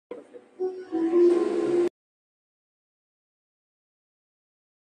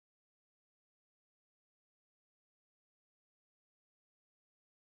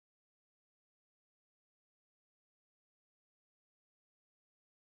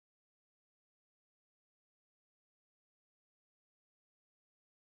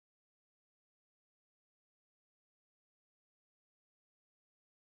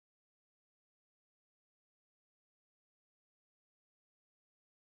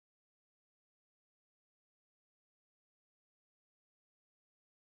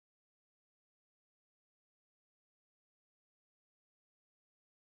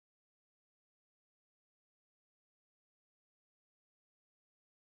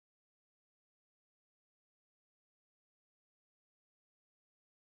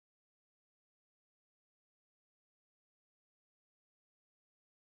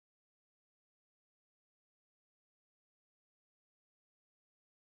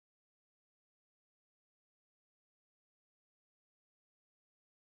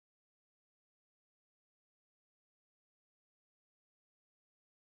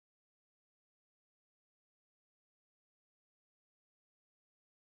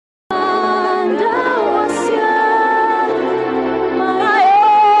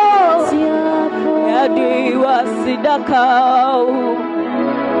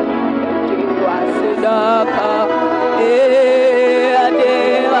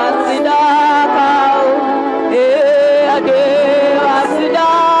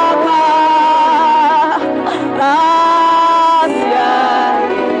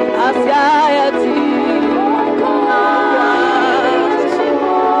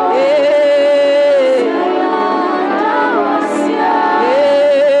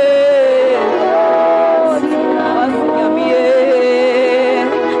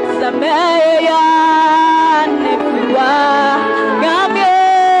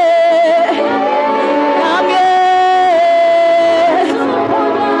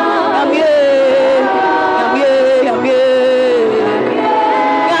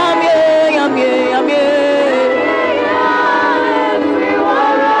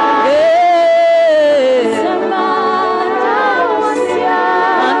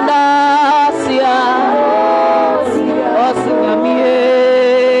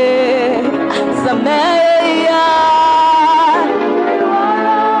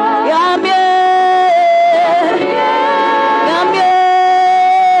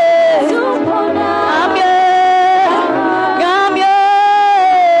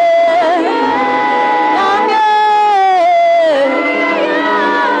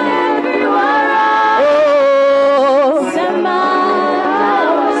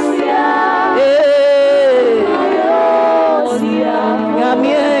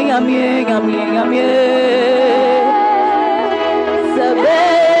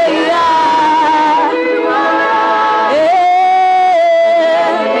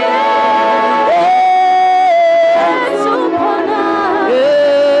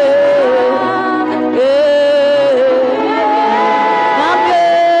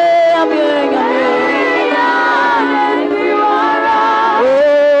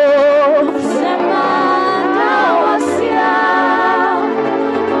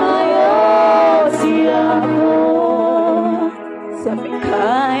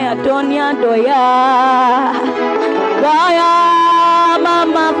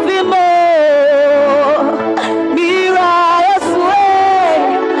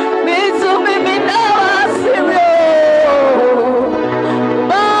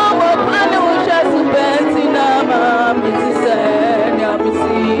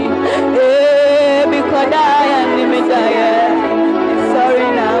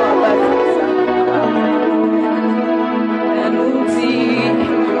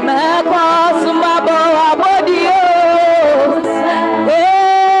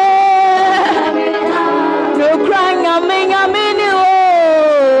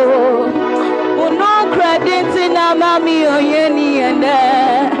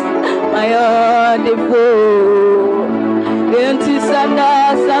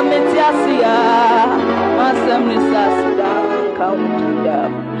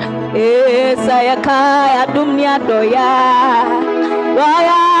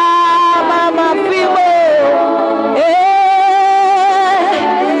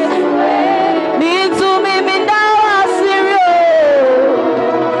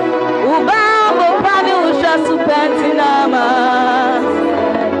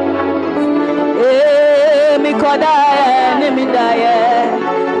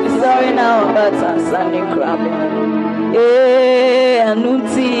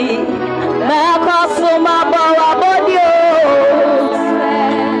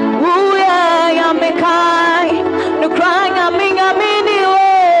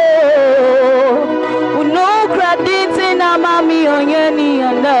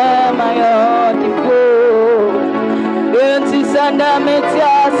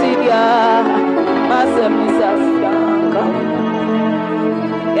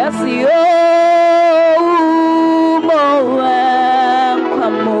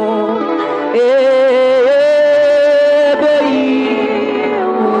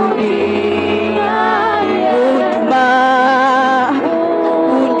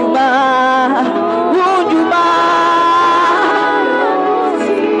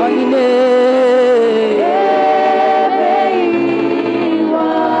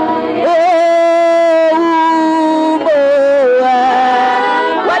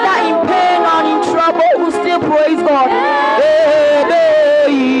Praise God.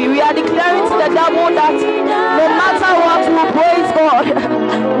 We are declaring to the devil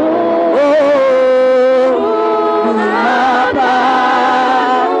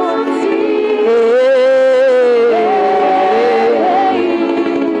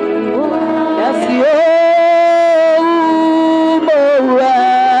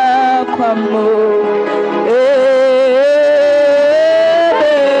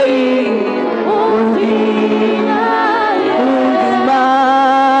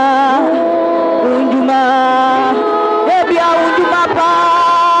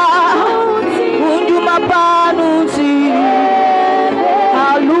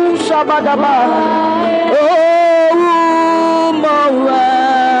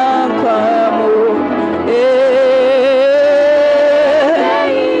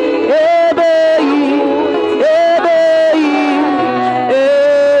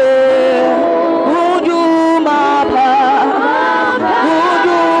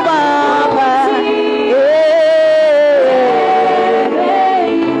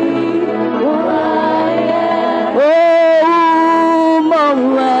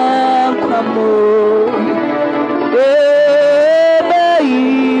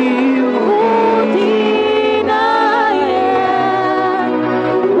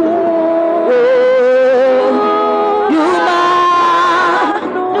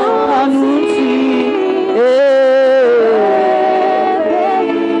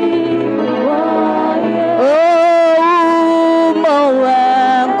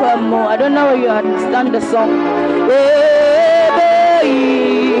The song.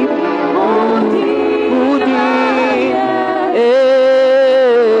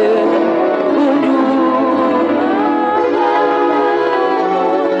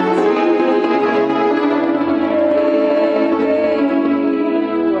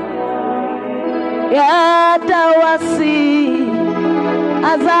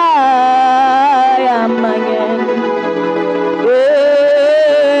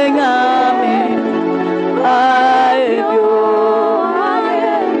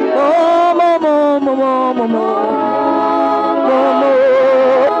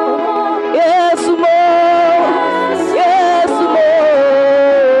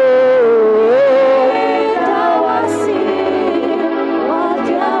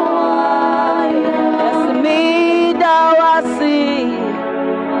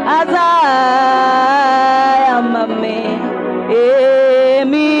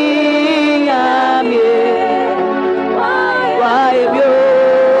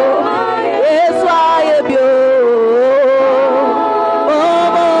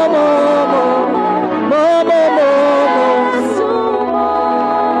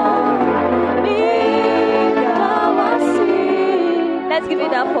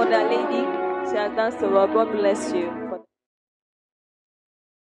 God bless you.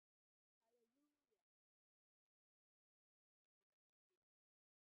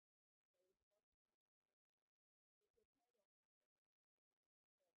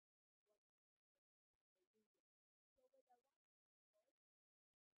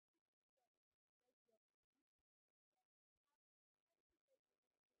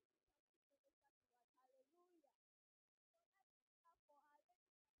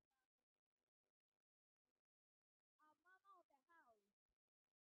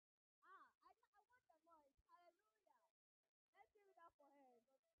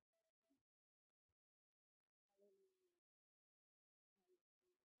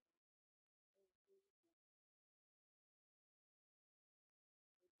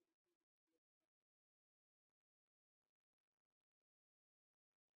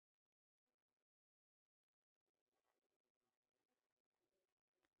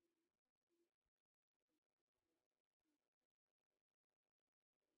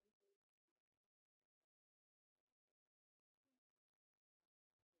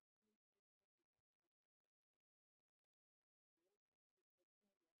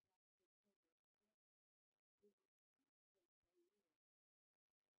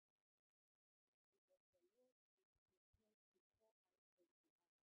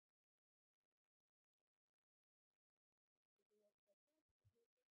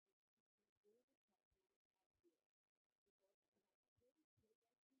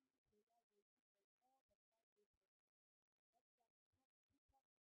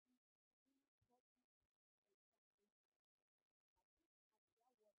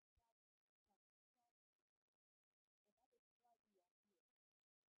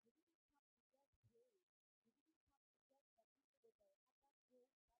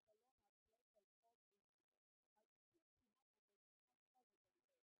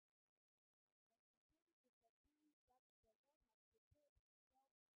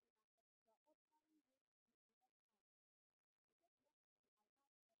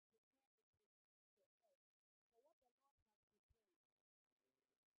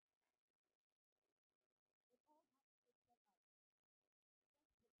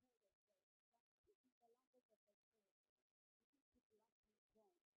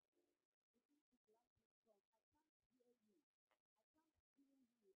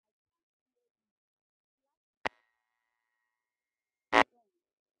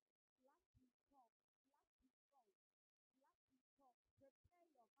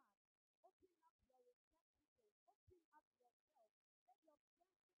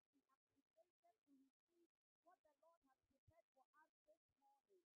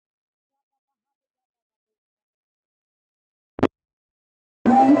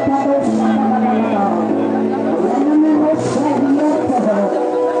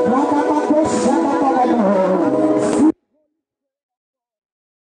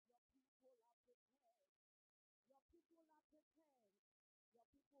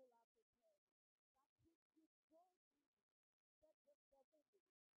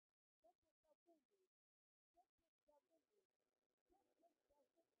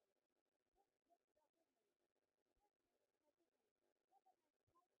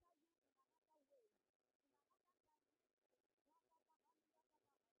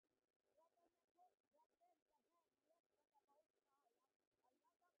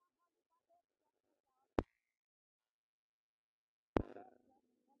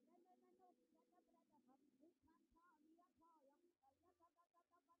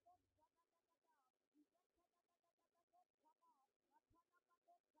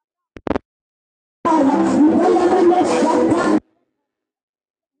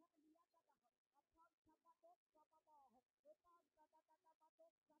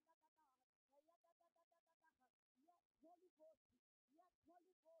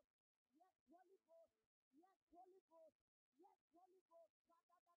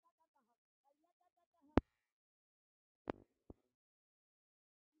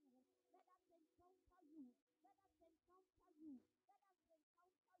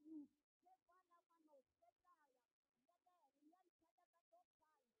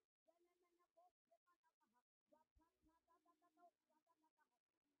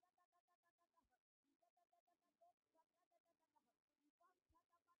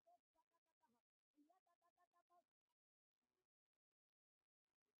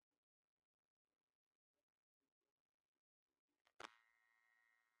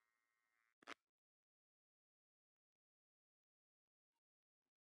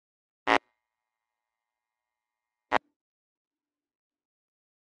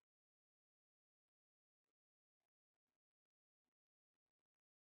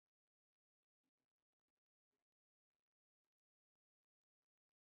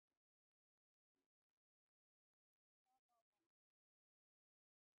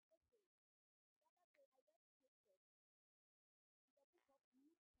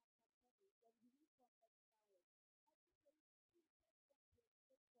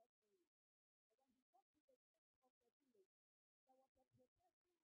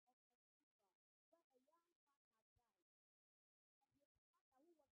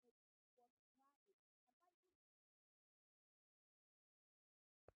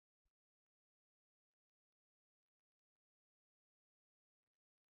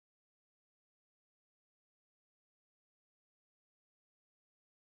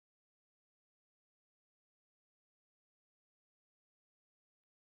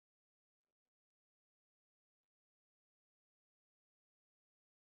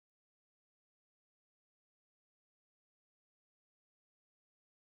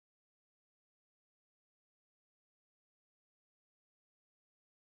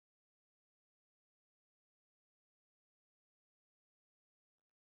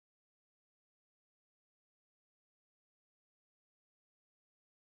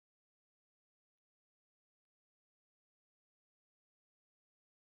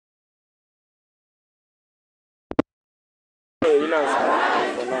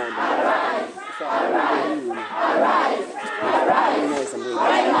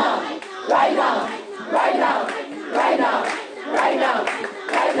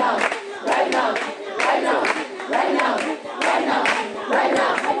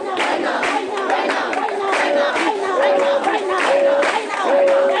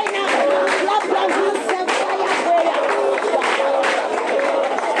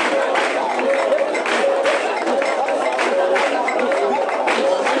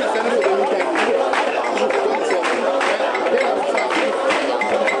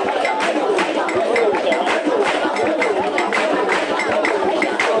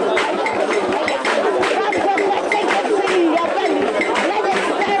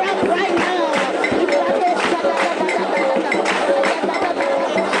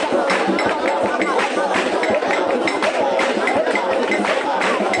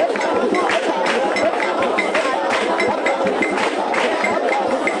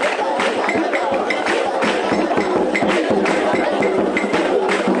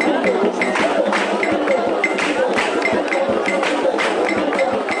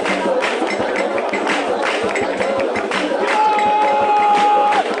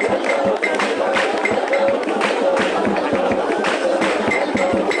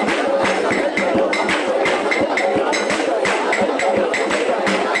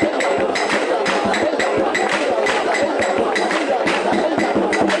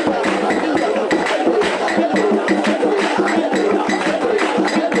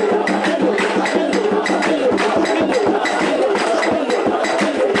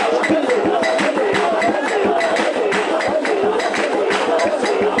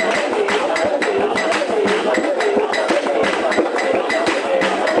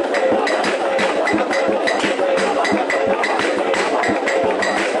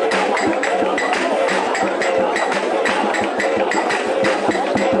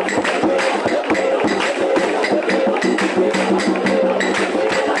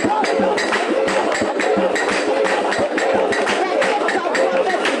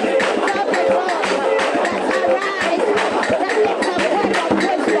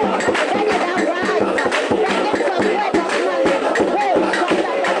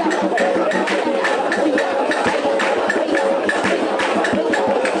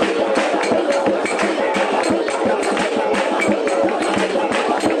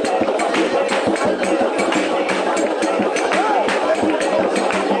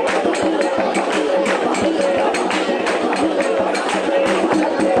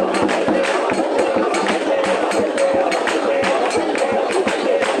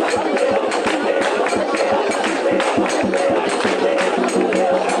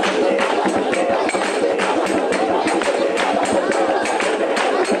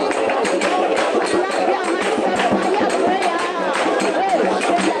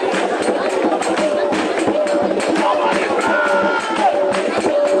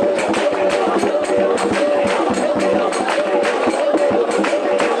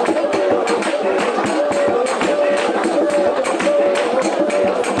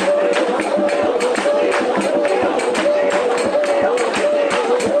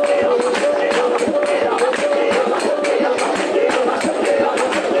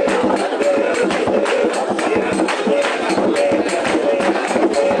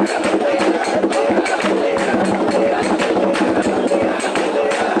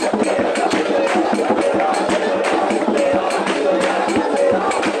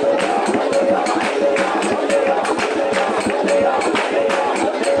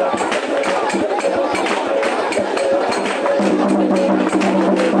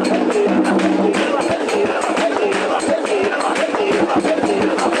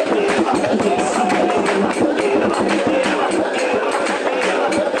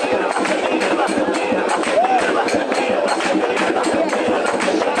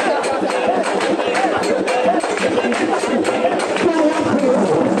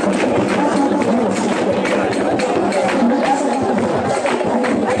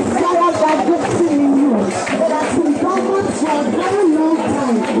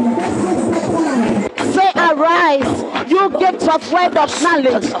 Of word of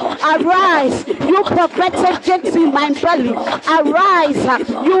knowledge, arise, you prophetic gifts in my belly, arise,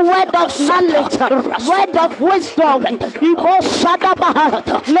 you word of knowledge, word of wisdom, lift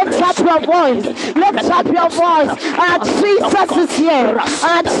up your voice, lift up your voice. Our Jesus is here,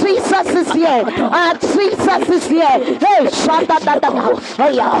 our Jesus is here, our Jesus is here. Hey, shada da da da,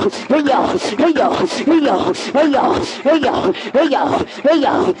 hey yo, hey yo, hey yo, hey yo, hey yo, hey yo, hey yo,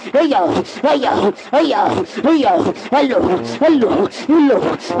 hey yo, hey yo, hey yo, hey yo, hey yo, hello.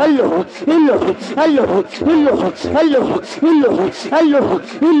 Hello, hello, hello, hello, hello, hello, hello, hello, hello, hello,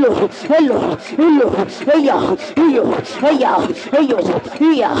 hello, hello, heya, heyo, heya, heyo,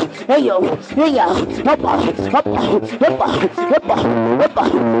 heya, heyo, heya, hoppa, hoppa, hoppa, hoppa,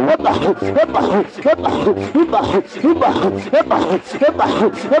 hoppa, hoppa, hoppa, hoppa, hoppa, hoppa, hoppa, hoppa,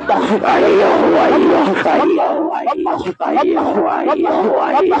 hoppa, heyo, heyo,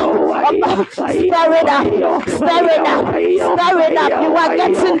 stir it up, stir it up. Stir it up. You are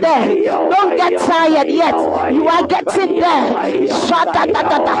getting there. Don't get tired yet. You are getting there. Shut da da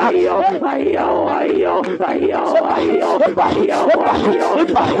da da.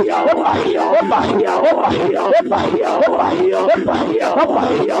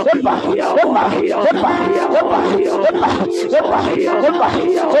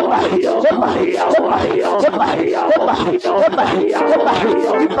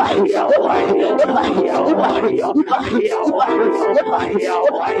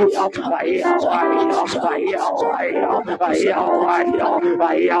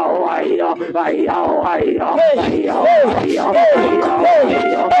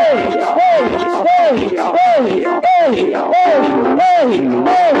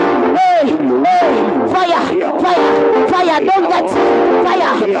 Fire, don't get fire,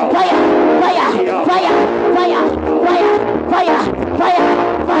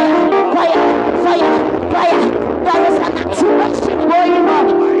 there is an activation going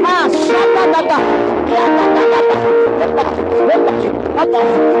on.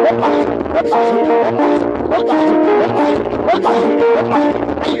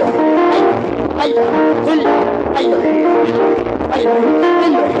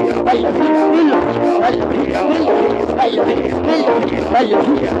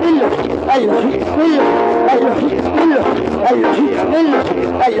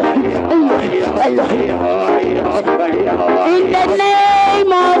 In the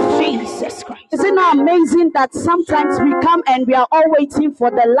name of Jesus Christ. Is it not amazing that sometimes we come and we are all waiting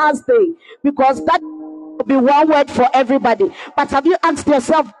for the last day, because that will be one word for everybody? But have you asked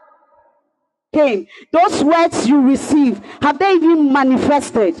yourself, okay, those words you receive, have they even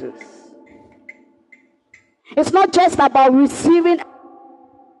manifested? It's not just about receiving.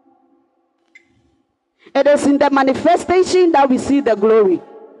 It is in the manifestation that we see the glory.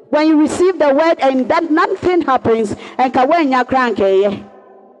 When you receive the word and that nothing happens, and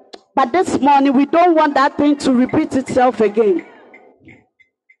but this morning we don't want that thing to repeat itself again.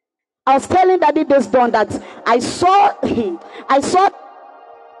 I was telling Daddy this dawn that I saw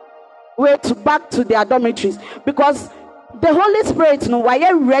way to back to their dormitories, because the Holy Spirit, no, why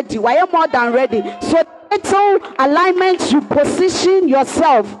are ready? Why are more than ready? So little alignment, you position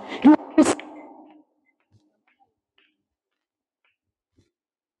yourself.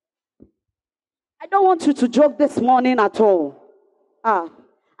 I don't want you to joke this morning at all.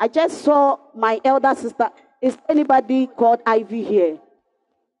 I just saw my elder sister. Is anybody called Ivy here?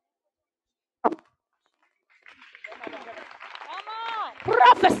 Come on,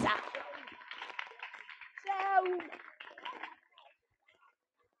 Professor.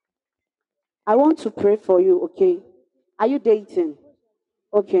 I want to pray for you, okay? Are you dating?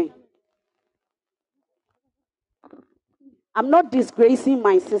 Okay. I'm not disgracing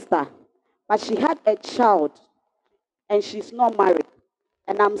my sister, but she had a child and she's not married.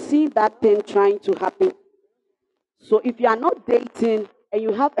 And I'm seeing that thing trying to happen. So if you are not dating, and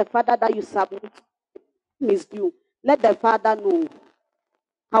you have a father that you submit to, is due, let the father know.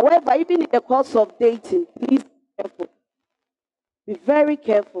 However, even in the course of dating, please be careful. Be very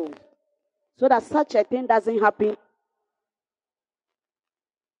careful so that such a thing doesn't happen.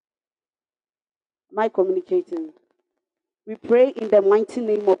 Am I communicating? We pray in the mighty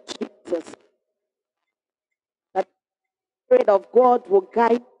name of Jesus that the Spirit of God will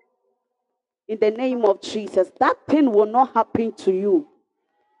guide in the name of Jesus. That thing will not happen to you.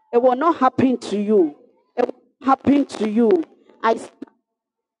 It will not happen to you. It will not happen to you. I speak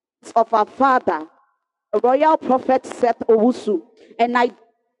of our father, royal prophet Seth Owusu, and I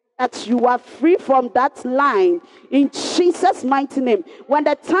that you are free from that line in Jesus' mighty name. When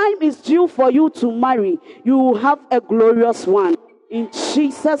the time is due for you to marry, you will have a glorious one in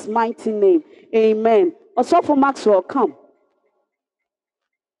Jesus' mighty name. Amen. Also for Maxwell, come.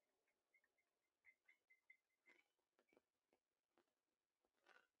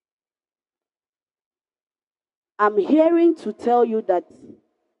 I'm hearing to tell you that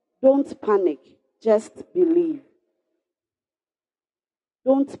don't panic, just believe.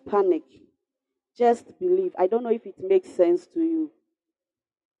 Don't panic, just believe. I don't know if it makes sense to you.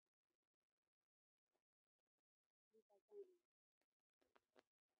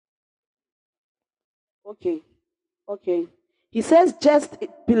 Okay, okay. He says, just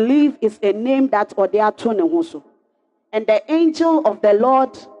believe is a name that Odeato Nehoso. And the angel of the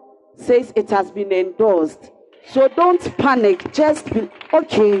Lord says it has been endorsed. So don't panic. Just be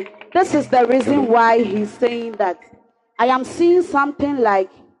okay. This is the reason why he's saying that. I am seeing something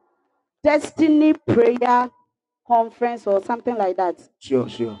like Destiny Prayer Conference or something like that. Sure.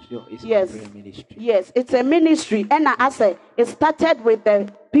 It's Yes. a prayer ministry. Yes, it's a ministry. And I say it started with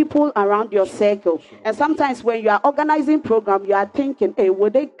the people around your circle. And sometimes when you are organizing program, you are thinking, hey, will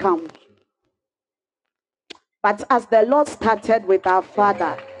they come? But as the Lord started with our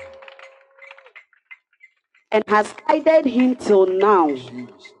father and has guided him till now,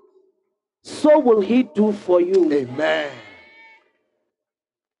 so will he do for you. Amen.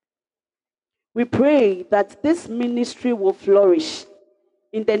 We pray that this ministry will flourish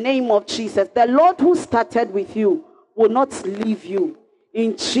in the name of Jesus. The Lord who started with you will not leave you.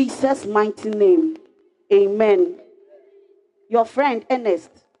 In Jesus' mighty name. Amen. Your friend Ernest,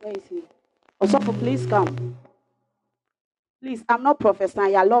 where is he? Osofo, please come. Please, I'm not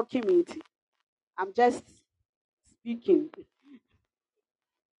prophesying. You're locking me. I'm just speaking.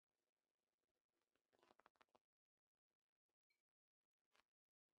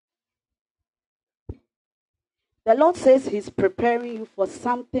 The Lord says He's preparing you for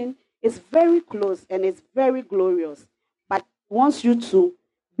something. It's very close and it's very glorious, but wants you to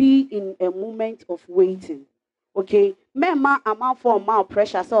be in a moment of waiting. Okay, mema amount for amount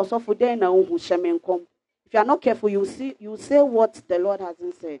pressure. So for there na come. If you are not careful, you say what the Lord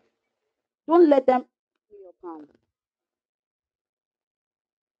hasn't said. Don't let them in your palm.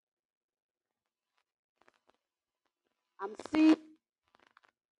 I'm seeing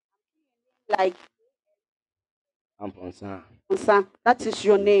like that is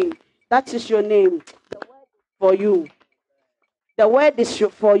your name. That is your name. The word is for you. The word is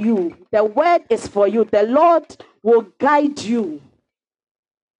for you. The word is for you. The Lord will guide you.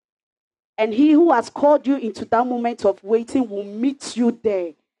 And He who has called you into that moment of waiting will meet you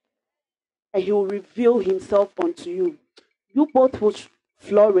there. And He will reveal Himself unto you. You both will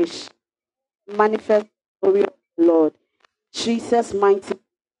flourish. Manifest the glory of the Lord. Jesus' mighty.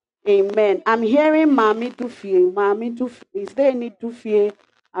 Amen. I'm hearing Mami Dufie. Mami Dufie. Is there any Dufie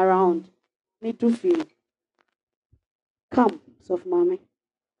around? Need Dufie. Come, Soft Mami.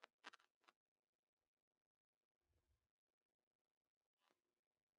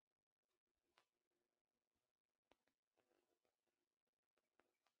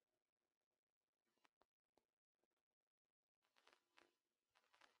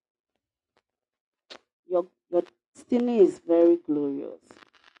 Your destiny is very glorious.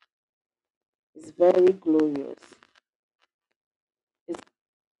 It's very glorious.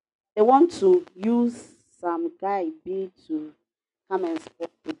 They want to use some guy B to come and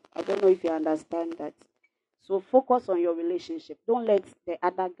speak. I don't know if you understand that. So focus on your relationship. Don't let the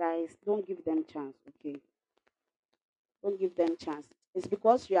other guys, don't give them chance, okay? Don't give them chance. It's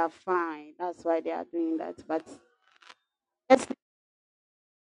because you are fine. That's why they are doing that. But let's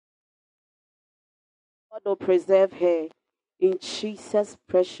God will preserve her in Jesus'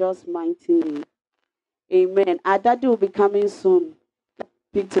 precious mighty name. Amen. Our daddy will be coming soon.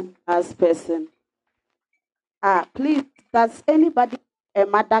 Speak to the last person. Please, does anybody a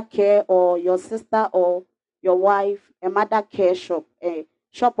mother care or your sister or your wife a mother care shop? A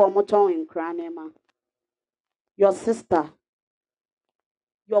shop or motor in Kranema? Your sister.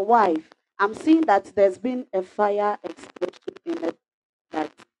 your wife, I'm seeing that there's been a fire explosion in it.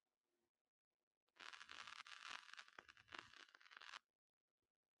 That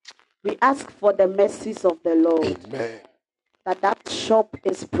we ask for the mercies of the Lord. Amen. That shop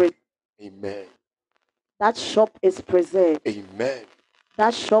is Amen. that shop is preserved. Amen.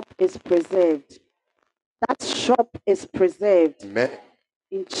 That shop is preserved. That shop is preserved. Amen.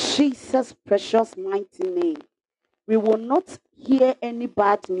 In Jesus' precious mighty name. We will not hear any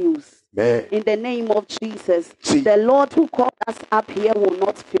bad news. Amen. In the name of Jesus. The Lord who called us up here will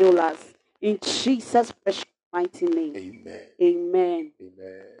not fail us. In Jesus' precious mighty name. Amen. Amen.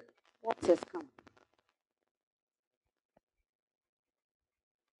 Amen. What has come?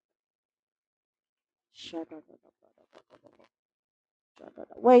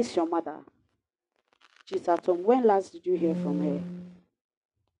 Where is your mother? She's at home. When last did you hear from her?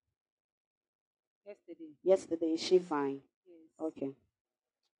 Yesterday. Is she fine? Yes. Okay.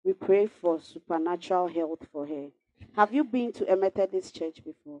 We pray for supernatural health for her. Have you been to a Methodist church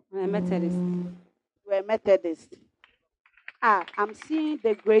before? I'm a Methodist. You are a Methodist. I'm seeing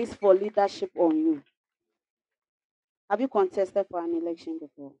the grace for leadership on you. Have you contested for an election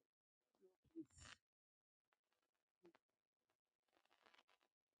before?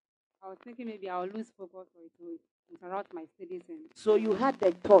 I was thinking maybe I'll lose focus or it will interrupt my studies. So you had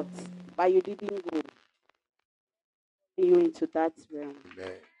the thoughts, but you didn't go. You into that realm.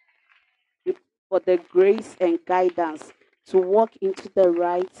 Amen. For the grace and guidance to walk into the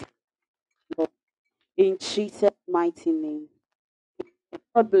right Lord. In Jesus' mighty name.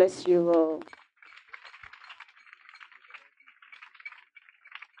 God bless you all.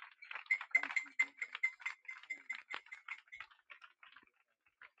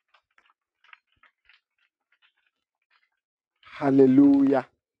 Hallelujah.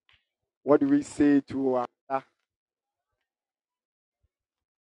 What do we say to our God?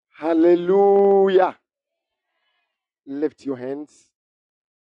 Hallelujah. Lift your hands.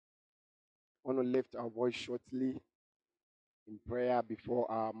 I want to lift our voice shortly in prayer before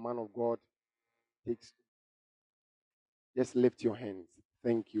our man of God takes. Just lift your hands.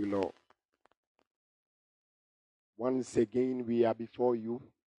 Thank you, Lord. Once again, we are before you.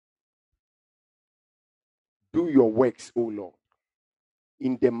 Do your works, O Lord,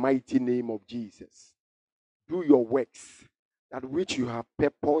 in the mighty name of Jesus. Do your works, that which you have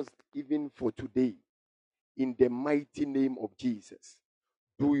purposed even for today, in the mighty name of Jesus.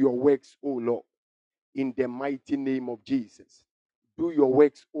 Do your works, O Lord, in the mighty name of Jesus. Do your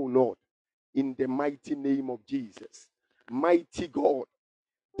works, O Lord, in the mighty name of Jesus. Mighty God,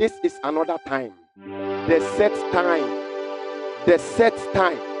 this is another time, the set time,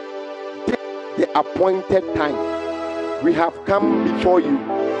 the appointed time. We have come before you.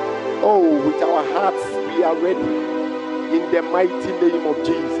 Oh, with our hearts, we are ready. In the mighty name of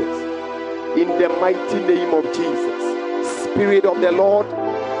Jesus. In the mighty name of Jesus. Spirit of the Lord,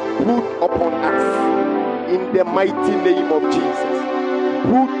 put upon us. In the mighty name of Jesus.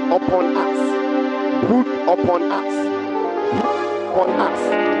 Put upon us. Put upon us. Put upon us.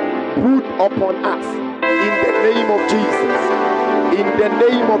 Put upon us. In the name of Jesus. In the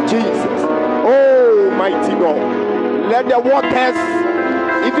name of Jesus. Oh, mighty God. Let the waters,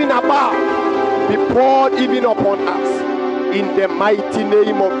 even above, be poured even upon us. In the mighty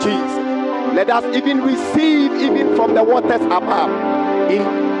name of Jesus. Let us even receive even from the waters above. In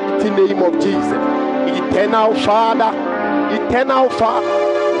the mighty name of Jesus. Eternal Father,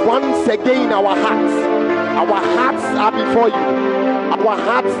 once again our hearts are before you. Our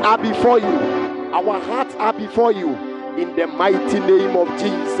hearts are before you. Our hearts are before you. In the mighty name of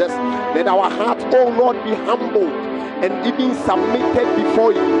Jesus. Let our hearts, oh Lord, be humbled and even submitted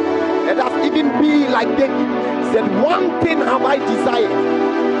before you. Let us even be like David said, one thing have I desired,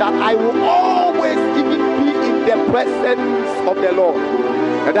 that I will always even be in the presence of the Lord.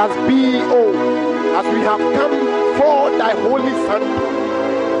 Let us be, as we have come for thy holy Son,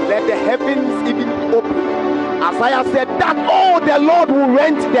 let the heavens even be open. Isaiah said that, the Lord will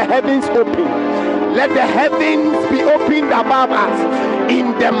rent the heavens open. Let the heavens be opened above us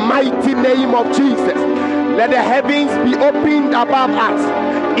in the mighty name of Jesus. Let the heavens be opened above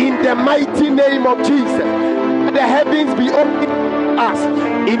us in the mighty name of Jesus. Let the heavens be opened us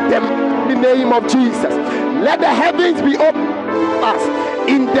in the mighty name of Jesus. Let the heavens be opened us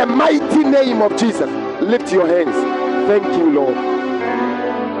in the mighty name of Jesus. Lift your hands. Thank you, Lord.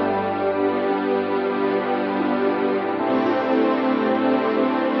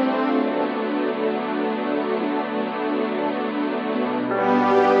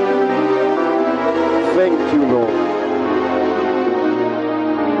 Thank you, Lord.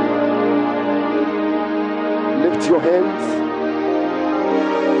 Lift your hands.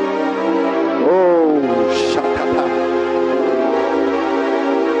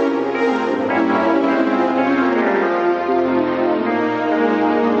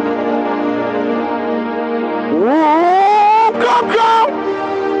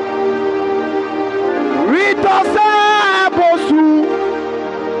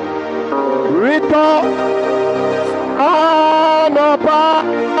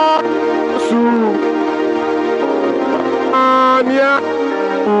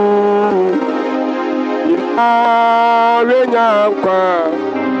 renyankwa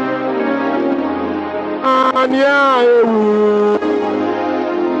ania ewu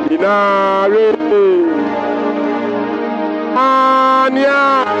dinare ania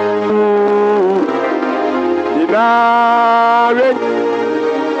ewu dinare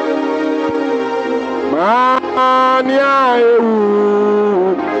ania ewu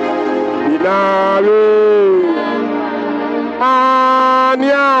dinare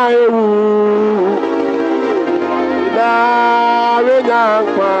ania ewu dinare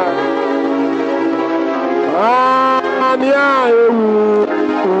nyankwa ania ewu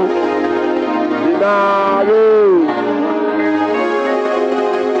dinare.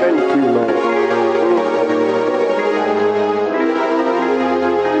 Thank you, Lord.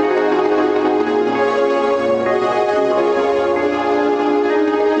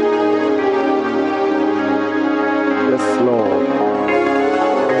 Yes, Lord.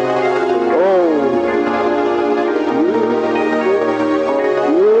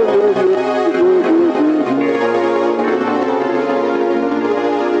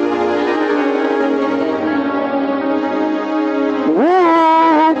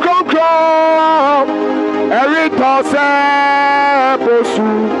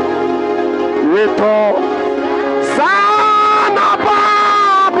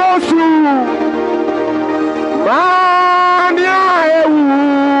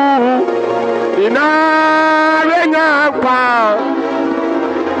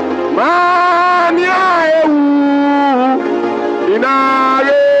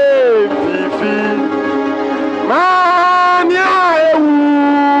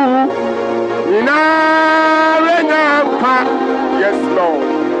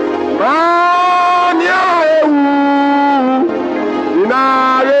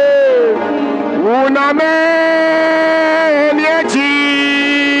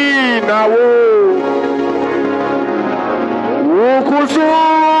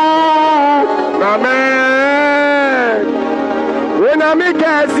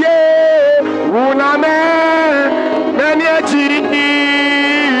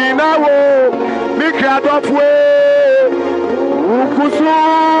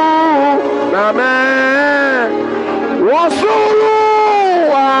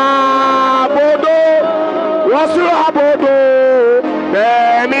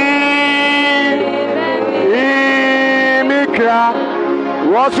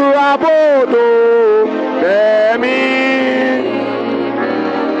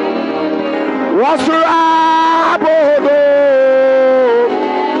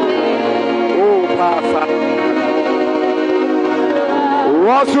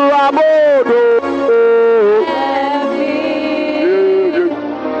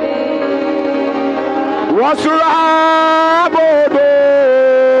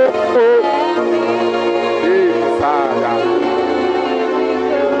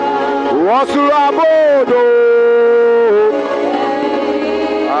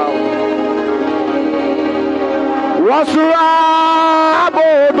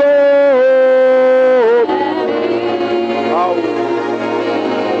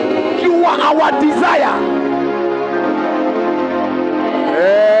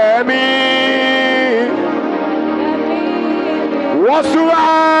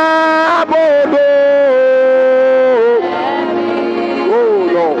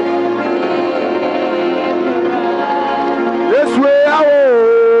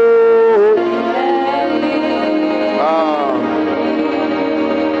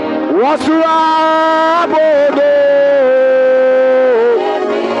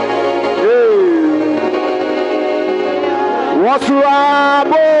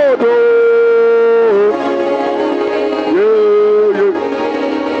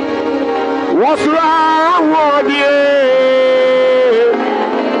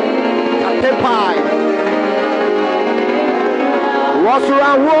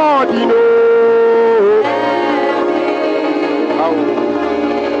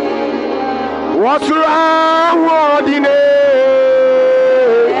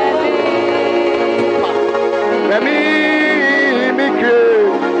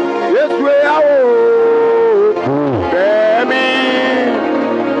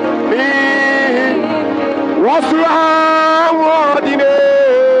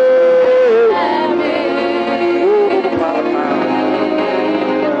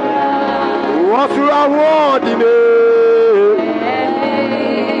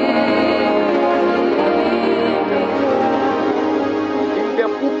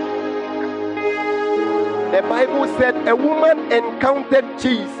 The Bible said a woman encountered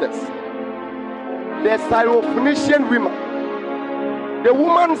Jesus, the Syrophoenician woman. The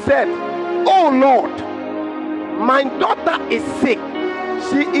woman said, "Oh Lord, My daughter is sick.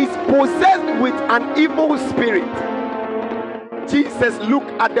 She is possessed with an evil spirit. Jesus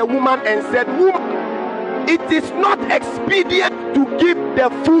looked at the woman and said, woman, it is not expedient to give the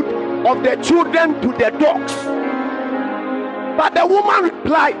food of the children to the dogs. But the woman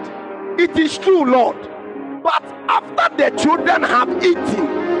replied, it is true, Lord. But after the children have eaten,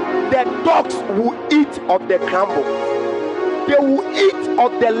 the dogs will eat of the crumble. They will eat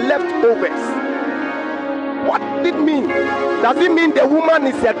of the leftovers. What does it mean? Does it mean the woman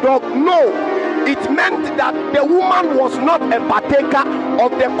is a dog? No. It meant that the woman was not a partaker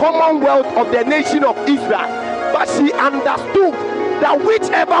of the commonwealth of the nation of Israel. But she understood that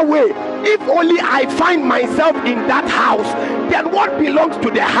whichever way, if only I find myself in that house, then what belongs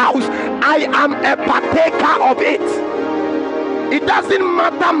to the house, I am a partaker of it. It doesn't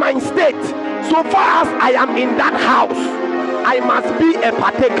matter my state. So far as I am in that house, I must be a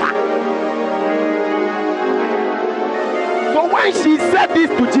partaker. So when she said this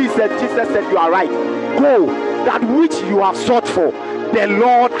to Jesus, Jesus said, you are right. Go, that which you have sought for, the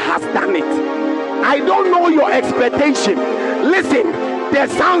Lord has done it. I don't know your expectation. Listen, the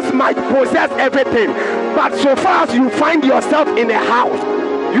sounds might possess everything, but so far as you find yourself in a house,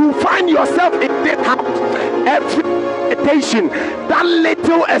 you find yourself in this house, every expectation, that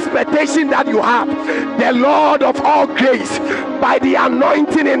little expectation that you have, the Lord of all grace, by the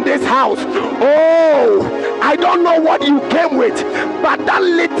anointing in this house, oh, I don't know what you came with, but that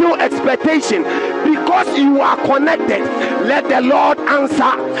little expectation, because you are connected, let the Lord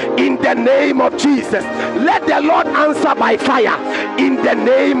answer in the name of Jesus. Let the Lord answer by fire in the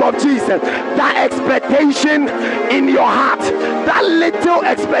name of Jesus. That expectation in your heart, that little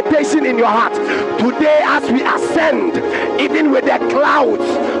expectation in your heart, today as we ascend, even with the clouds,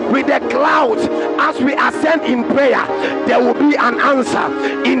 as we ascend in prayer, there will be an answer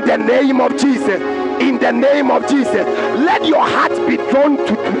in the name of Jesus. In the name of Jesus, let your heart be drawn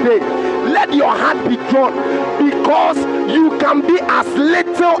to today. Let your heart be drawn, because you can be as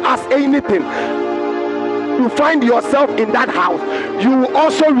little as anything. You find yourself in that house, you will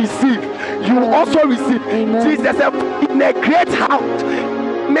also receive. You will also receive. Amen. Jesus said, in a great house,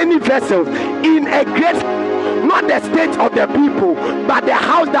 many vessels, in a great, not the state of the people, but the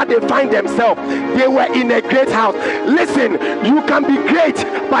house that they find themselves. They were in a great house. Listen, you can be great,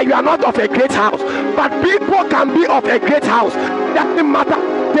 but you are not of a great house. But people can be of a great house. Doesn't matter,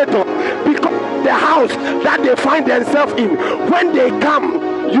 because the house that they find themselves in, when they come,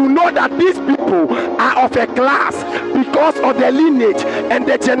 you know that these people are of a class because of the lineage and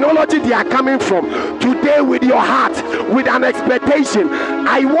the genealogy they are coming from. Today, with your heart, with an expectation,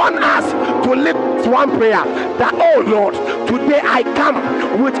 I want us to lift one prayer that, oh Lord, today I come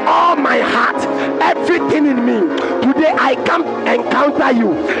with all my heart, everything in me. Today I come encounter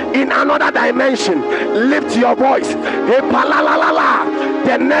you in another dimension. Lift your voice.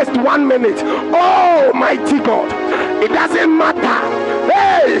 The next 1 minute. Oh mighty God, it doesn't matter.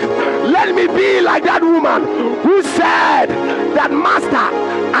 Hey, let me be like that woman who said that, Master,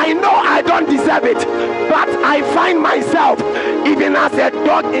 I know I don't deserve it, but I find myself even as a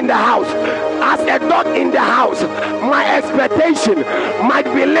dog in the house. As a dog in the house, my expectation might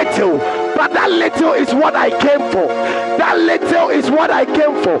be little, but that little is what I came for. That little is what I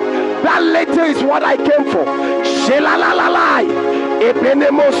came for. That little is what I came for. Shelalalai.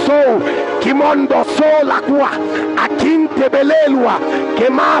 Ebenemoso, Kimondo so lakua, Akinte belelua,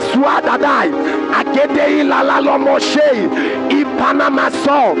 Kemasua dadai, Akede ilalalo moshe,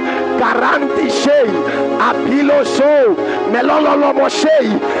 Ipanamaso, Garanti shei, Apilo so, Melolo moshe,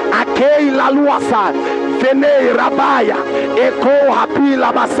 Akei laluasa, Fene rabaya, Eko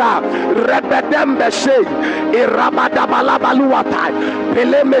hapila basa, Rebedembe shei, Irabadabalabaluata,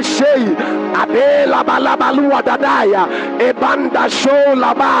 Peleme shei, Abela balabalua dadaya, Ebanda show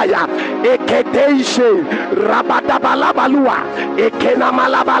labaya, Eketeishe, Rabadabalabalua,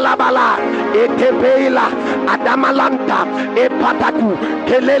 Ekenamalabalabala, Etebela, Adamalanta, Epataku,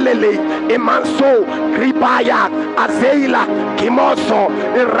 Kelelele, Emanso, Kribaya, Azeila, Kimoso,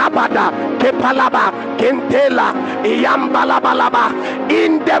 Rabada, Kepalaba, Kentela, Yambalabalaba,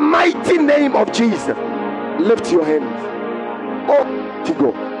 in the mighty name of Jesus. Lift your hands. Oh, to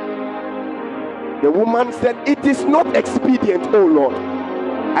go. The woman said, it is not expedient, oh Lord.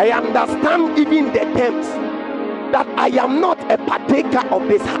 I understand even the terms that I am not a partaker of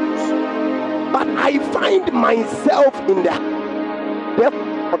this house, but I find myself in the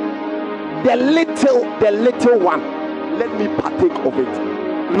little one. Let me partake of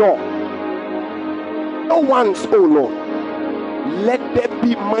it. Lord, no once, oh Lord, let there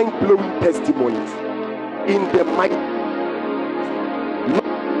be mind-blowing testimonies in the mighty.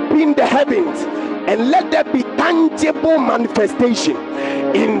 open the heavens and let there be tangible manifestation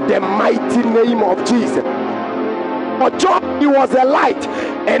in the mighty name of Jesus. For John, he was a light,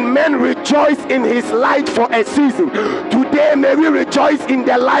 and men rejoiced in his light for a season. Today, may we rejoice in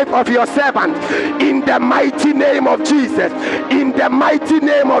the life of your servant, in the mighty name of Jesus. In the mighty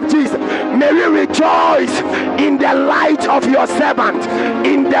name of Jesus, may we rejoice in the light of your servant,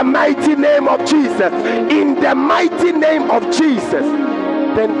 in the mighty name of Jesus. In the mighty name of Jesus.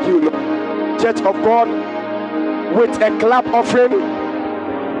 Thank you, Lord. Church of God, with a clap offering,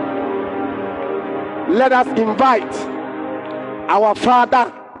 let us invite our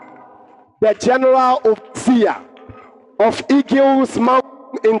Father, the General Overseer of Eagles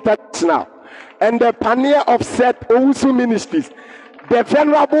Mountain International and the pioneer of Seth Owusu Ministries, the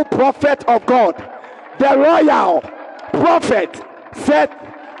Venerable Prophet of God, the Royal Prophet Seth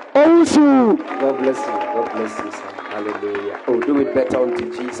Owusu. God bless you. God bless you, sir. Hallelujah. Oh, do it better unto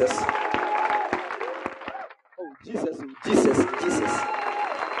Jesus. Oh, Jesus, Jesus, Jesus.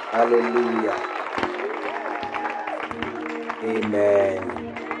 Hallelujah. Amen.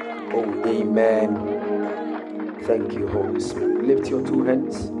 Oh, amen. Thank you, Holy Spirit. Lift your two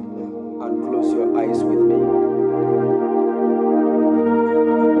hands and close your eyes with me.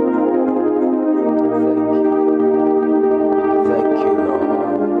 Thank you, Lord.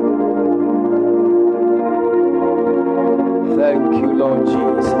 Thank you, Lord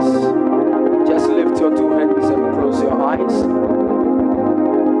Jesus. Just lift your two hands and close your eyes.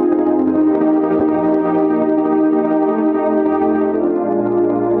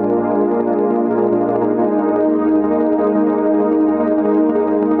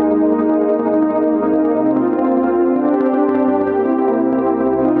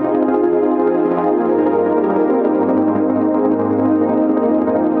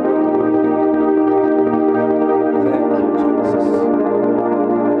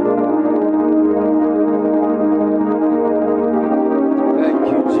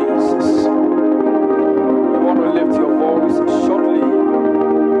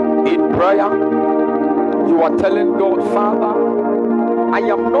 Telling God, Father, I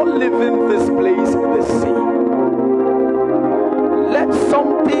am not living this place the same. Let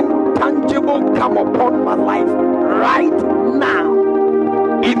something tangible come upon my life right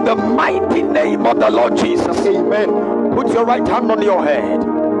now. In the mighty name of the Lord Jesus. Amen. Put your right hand on your head.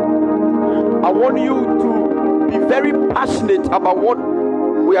 I want you to be very passionate about what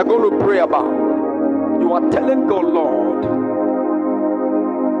we are going to pray about. You are telling God, Lord,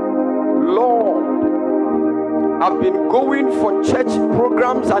 I've been going for church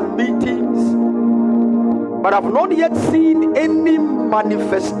programs and meetings, but I've not yet seen any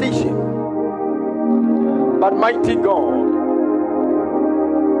manifestation. But mighty God,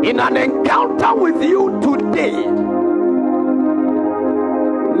 in an encounter with you today,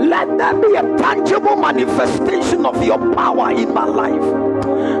 let there be a tangible manifestation of your power in my life.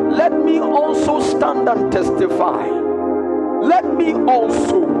 Let me also stand and testify. Let me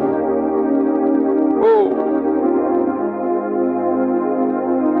also,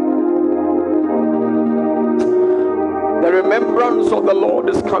 the remembrance of the Lord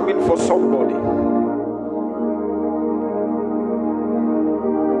is coming for somebody.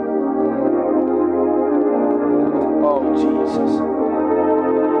 Oh, Jesus.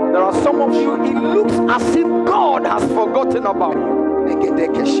 There are some of you, it looks as if God has forgotten about you.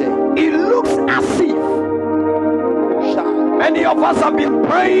 It looks as if many of us have been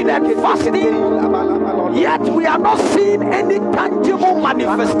praying and fasting, yet we are not seeing any tangible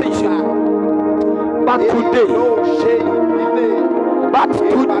manifestation. But today,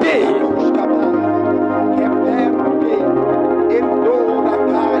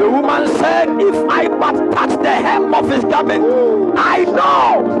 the woman said, if I but touch the hem of his garment, I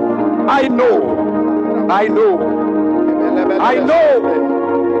know.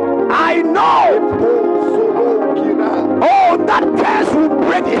 Oh, that curse will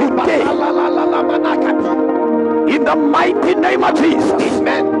break today. In the mighty name of Jesus.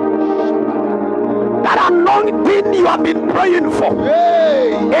 Amen. That anointing you have been praying for,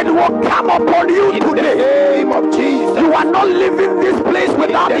 it will come upon you today. In the name of Jesus. You are not leaving this place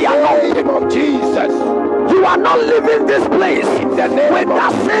without the anointing of Jesus. You are not leaving this place with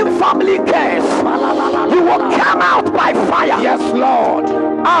that same family curse. You will come out by fire. Yes, Lord.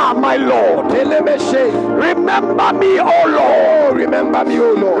 Ah, my Lord. Remember me, oh Lord. Remember me,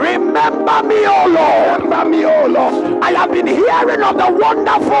 oh Lord. Remember me, oh Lord. Remember me, oh Lord. I have been hearing of the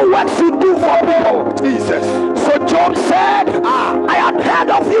wonderful works you do for people. Jesus. So Job said, I had heard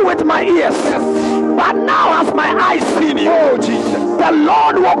of you with my ears, but now has my eyes seen you. Oh, Jesus. The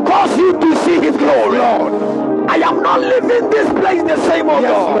Lord will cause you to see his glory. Lord. I am not leaving this place the same, oh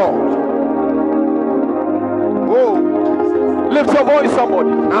Yes, God. Lord. Oh, Lift your voice, somebody.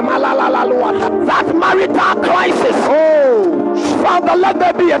 That marital crisis. oh, Father, let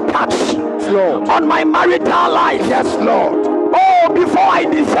there be a touch Lord. on my marital life. Yes, Lord. Oh, before I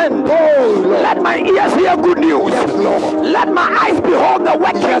descend, Oh, Lord. let my ears hear good news. Yes, Lord. Let my eyes behold the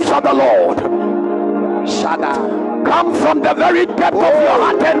workings of the Lord. Shada. Come from the very depth of your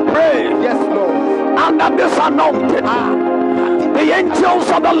heart and pray. Yes, Lord. Under this anointing, the angels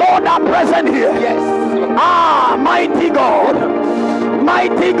of the Lord are present here. Yes. Mighty God.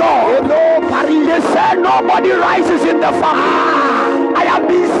 Mighty God. They said nobody rises in the family. I have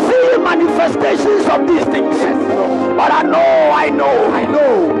been seeing manifestations of these things. Yes, Lord. But I know,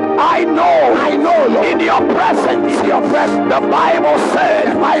 Lord. In your presence, the Bible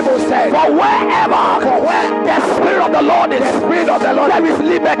says, for wherever the Spirit of the Lord is,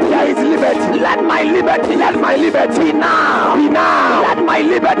 there is liberty. Let my liberty now. Let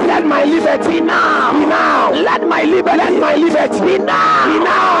my liberty now. Let my liberty be now.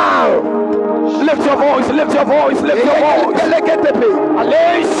 Lift your voice.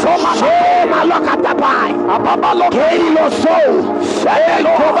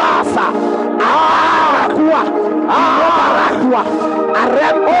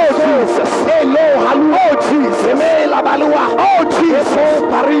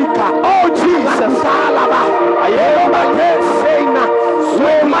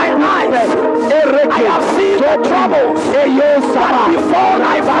 My eyes, I have seen the troubles, but before I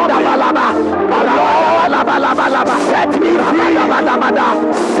found set me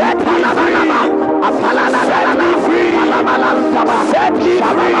free, set me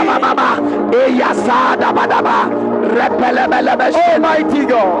free, oh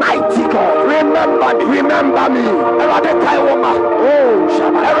mighty God, remember me.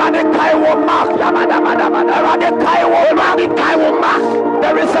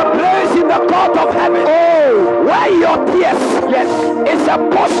 There is a place in the court of heaven, where your tears, is a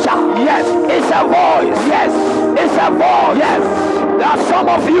posture, it's a voice, it's a voice, There are some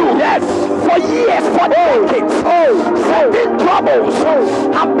of you, for years, for decades, certain troubles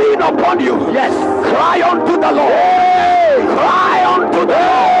have been upon you. Cry unto the Lord. Cry unto the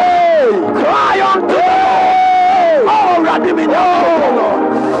Lord. Cry unto the Lord. Oh, Radimina.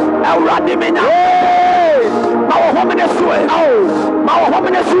 Oh, Radimina.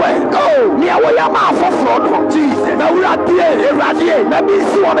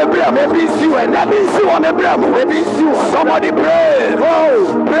 Somebody pray.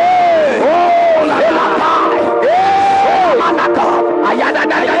 Pray.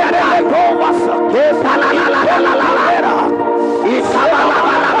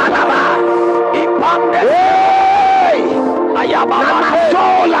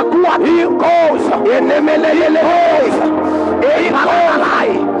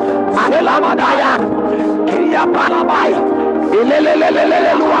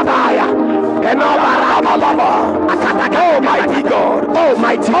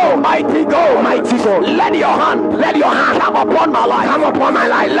 Almighty God, let your hand come upon my life.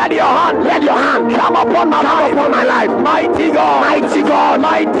 Let your hand come upon my life. Mighty God,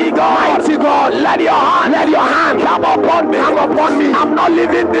 let your hand come upon me. I'm not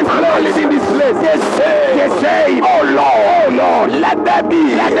leaving this place. They say, oh Lord, let there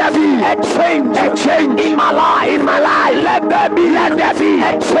be a change in my life. Let there be a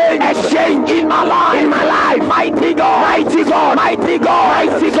change in my life. Mighty God,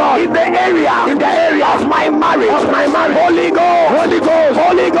 in the area of my marriage, Holy Ghost,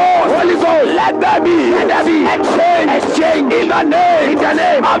 let there be a change in the name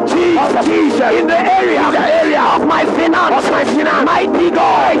of Jesus. In the area of my finance, mighty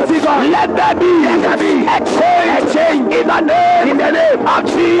God, let there be a change in the name of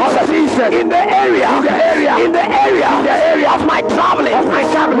Jesus. In the area of my traveling,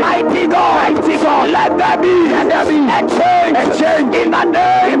 mighty God, let there be a change in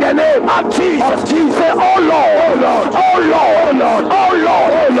the name of Jesus. Say, oh Lord,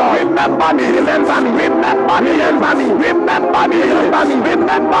 remember me,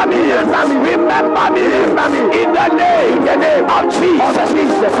 in the name of Jesus.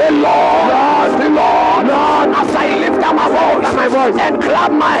 Say, Lord, as I lift up my voice and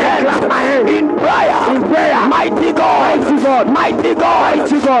clap my hands in prayer, mighty God,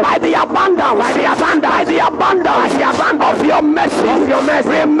 by the abundance of your mercy,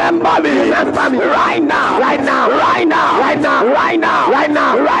 remember me right now.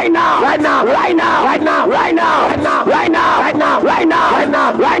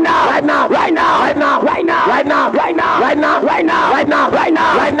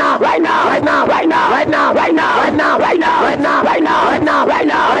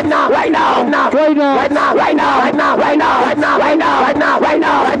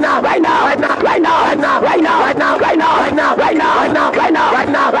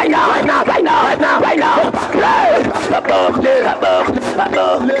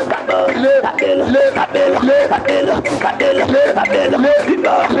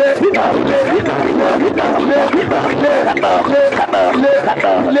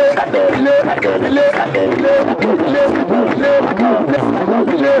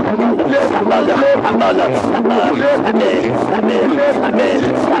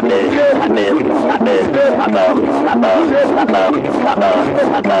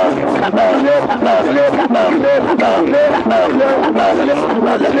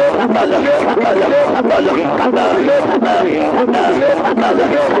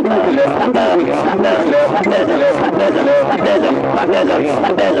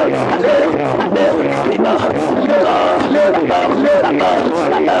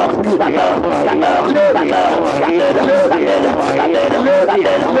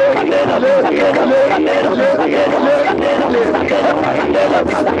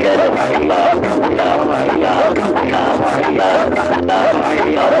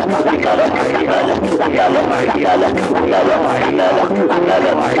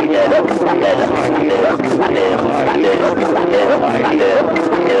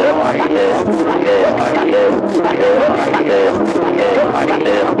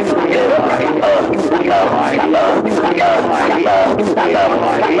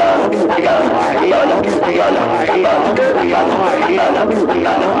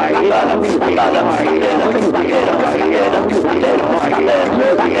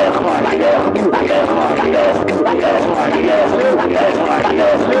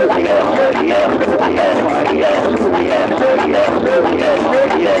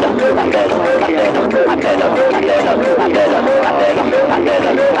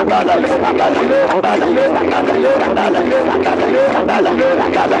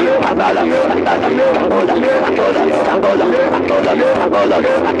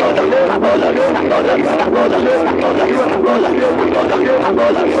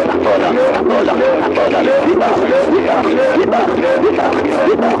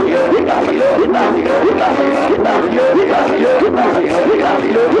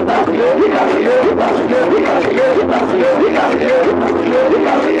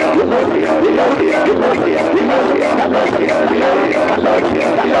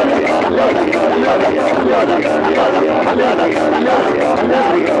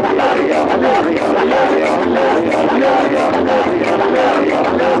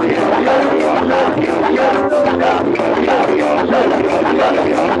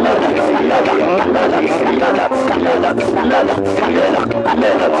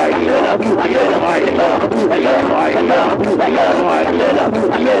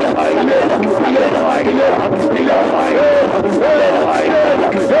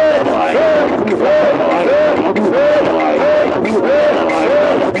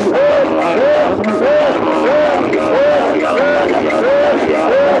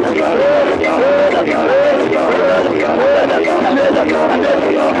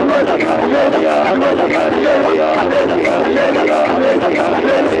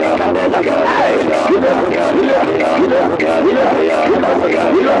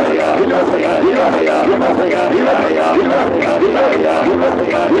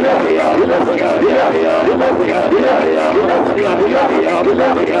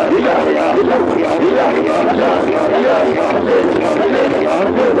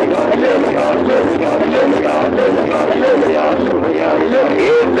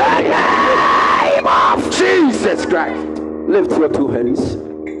 In the name of Jesus Christ. Lift your two hands.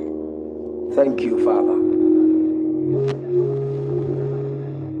 Thank you, Father.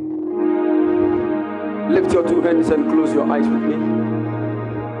 Lift your two hands and close your eyes with me.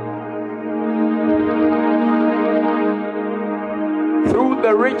 Through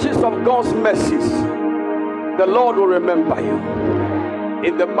the riches of God's mercies, the Lord will remember you.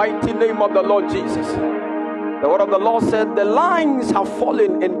 In the mighty name of the Lord Jesus. The word of the Lord said, the lines have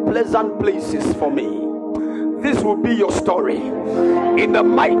fallen in pleasant places for me. This will be your story. In the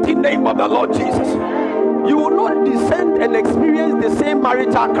mighty name of the Lord Jesus. You will not descend and experience the same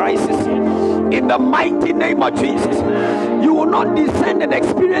marital crisis. In the mighty name of Jesus. You will not descend and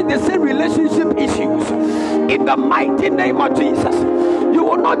experience the same relationship issues. In the mighty name of Jesus. You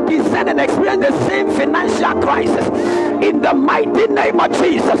will not descend and experience the same financial crisis. In the mighty name of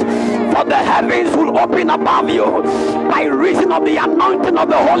Jesus. For the heavens will open above you by reason of the anointing of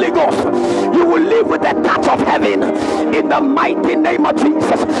the Holy Ghost. You will live with the touch of heaven. In the mighty name of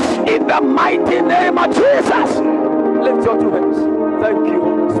Jesus. In the mighty name of Jesus. Lift your two hands. Thank you,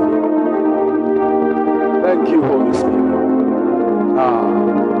 Holy Spirit. Thank you, Holy Spirit.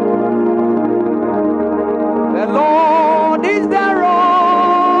 The Lord is the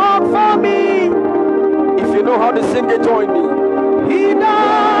rock for me. If you know how to sing it, join me. He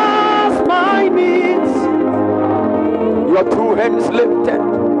does my needs. Your two hands lifted.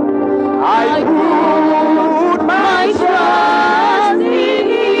 I put my trust in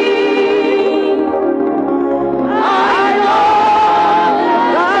Him. I know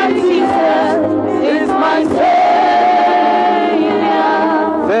that Jesus is my Savior.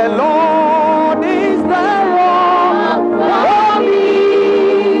 The Lord is the rock for me.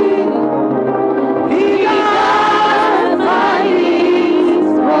 He does my needs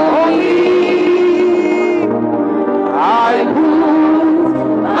for me. I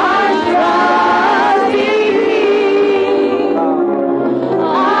put my trust in Him. I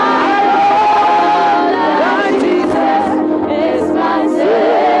know that Jesus is my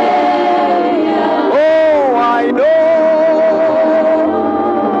Savior. Oh, I know.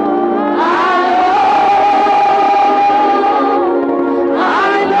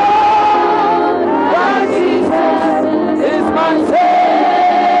 That Jesus is my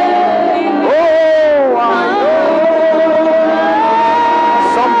Savior. Oh, I know.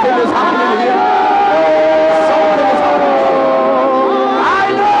 Something is happening here. Something is happening. I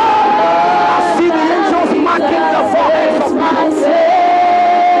know. I see the angels marking the foreheads of my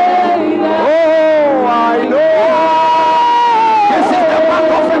Savior. Oh, I know. This is the mark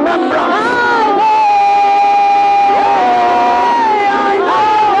of remembrance. I know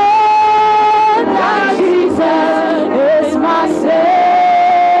that Jesus is my Savior.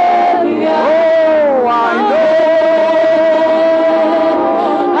 Oh, I know.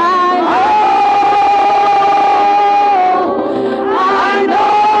 I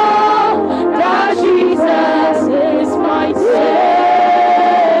know that Jesus is my Savior.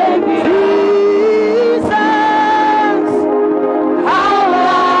 Jesus, how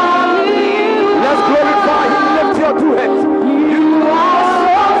love you. Let's glorify Him. Lift your two hands. You are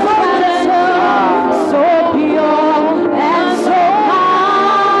so fantastic, so pure and so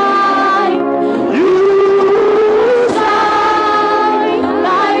high. You shine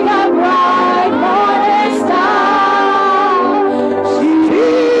like a bright morning star.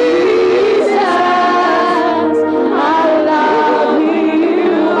 Jesus, how lovely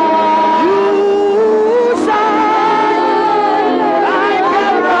you are. You shine like a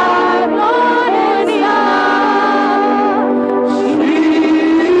bright morning star. Jesus,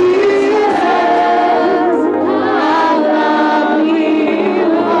 how lovely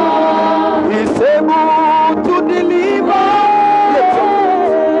you are. He's able to deliver.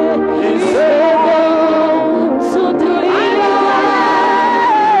 He's able to deliver.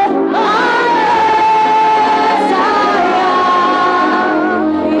 My Messiah.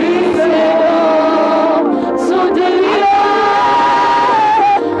 He's able to deliver.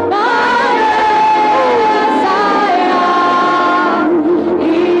 My Messiah.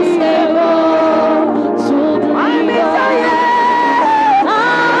 He's able to deliver. My Messiah.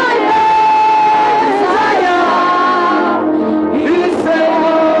 My Messiah. He's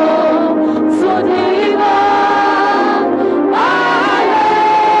able to deliver. My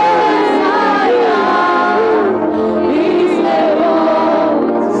Messiah. He's able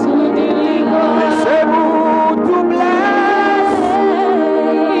to deliver. He's able to bless.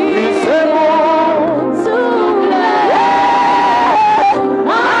 He's able to bless.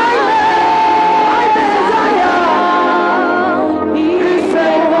 My Messiah. He's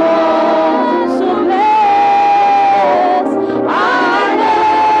able to bless. My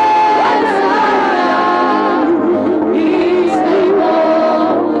Messiah. He's able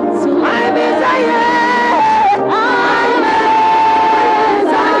to my Messiah. My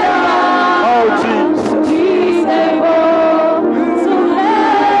Messiah. Oh, Jesus. He's able to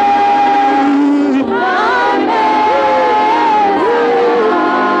bless. My Messiah.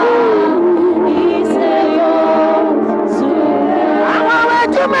 He's able to bless. I'm away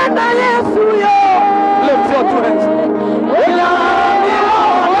to lift your two hands. We love you,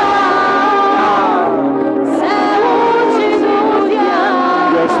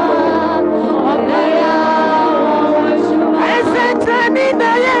 yes, Lord. I said,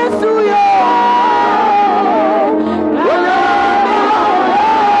 Tanina, yes, we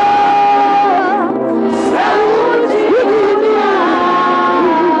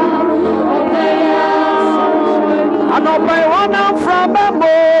I know by one from a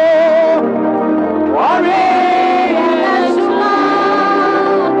more.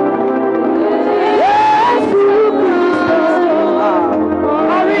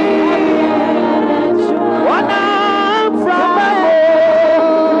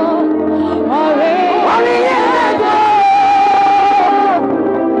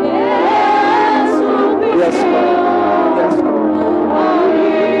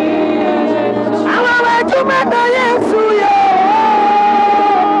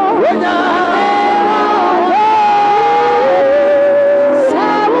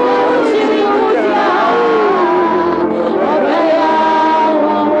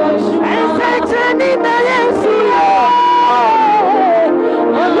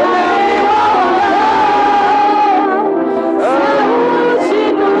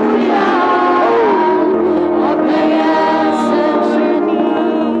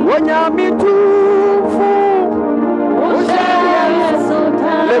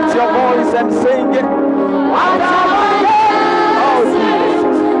 voice and sing it.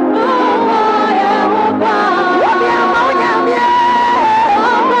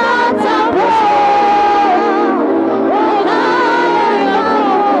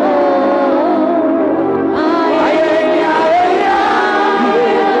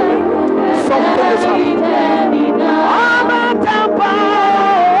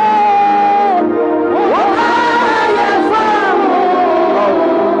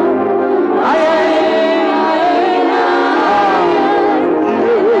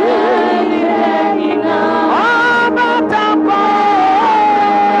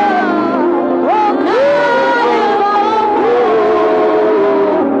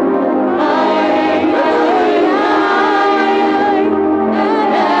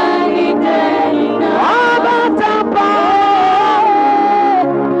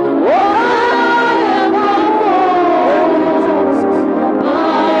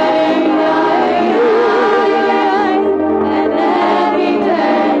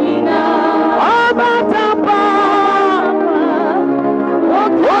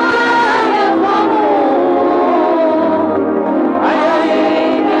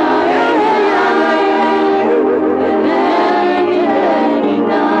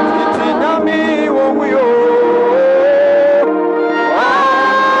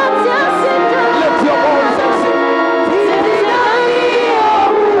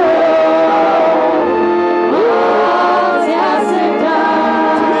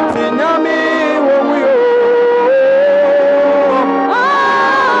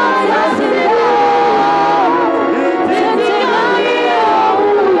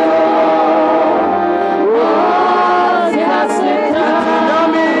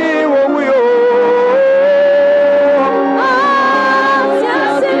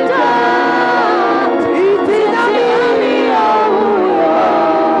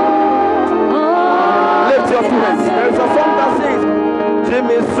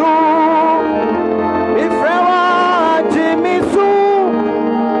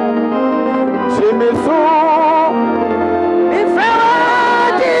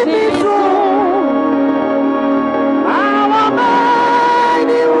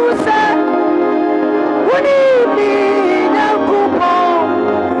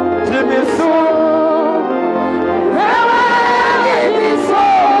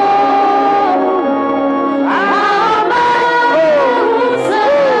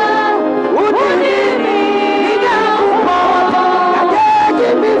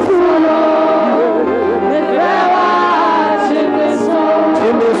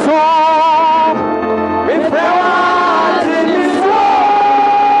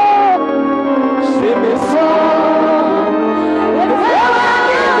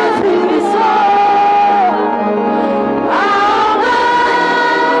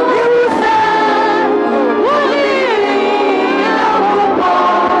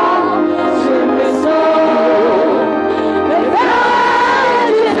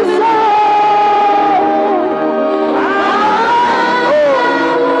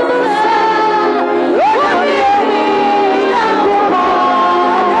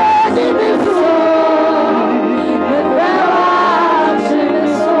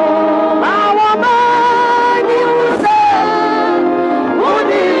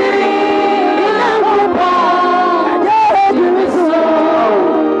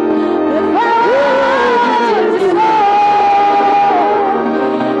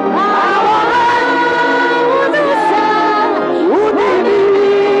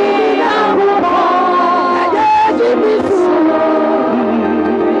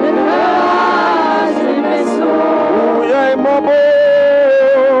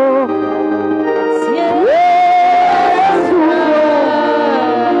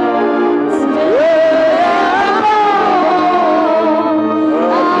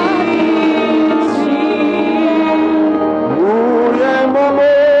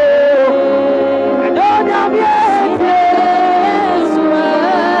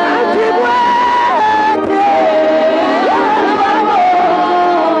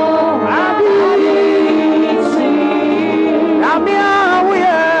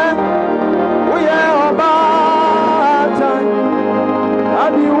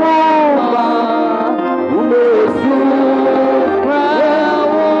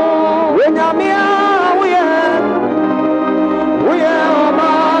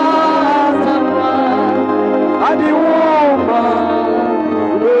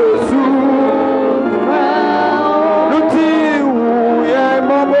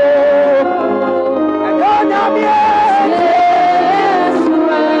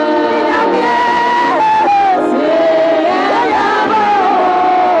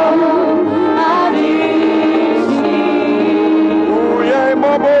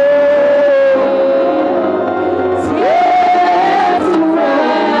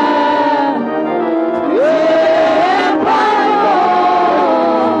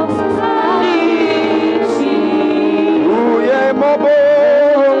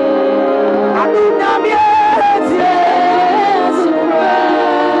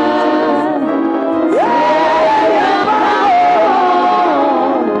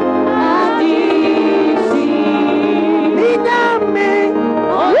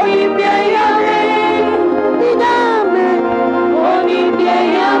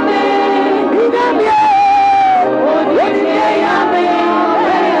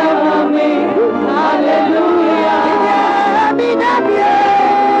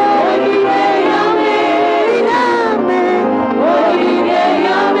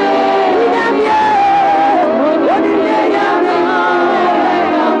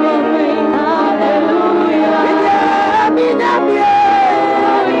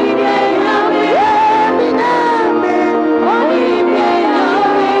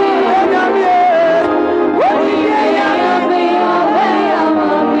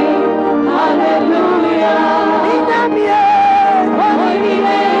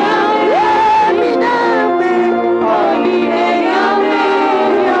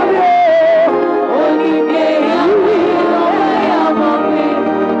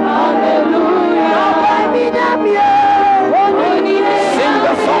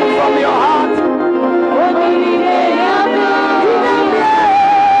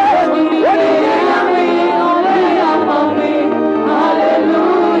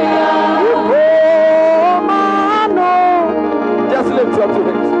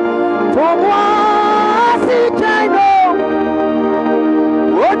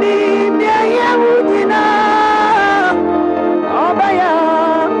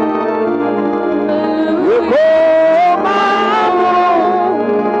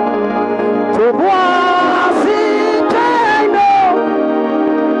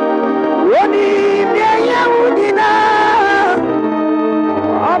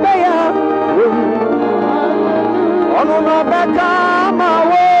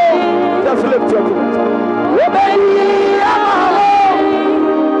 Just lift your voice.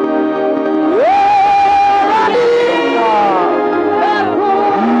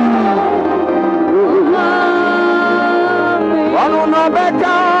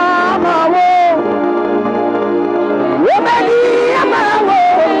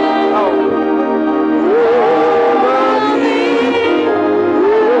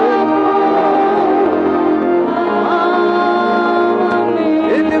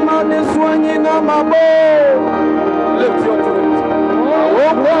 Lift your voice.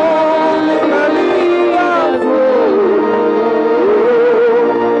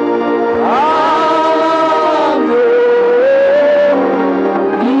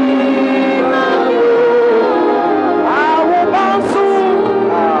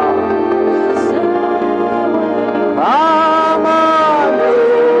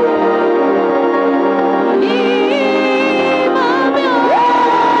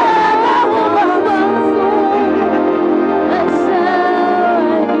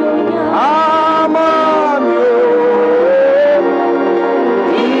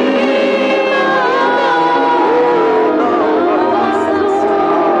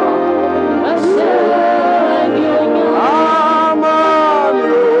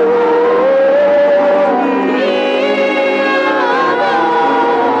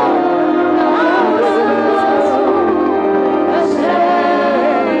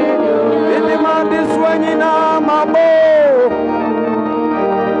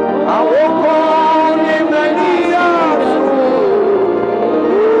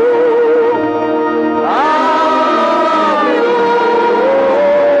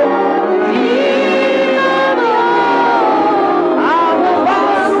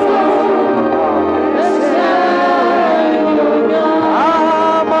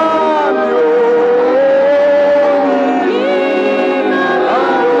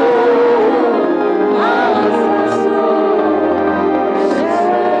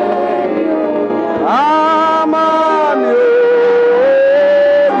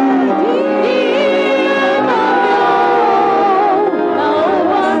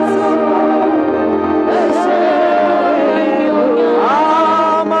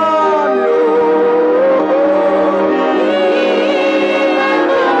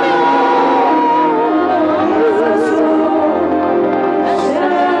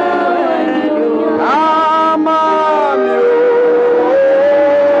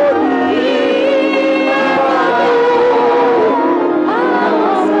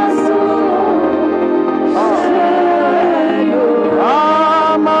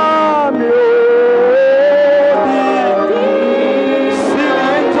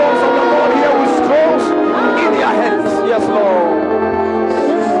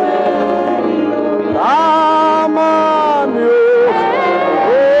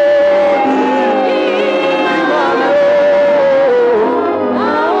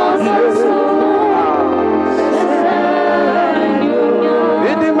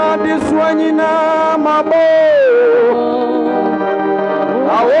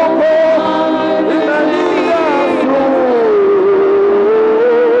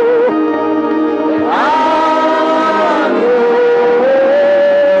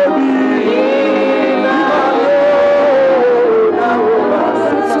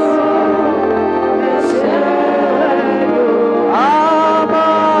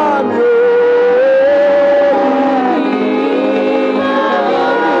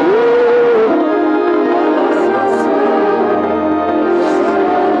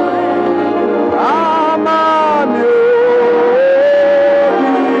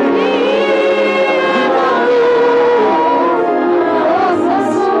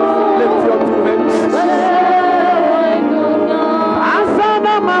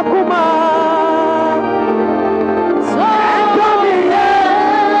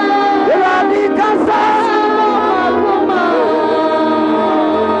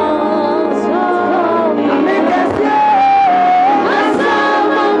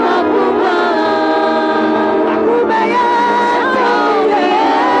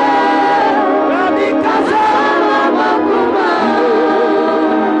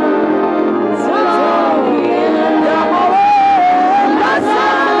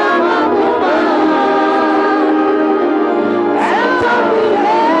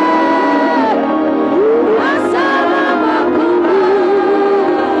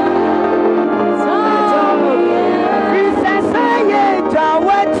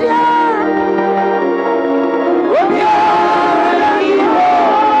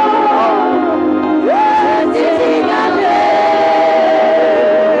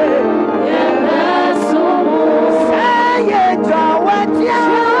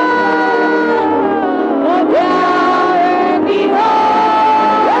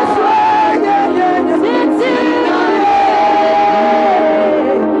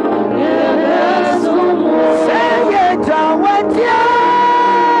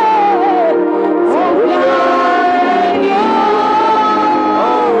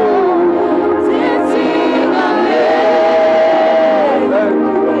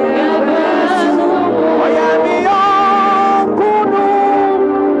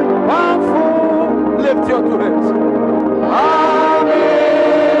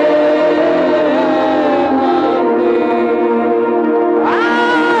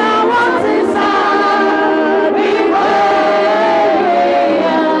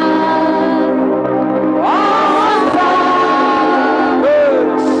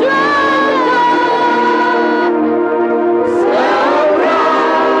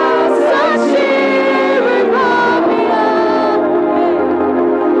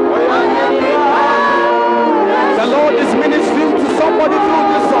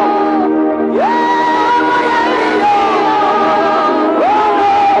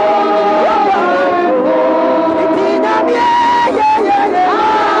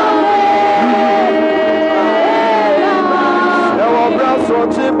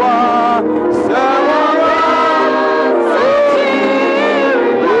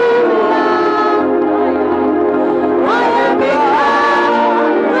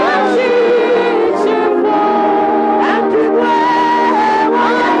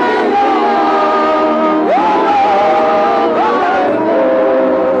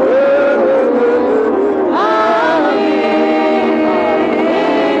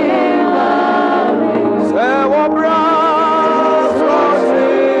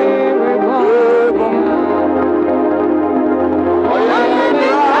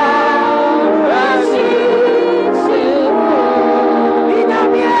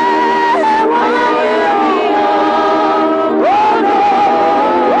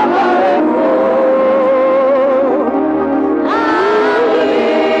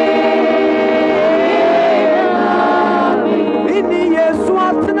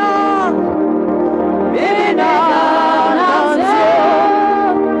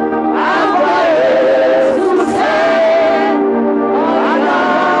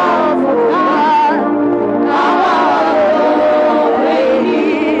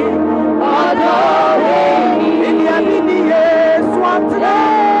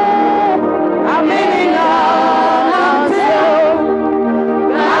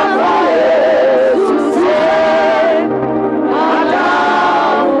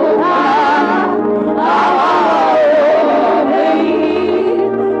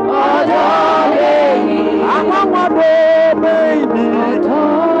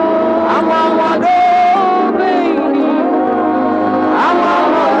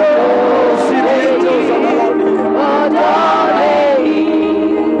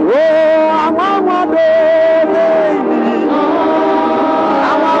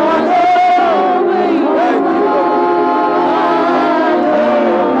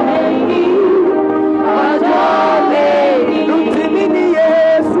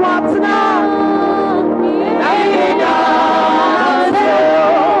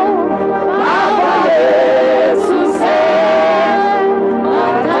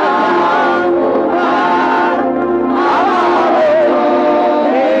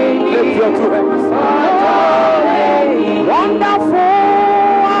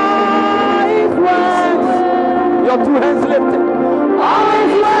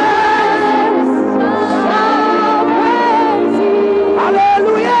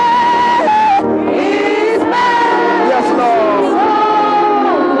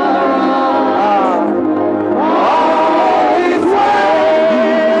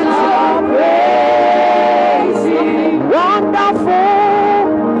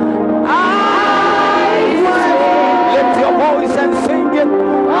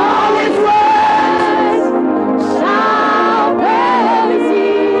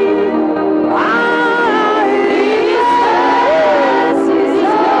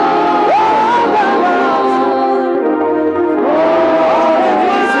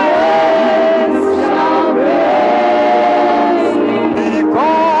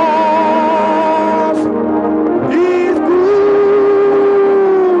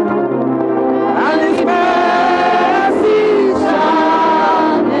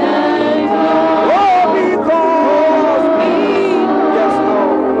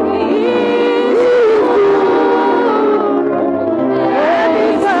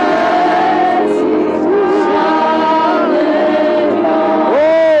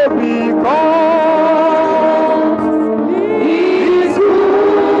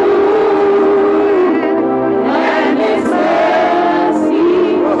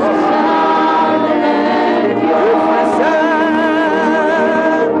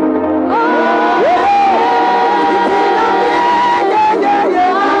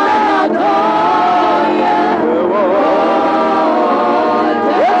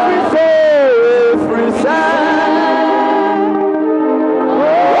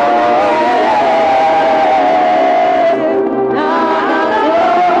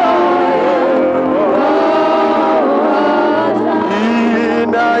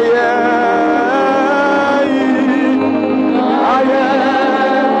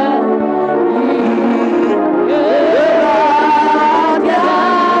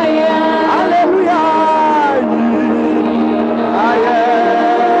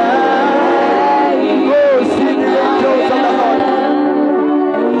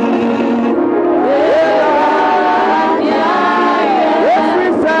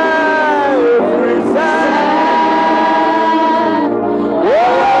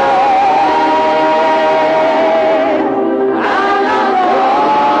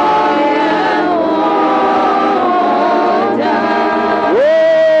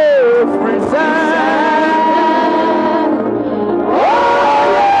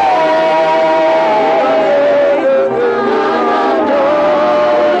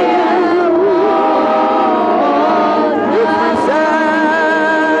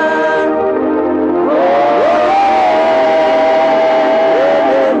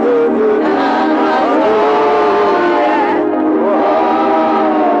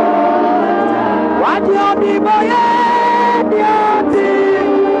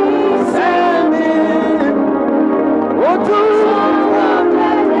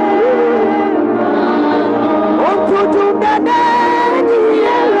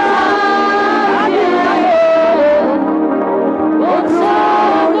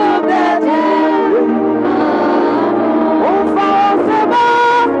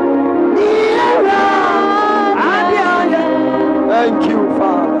 Thank you,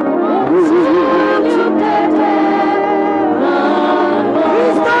 Father.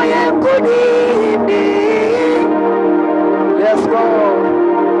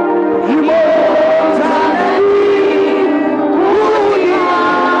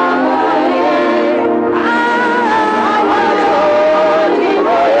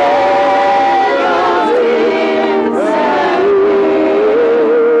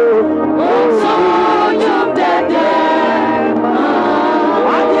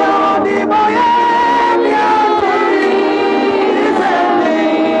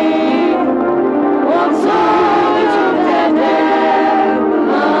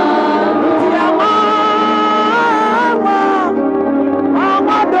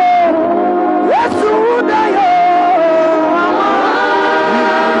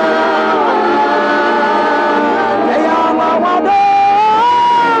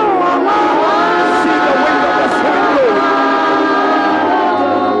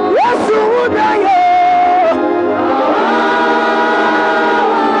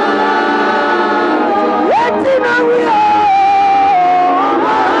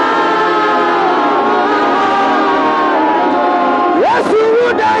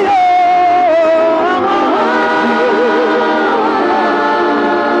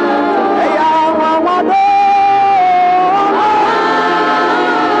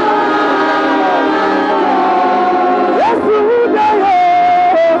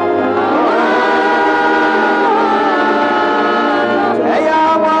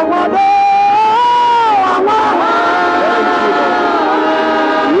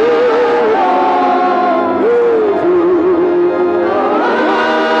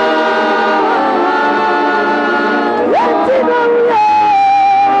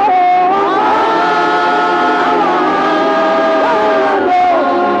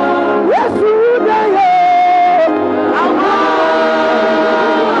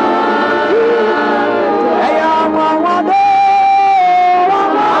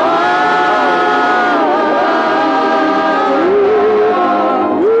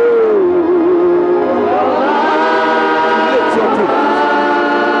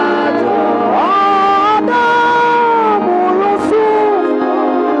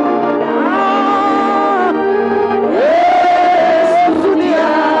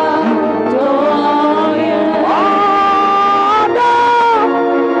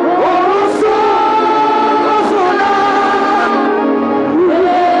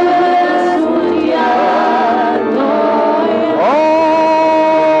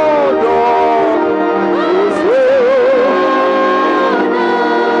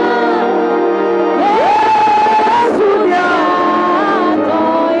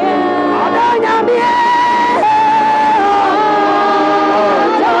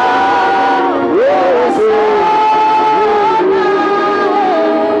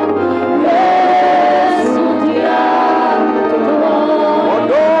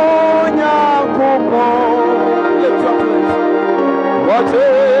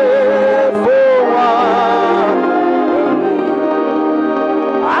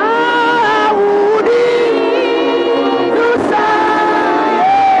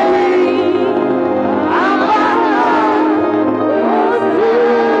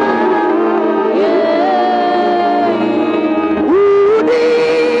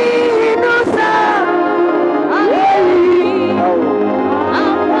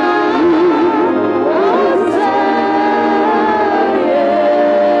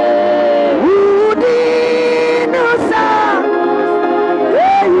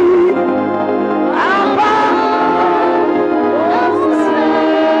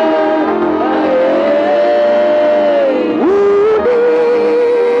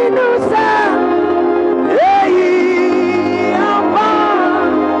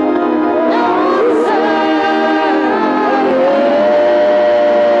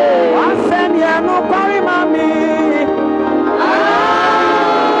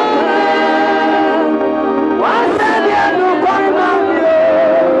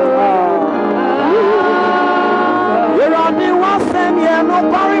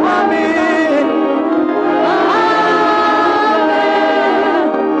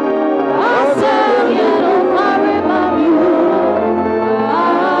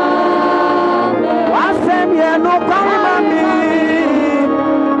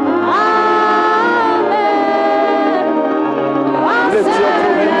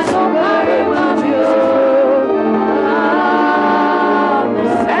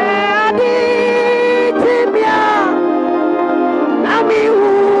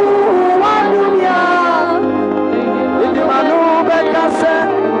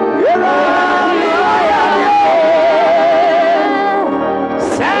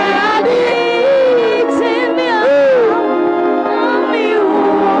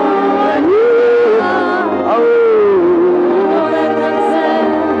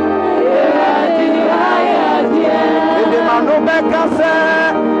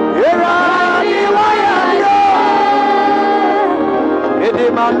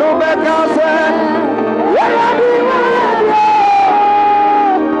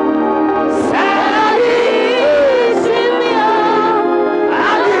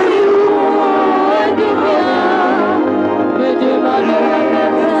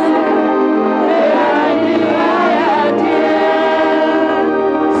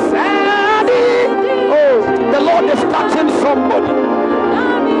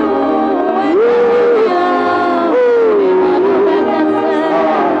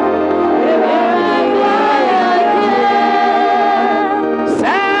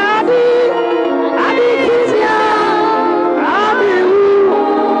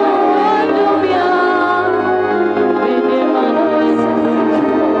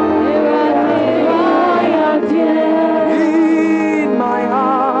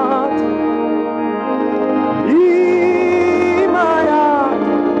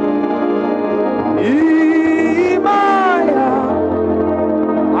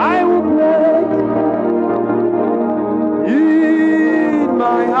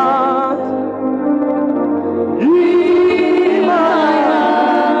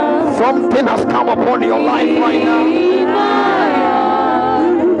 Something has come upon your life right now.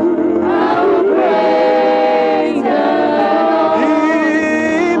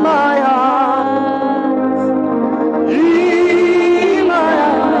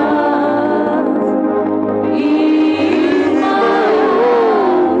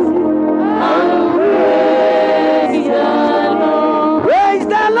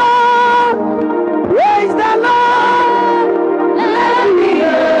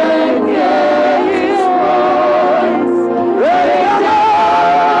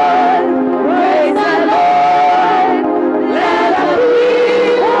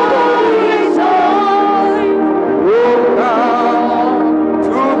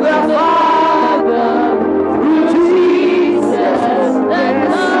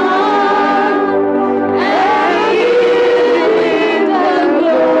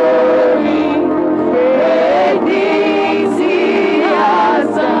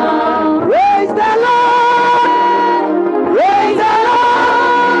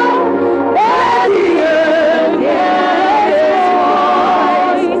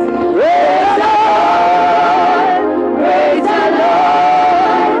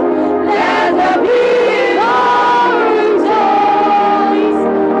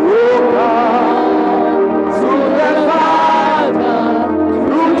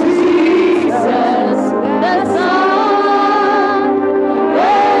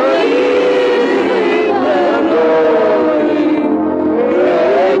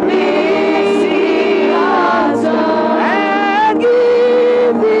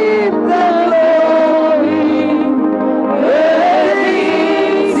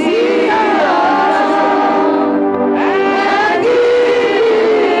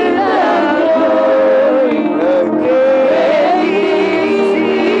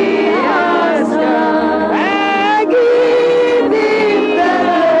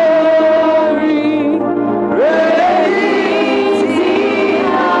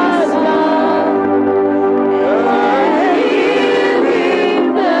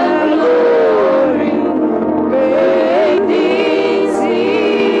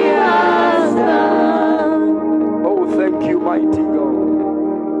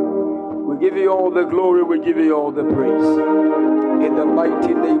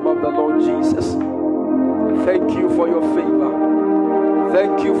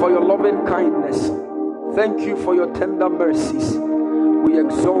 Thank you for your tender mercies. We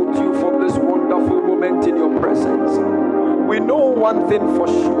exalt you for this wonderful moment in your presence. We know one thing for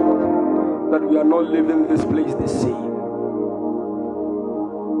sure, that we are not leaving this place the same.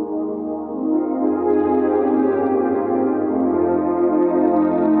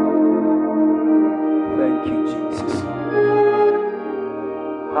 Thank you, Jesus.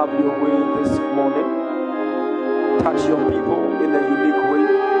 Have your way this morning. Touch your people in a unique way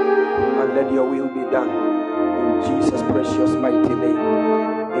and let your will be done. precious mighty name.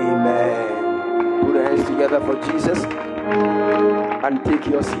 Amen. Put your hands together for Jesus and take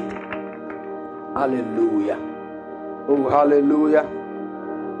your seat. Hallelujah. Oh, hallelujah.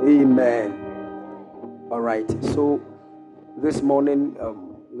 Amen. All right. So this morning,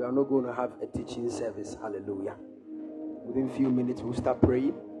 we are not going to have a teaching service. Hallelujah. Within a few minutes, we'll start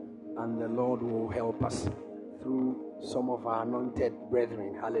praying, and the Lord will help us through some of our anointed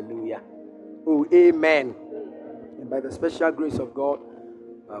brethren. Hallelujah. Oh, amen. And by the special grace of God,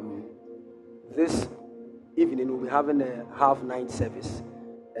 this evening we'll be having a half-night service.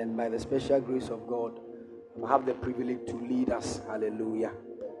 And by the special grace of God, I have the privilege to lead us. Hallelujah.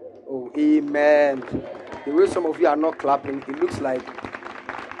 Oh, amen. The way some of you are not clapping, it looks like.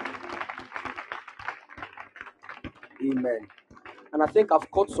 Amen. And I think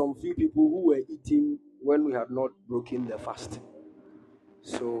I've caught some few people who were eating when we had not broken the fast.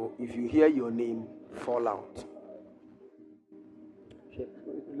 So if you hear your name, fall out.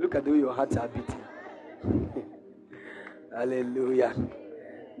 Look at the way your hearts are beating. Hallelujah.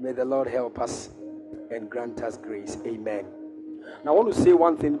 May the Lord help us and grant us grace. Amen. Now I want to say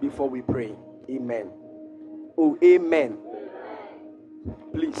one thing before we pray. Amen. Oh, amen.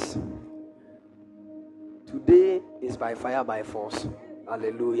 Please. Today is by fire, by force.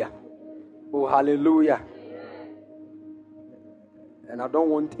 Hallelujah. Oh, hallelujah. And I don't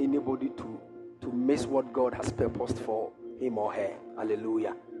want anybody to miss what God has purposed for him or her.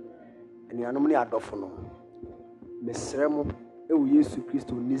 Hallelujah. And you are normally a dofono. Mesremo, Yesu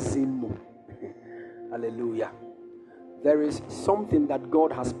Christo nisinmo. Hallelujah. There is something that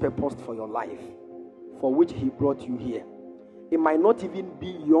God has purposed for your life, for which he brought you here. It might not even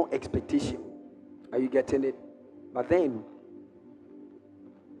be your expectation. Are you getting it? But then,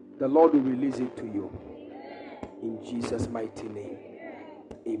 the Lord will release it to you. In Jesus' mighty name.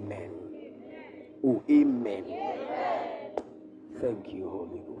 Amen. Oh, amen. Thank you,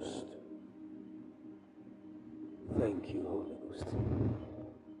 Holy Ghost. Thank you, Holy Ghost.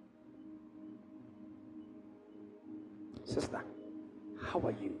 Sister, how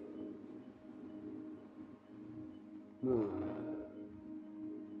are you?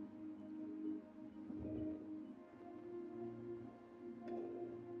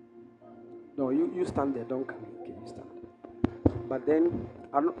 No, you stand there. Don't come. Okay, you stand. But then,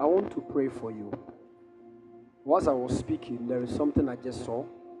 I want to pray for you. Whilst I was speaking, there is something I just saw.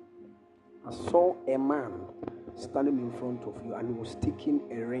 I saw a man standing in front of you, and he was taking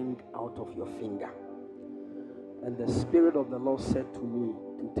a ring out of your finger. And the Spirit of the Lord said to me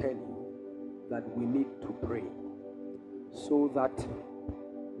to tell you that we need to pray so that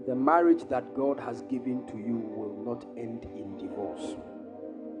the marriage that God has given to you will not end in divorce.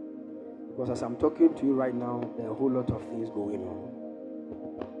 Because as I'm talking to you right now, there are a whole lot of things going on.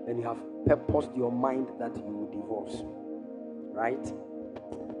 And you have purposed your mind that you will divorce. Right?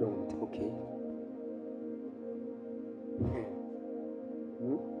 Don't, okay?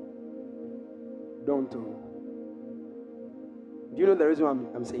 Don't. Do you know the reason why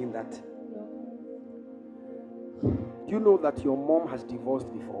I'm saying that? Do you know that your mom has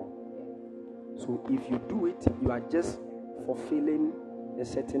divorced before? So if you do it, you are just fulfilling a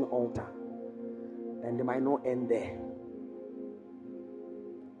certain altar. And they might not end there.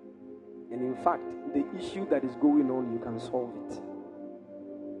 And in fact, the issue that is going on, you can solve it.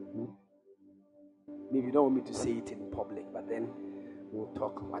 Maybe you don't want me to say it in public, but then we'll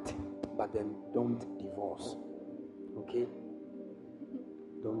talk about it. But then don't divorce. Okay?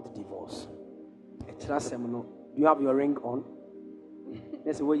 Don't divorce. Do you have your ring on?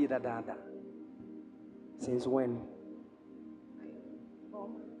 Let's say, where you da. Since when?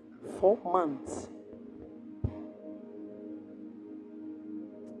 4 months.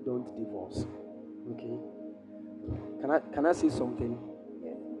 Don't divorce. Okay? Can I say something?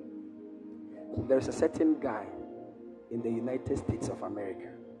 Yes. There's a certain guy in the United States of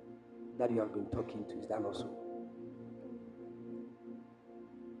America that you have been talking to. Is that not so?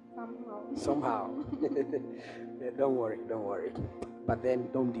 Somehow. Yeah, don't worry. But then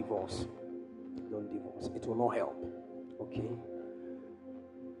don't divorce. Don't divorce. It will not help. Okay?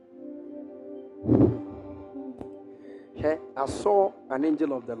 Here, I saw an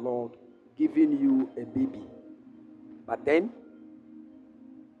angel of the Lord giving you a baby. But then,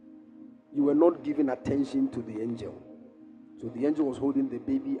 you were not giving attention to the angel. So the angel was holding the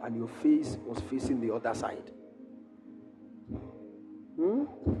baby and your face was facing the other side.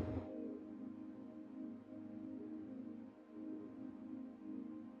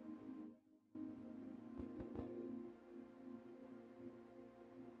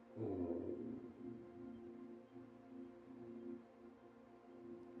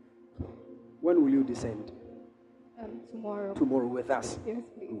 When will you descend? Tomorrow. Tomorrow with us. Yes,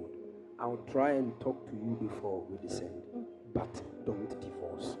 please. Good. I'll try and talk to you before we descend. But don't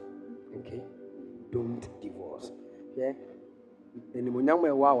divorce. Okay? Don't divorce. Okay?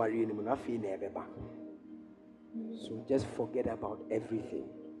 So just forget about everything.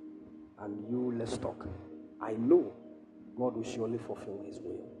 And you, let's talk. I know God will surely fulfill his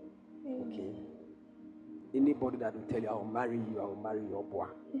will. Okay? Anybody that will tell you, I will marry your boy.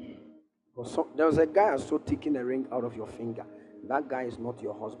 Because there was a guy I saw taking a ring out of your finger. That guy is not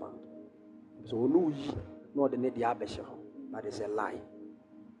your husband. So no, that is a lie.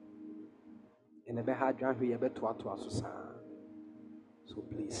 So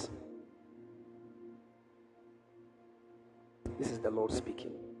please. This is the Lord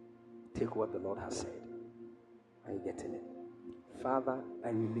speaking. Take what the Lord has said. Are you getting it? Father, I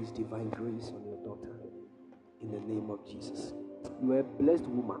release divine grace on your daughter. In the name of Jesus. You are a blessed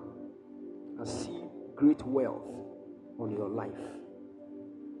woman. I see great wealth on your life.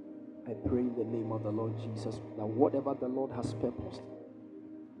 I pray in the name of the Lord Jesus that whatever the Lord has purposed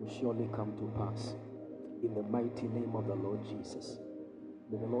will surely come to pass. In the mighty name of the Lord Jesus.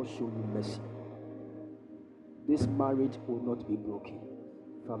 May the Lord show you mercy. This marriage will not be broken.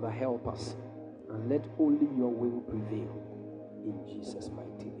 Father, help us and let only your will prevail. In Jesus'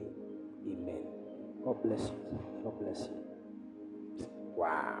 mighty name. Amen. God bless you. God bless you.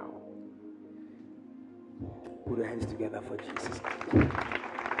 Wow. Put your hands together for Jesus.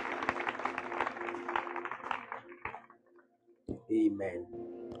 Amen.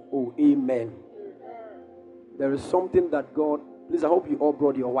 Oh, amen. There is something that God... Please, I hope you all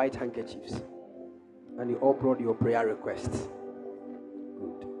brought your white handkerchiefs. And you all brought your prayer requests.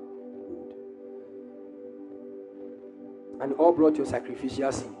 Good. Good. And you all brought your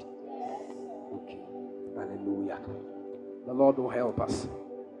sacrificial seed. Okay. Hallelujah. The Lord will help us.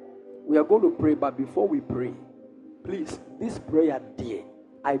 We are going to pray, but before we pray, please, this prayer, dear,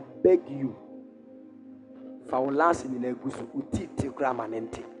 I beg you. Are you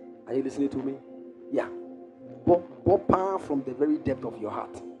listening to me? Yeah. Bopa from the very depth of your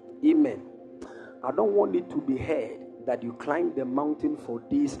heart. Amen. I don't want it to be heard that you climbed the mountain for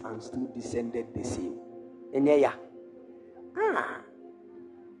days and still descended the same. And yeah.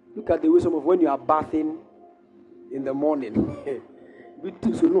 Look at the wisdom of when you are bathing in the morning.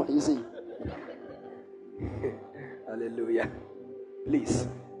 Hallelujah. Please,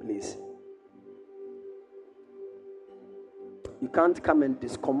 please. You can't come and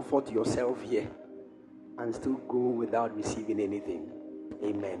discomfort yourself here and still go without receiving anything.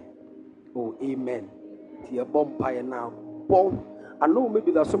 Amen. Oh, amen. To your bonfire now. I know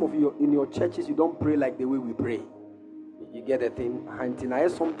maybe that some of you in your churches, you don't pray like the way we pray. You get a thing, hunting. I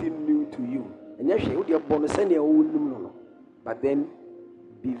have something new to you. But then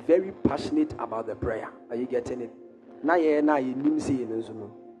be very passionate about the prayer. Are you getting it? Now you need say you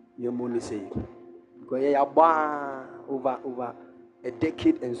only say it. Because you are over a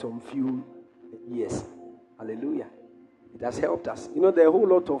decade and some few years. Hallelujah. It has helped us. You know, there are a whole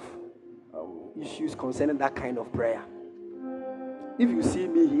lot of issues concerning that kind of prayer. If you see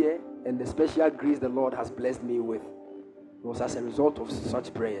me here and the special grace the Lord has blessed me with was as a result of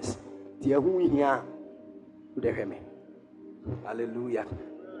such prayers. Hallelujah.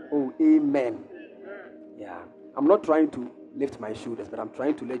 Oh, amen. Yeah. I'm not trying to lift my shoulders, but I'm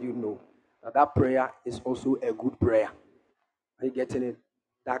trying to let you know that prayer is also a good prayer. Are you getting it?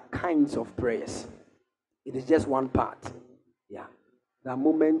 There are kinds of prayers. It is just one part. Yeah. There are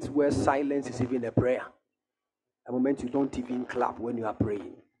moments where silence is even a prayer. A moment you don't even clap when you are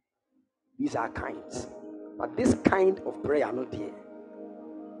praying. These are kinds. But this kind of prayer, not here.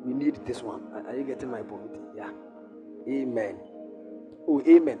 We need this one. Are you getting my point? Yeah. Amen. Oh,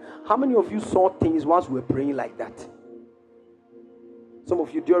 amen. How many of you saw things whilst we were praying like that? Some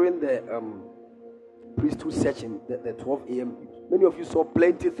of you during the priesthood session, the 12 a.m., many of you saw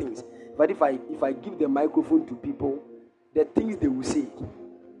plenty of things. But if I give the microphone to people, the things they will say.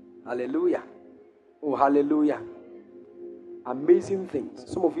 Hallelujah. Oh, hallelujah. Amazing things.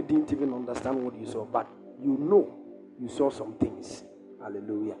 Some of you didn't even understand what you saw, but you know you saw some things.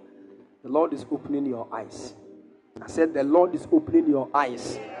 Hallelujah. The Lord is opening your eyes. I said the Lord is opening your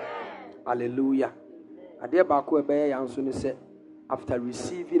eyes. Hallelujah. After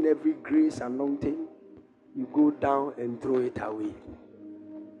receiving every grace anointing, you go down and throw it away.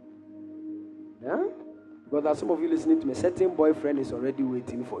 Yeah? Because as some of you listening to me, a certain boyfriend is already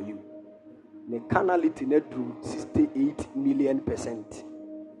waiting for you. The carnality net drew 68 million%.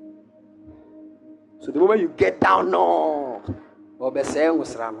 So the moment you get down, no.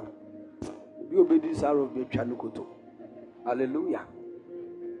 Hallelujah.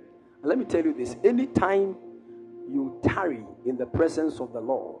 And let me tell you this. Anytime you tarry in the presence of the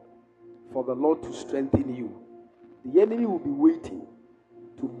Lord for the Lord to strengthen you, the enemy will be waiting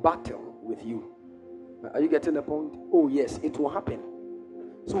to battle with you. Are you getting the point? Oh yes, it will happen.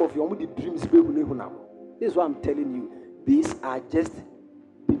 Some of you the dreams. This is what I'm telling you. These are just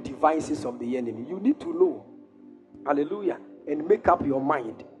the devices of the enemy. You need to know. Hallelujah. And make up your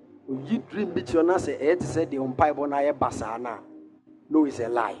mind. When you dream no, it's a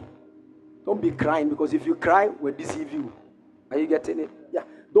lie. Don't be crying, because if you cry, we'll deceive you. Are you getting it? Yeah.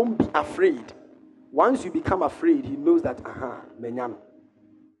 Don't be afraid. Once you become afraid, he knows that, menyan.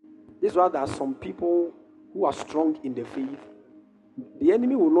 This is why there are some people who are strong in the faith. The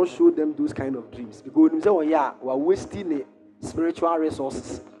enemy will not show them those kind of dreams, because they say, oh yeah, we're wasting the spiritual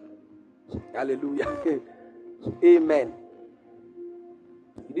resources. Hallelujah. Amen.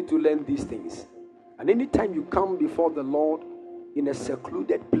 You need to learn these things. And anytime you come before the Lord in a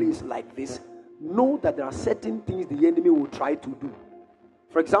secluded place like this, know that there are certain things the enemy will try to do.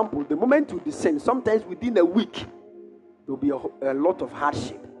 For example, the moment you descend, sometimes within a week, there will be a lot of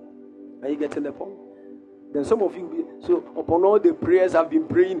hardship. Are you getting the point? Then some of you will be, so upon all the prayers I've been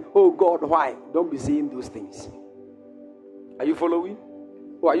praying, oh God, why? Don't be saying those things. Are you following?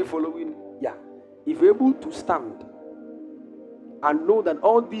 Oh, are you following? Yeah. If you're able to stand and know that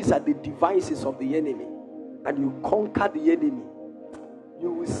all these are the devices of the enemy, and you conquer the enemy,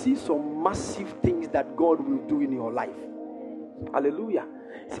 you will see some massive things that God will do in your life. Hallelujah.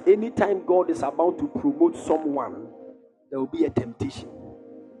 Anytime God is about to promote someone, there will be a temptation.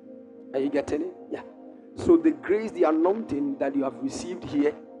 Are you getting it? Yeah. So the grace, the anointing that you have received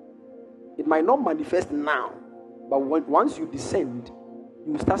here, it might not manifest now, but once you descend,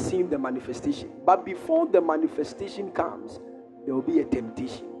 you start seeing the manifestation. But before the manifestation comes, there will be a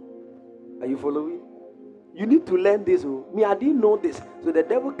temptation. Are you following? You need to learn this. Me, I didn't know this. So the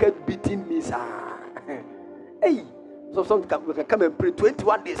devil kept beating me. Hey, so some can come and pray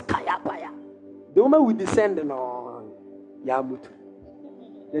 21 days. The moment we descend, no, Yamutu.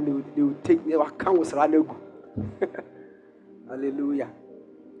 Then they will take their accounts. Hallelujah.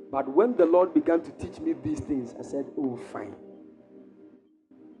 But when the Lord began to teach me these things, I said, oh, fine.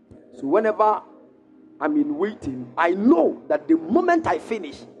 So whenever I'm in waiting, I know that the moment I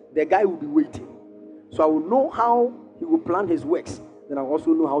finish, the guy will be waiting. So I will know how he will plan his works. Then I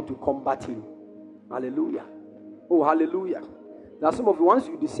also know how to combat him. Hallelujah. Oh, hallelujah. There are some of you, once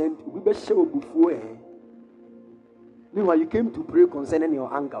you descend, we be show before. Meanwhile, you came to pray concerning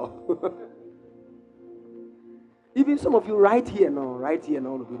your anger. Even some of you right here now,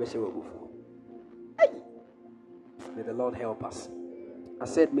 we be show before. Hey! May the Lord help us. I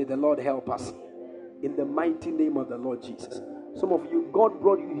said, may the Lord help us. In the mighty name of the Lord Jesus. Some of you, God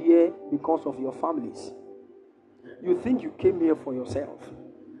brought you here because of your families. You think you came here for yourself.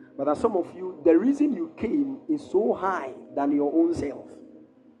 But as some of you, the reason you came is so high than your own self.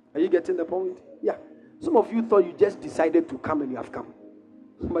 Are you getting the point? Yeah. Some of you thought you just decided to come and you have come.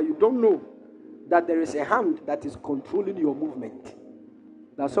 But you don't know that there is a hand that is controlling your movement.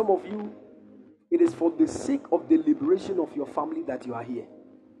 That some of you, it is for the sake of the liberation of your family that you are here.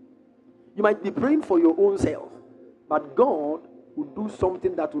 You might be praying for your own self, but God will do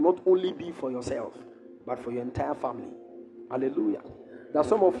something that will not only be for yourself, but for your entire family. Hallelujah. That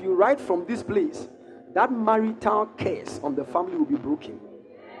some of you, right from this place, that marital curse on the family will be broken.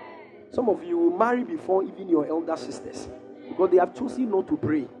 Some of you will marry before even your elder sisters, because they have chosen not to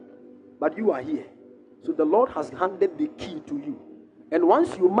pray. But you are here. So the Lord has handed the key to you. And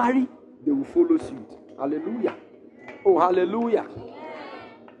once you marry, they will follow suit. Hallelujah. Oh, hallelujah.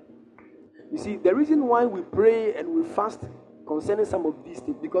 You see, the reason why we pray and we fast concerning some of these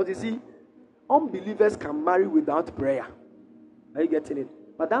things, because you see, unbelievers can marry without prayer. Are you getting it?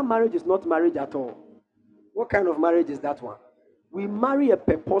 But that marriage is not marriage at all. What kind of marriage is that one? We marry a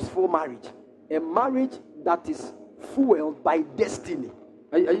purposeful marriage. A marriage that is fueled by destiny.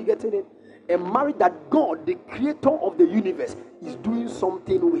 Are you getting it? A marriage that God, the creator of the universe, is doing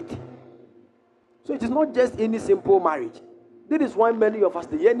something with. So it is not just any simple marriage. That is why many of us,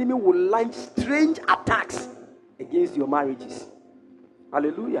 the enemy will launch strange attacks against your marriages.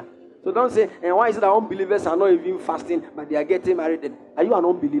 Hallelujah. So don't say, and why is it that unbelievers are not even fasting, but they are getting married? Are you an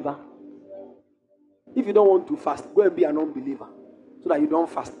unbeliever? If you don't want to fast, go and be an unbeliever. So that you don't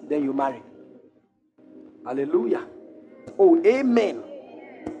fast, then you marry. Hallelujah. Oh, amen.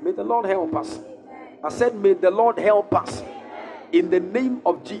 May the Lord help us. I said, may the Lord help us. In the name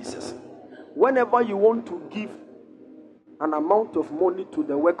of Jesus. Whenever you want to give an amount of money to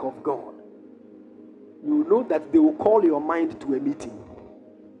the work of God, you know that they will call your mind to a meeting.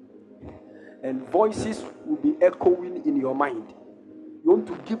 And voices will be echoing in your mind. You want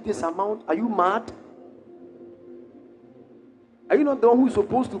to give this amount? Are you mad? Are you not the one who's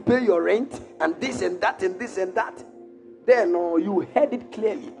supposed to pay your rent and this and that and this and that? Then you heard it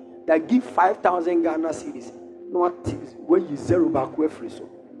clearly that give 5,000 Ghana cedis. No, when you zero back way free, so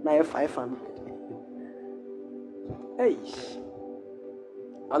now you 500. Hey,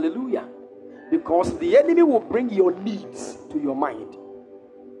 hallelujah! Because the enemy will bring your needs to your mind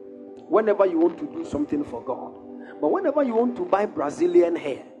whenever you want to do something for God. But whenever you want to buy Brazilian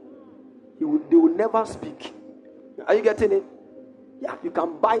hair, they will never speak. Are you getting it? Yeah, you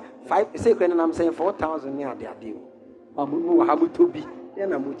can buy 5. Say when I'm saying 4,000. Yeah, they are deal.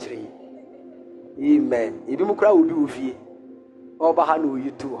 Amen. If you cry, will do with you. Or Bahano,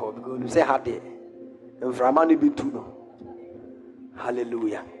 you too, because you say, how there. And for a man, be too. No.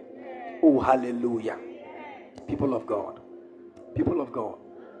 Hallelujah. Oh, hallelujah. People of God. People of God.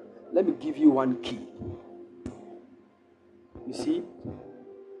 Let me give you one key. You see,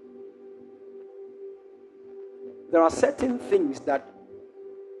 there are certain things that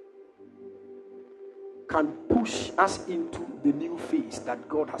can push us into the new phase that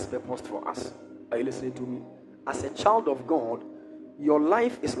God has purposed for us. Are you listening to me? As a child of God, your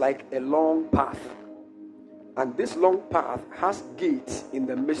life is like a long path. And this long path has gates in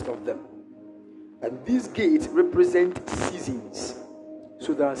the midst of them. And these gates represent seasons.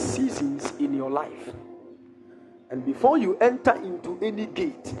 So there are seasons in your life. And before you enter into any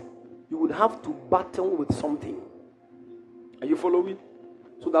gate, you would have to battle with something. Are you following?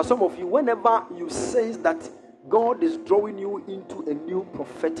 So that some of you, whenever you sense that God is drawing you into a new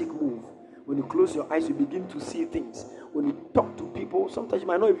prophetic move, when you close your eyes, you begin to see things. When you talk to people, sometimes you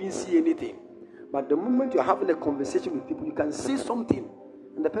might not even see anything. But the moment you're having a conversation with people, you can say something.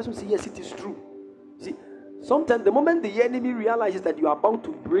 And the person says, yes, it is true. See, sometimes the moment the enemy realizes that you are about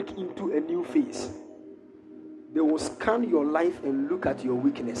to break into a new phase, they will scan your life and look at your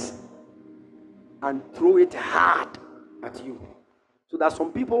weakness and throw it hard at you. So that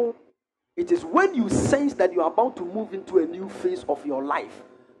some people, it is when you sense that you are about to move into a new phase of your life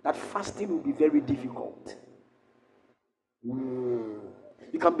that fasting will be very difficult.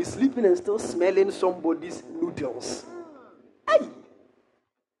 You can be sleeping and still smelling somebody's noodles. Hey!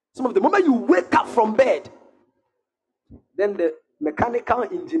 Some of the moment you wake up from bed, then the mechanical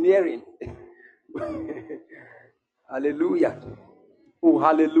engineering. Hallelujah. Oh,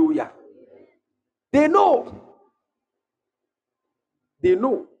 hallelujah. They know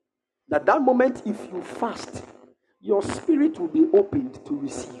that that moment, if you fast, your spirit will be opened to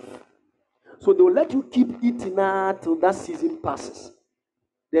receive. So they will let you keep eating till that season passes.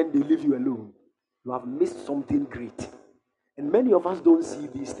 Then they leave you alone. You have missed something great. And many of us don't see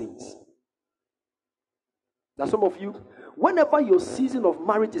these things. Now some of you, whenever your season of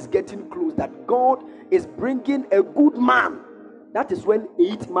marriage is getting close, that God is bringing a good man, that is when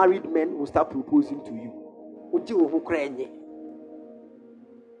 8 married men will start proposing to you.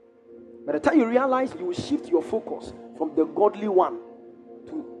 By the time you realize, you will shift your focus from the godly one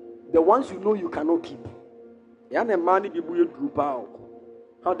to the ones you know you cannot keep.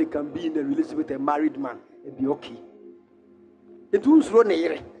 How they can be in a relationship with a married man and be okay.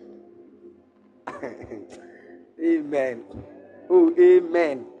 Amen. Oh,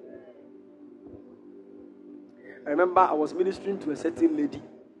 amen. I remember I was ministering to a certain lady,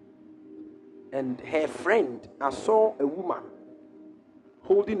 and her friend, I saw a woman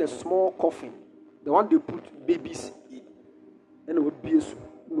holding a small coffin, the one they put babies in, and it would be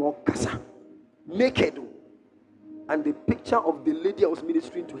naked. And the picture of the lady I was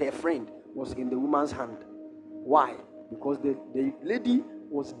ministering to, her friend, was in the woman's hand. Why? Because the lady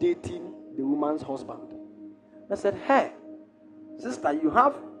was dating the woman's husband. I said, hey, sister, you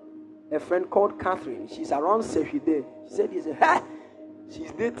have a friend called Catherine. She's around Sefide. She said, hey,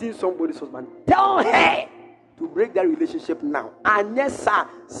 she's dating somebody's husband. Tell her to break that relationship now. And yes, sir,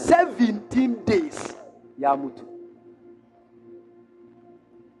 17 days. Yamutu.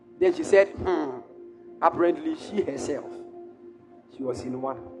 Then she said, apparently she herself, she was in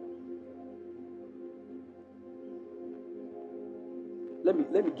one. Let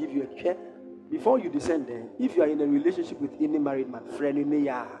me give you a care. Before you descend there, if you are in a relationship with any married man, friend in the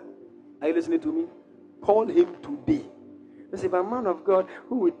are you listening to me? Call him today. I say, but man of God,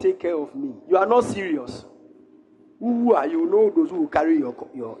 who will take care of me? You are not serious. Who are you? Know those who will carry your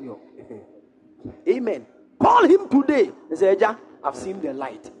Amen. Call him today. I say, I've seen the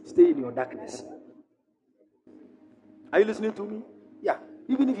light. Stay in your darkness. Are you listening to me? Yeah.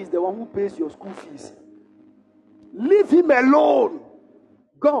 Even if he's the one who pays your school fees, leave him alone.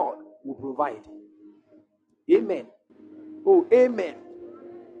 God will provide. Amen. Oh, amen.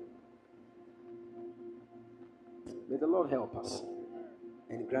 May the Lord help us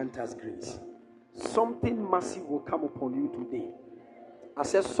and grant us grace. Something massive will come upon you today. I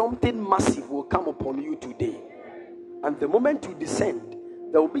said something massive will come upon you today. And the moment you descend,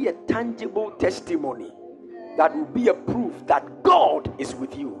 there will be a tangible testimony that will be a proof that God is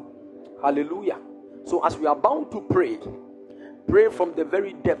with you. Hallelujah. So as we are bound to pray, pray from the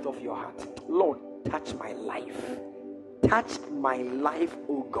very depth of your heart. Lord, touch my life. Touch my life,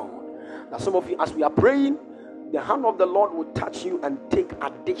 oh God. Now some of you, as we are praying, the hand of the Lord will touch you and take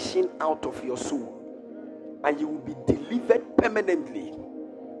addiction out of your soul. And you will be delivered permanently.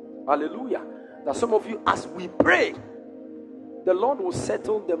 Hallelujah. Now some of you, as we pray, the Lord will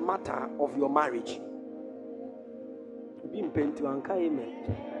settle the matter of your marriage. Amen.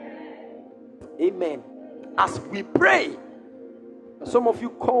 Amen. As we pray, some of you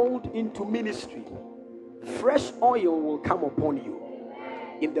called into ministry, fresh oil will come upon you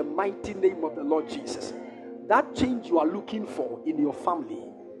in the mighty name of the Lord Jesus. That change you are looking for in your family,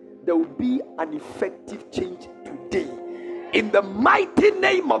 there will be an effective change today in the mighty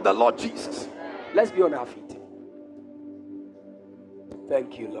name of the Lord Jesus. Let's be on our feet.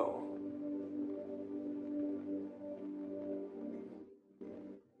 Thank you, Lord.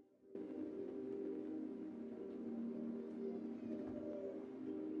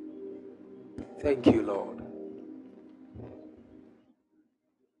 Thank you, Lord.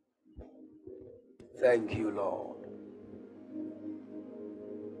 Thank you, Lord.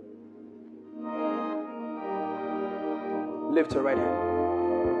 Lift your right hand.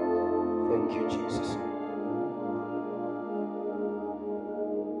 Thank you, Jesus.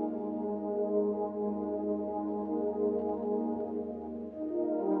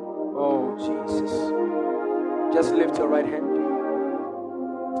 Oh, Jesus. Just lift your right hand.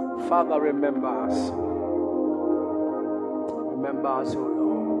 Father, remember us. Remember us, O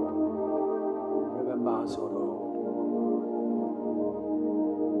Lord. Remember us, O Lord.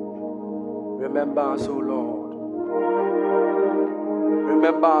 Remember us, O Lord.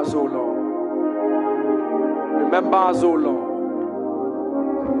 Remember us, O Lord. Remember us, O Lord.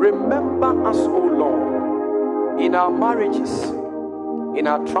 Remember us, O Lord, in our marriages, in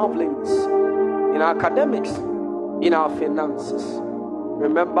our travelings, in our academics, in our finances.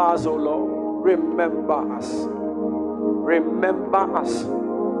 Remember us, O Lord. Remember us. Remember us,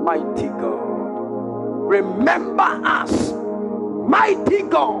 mighty God. Remember us, mighty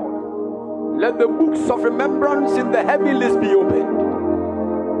God. Let the books of remembrance in the heavens be opened.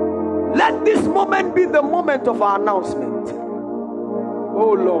 Let this moment be the moment of our announcement.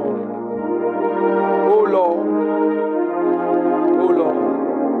 Oh Lord. Oh Lord. Oh Lord.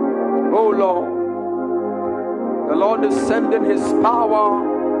 Oh Lord. The Lord is sending his power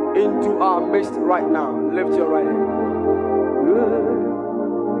into our midst right now. Lift your right hand.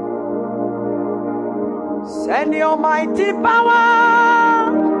 Send your mighty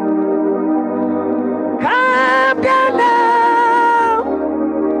power. Come down now.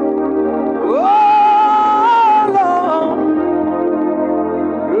 Oh Lord.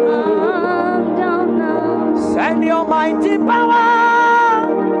 Come down now. Send your mighty power.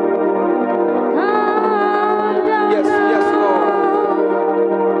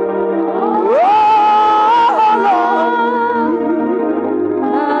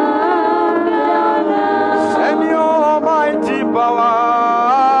 Power.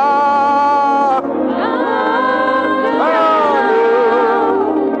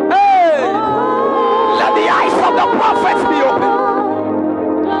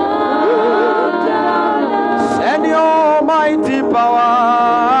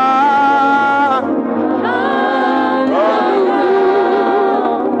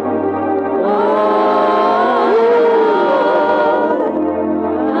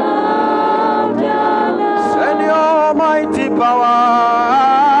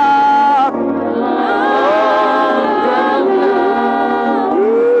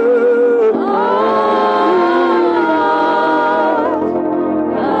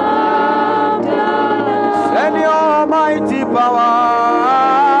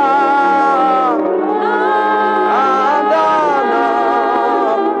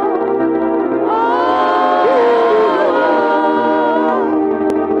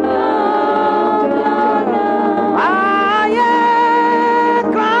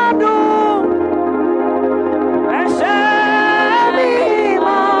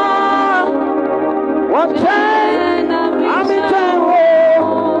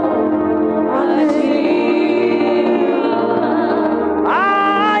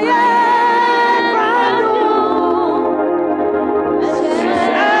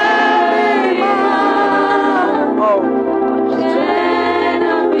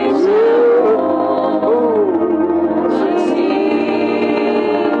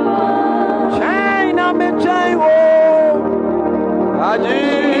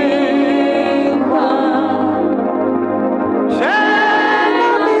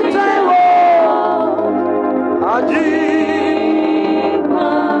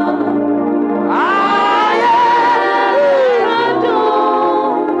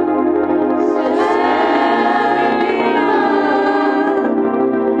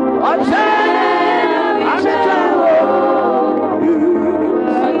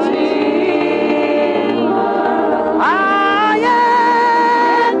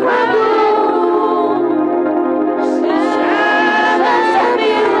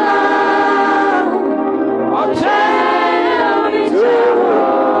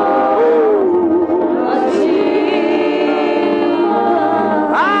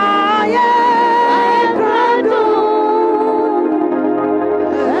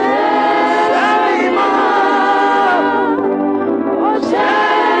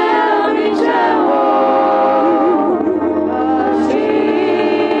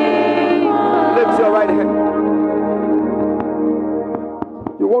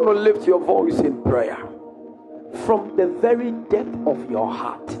 Lift your voice in prayer from the very depth of your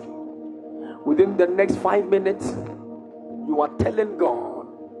heart. Within the next 5 minutes, you are telling God,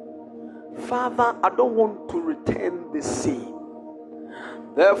 Father, I don't want to return the same.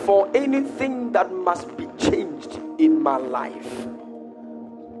 Therefore, anything that must be changed in my life,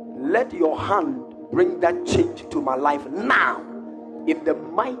 let your hand bring that change to my life now, in the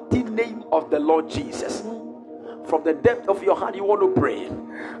mighty name of the Lord Jesus. From the depth of your heart, you want to pray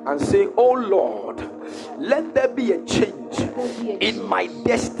and say, oh Lord, let there be a change in my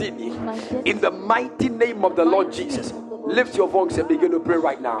destiny, in the mighty name of the Lord Jesus. Lift your voice and begin to pray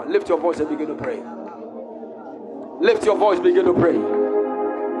right now. Lift your voice and begin to pray. Lift your voice, begin to pray.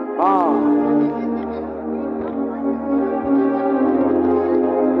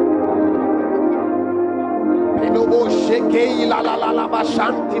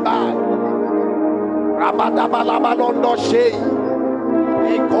 Rabadabalabalondo shei,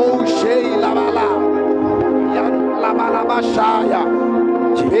 Iko shei labala, Yan labalabashaya,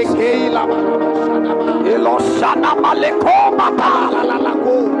 Eke labalabashadaba, Elosana maleko mata la la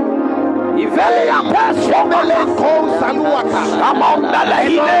ko. Ivelia pesomele ko saluaka, among the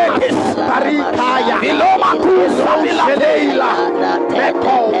ladies, Parikaya, Iloma kusa Sheleila,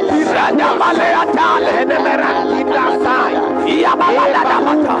 Meko, Irada maleatale, Enemerakidasai, Yabalada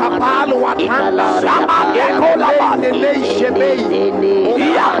mata, Kapalu Atanda, Sama Yekola, Ele Shebei,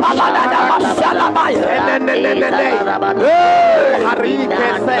 Yabalada masalabaya,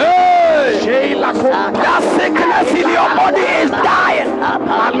 Sheila, that sickness in your body is dying.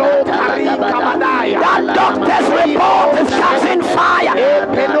 That doctor's report is catching fire.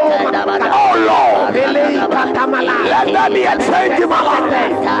 Oh Lord, let there be a change in my life.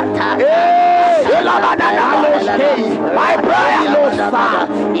 My prayer,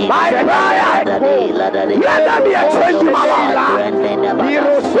 let there be a change in my life.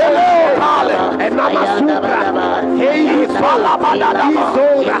 And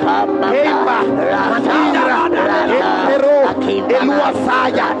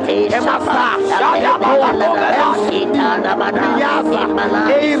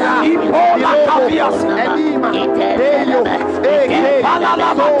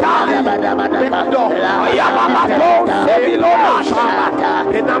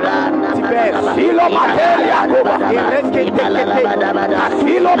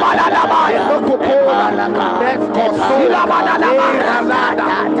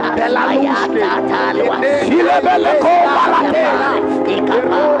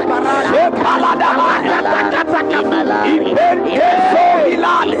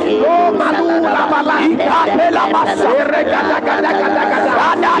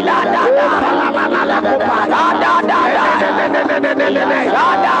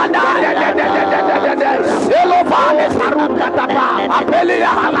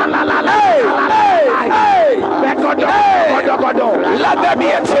let there be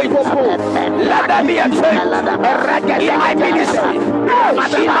a change. Let there be a change in my ministry,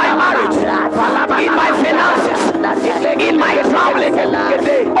 in my marriage, in my finances, in my traveling.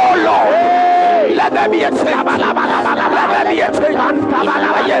 Oh Lord, let there be a change. Let there be a change.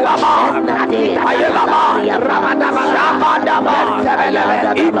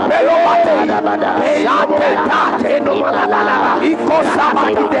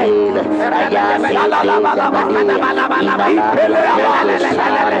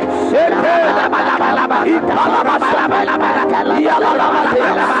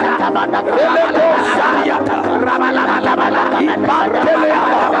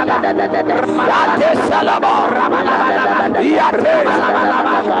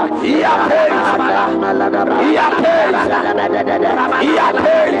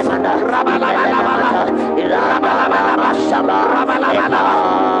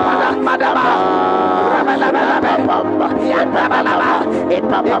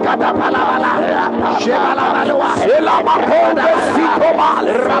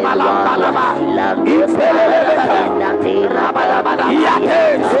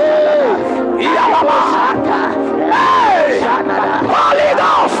 Holy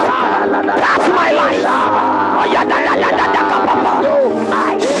Ghost, that's my life.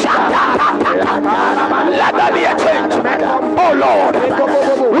 Let there be a change. Oh Lord,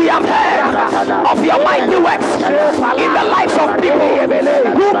 we have heard of your mighty works in the lives of people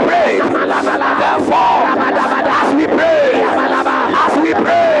who pray. Therefore, as we pray, as we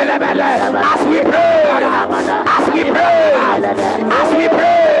pray, as we pray, as we pray, as we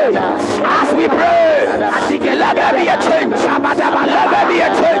pray, as we pray, let there be a change. Let there be a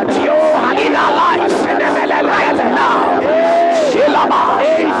change in our lives right now. Shilama,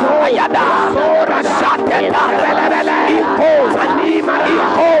 Ayada, Sateta, Impose,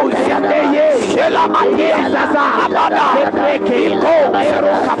 Shilama, Abada, Impose,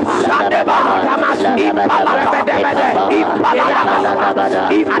 Sadeba, Impala,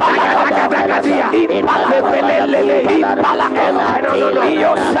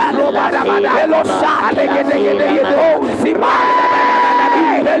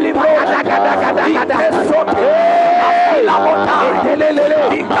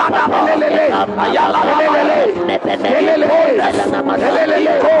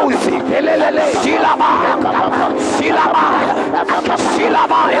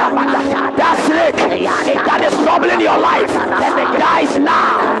 that snake that is troubling your life dies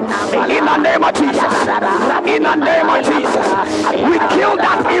now in the name of Jesus. In the name of Jesus, we kill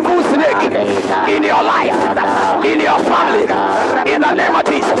that evil snake in your life, in your family, in the name of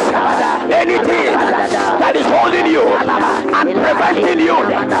Jesus. Anything that is holding you and preventing you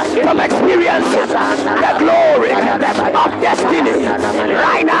from experiencing the glory of destiny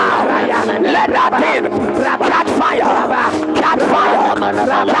right now, let that thing catch fire, catch fire,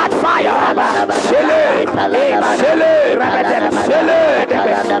 catch fire.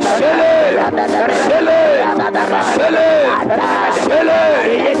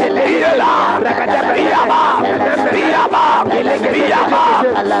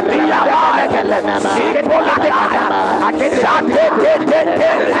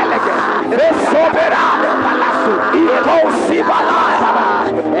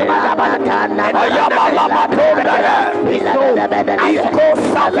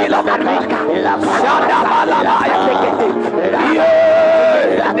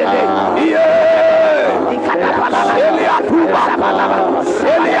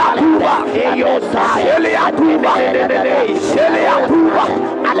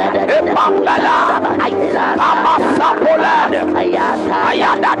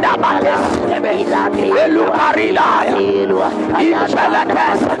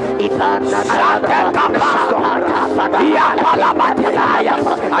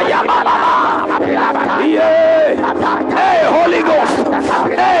 Hey, Holy Ghost!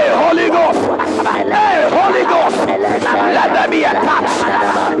 Hey, Holy Ghost! Hey, Holy Ghost! Let there be a touch.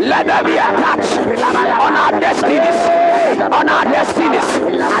 Let there be a touch on our destinies. On our destinies.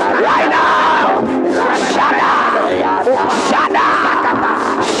 Right now. Shada. Shada.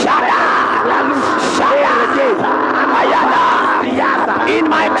 Shada. Shada. Ayada. In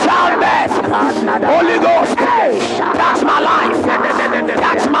my childbirth, Holy Ghost, touch my life.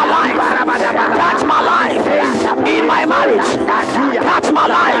 Touch my life. Touch my life. In my marriage, touch my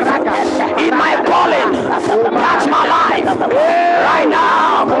life. In my calling, touch my life. Right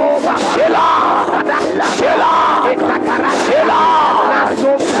now, Sheila, Sheila, Sheila,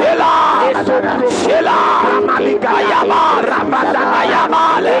 Sheila, Sheila, Ayaba, Ayaba,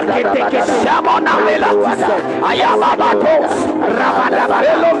 Shamona Vela, Ayaba Bato, Rabada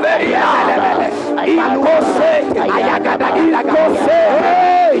Veloveria, Ilkose, Ayagada Ilkose,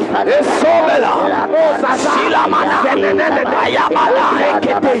 Esobela, Silamana, Ayabala,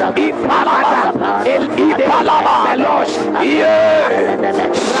 Ipalaba, Ipalaba,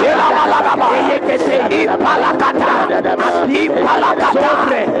 Shilamalaba, Ipalakata, Ipalakata,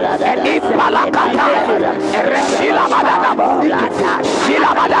 Ipalakata, Shilamadaba,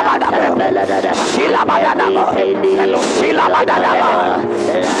 Shilamadaba, Shilamadaba, Shilamadaba,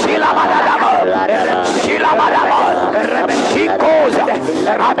 Shilamadaba, Shilamadaba, Ikoza,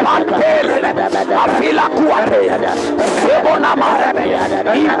 Apantele, Afila Kuate, Sebonama,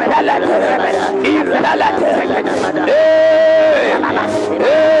 Impelete,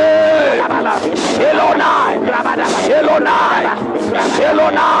 Shelonai, Shelonai,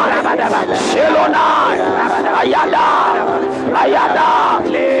 Shelonai, Shelonai, Ayada, Ayada,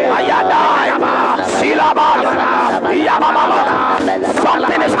 Ayada, Silabal, Yamama.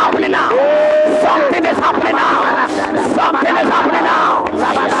 Something is happening now. Something is happening now. Something is happening now.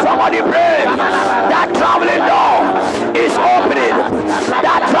 Somebody pray. That traveling door is opening.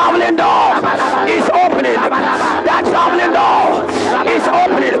 That traveling door is opening. That traveling door is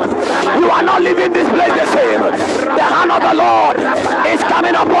opening. You are not leaving this place the same. The hand of the Lord is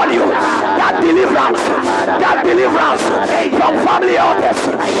coming upon you. That deliverance from family altars,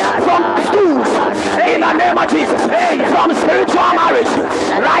 from schools, in the name of Jesus, from spiritual marriage,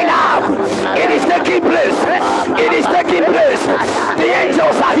 right now, it is taking place. It is taking place. The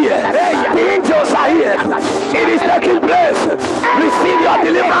angels are here. The angels are here. It is taking place. Receive your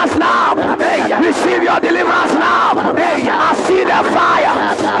deliverance now. Receive your deliverance now. I see the fire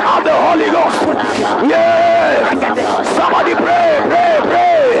of the Holy Ghost. Yeah. Somebody pray, pray, pray.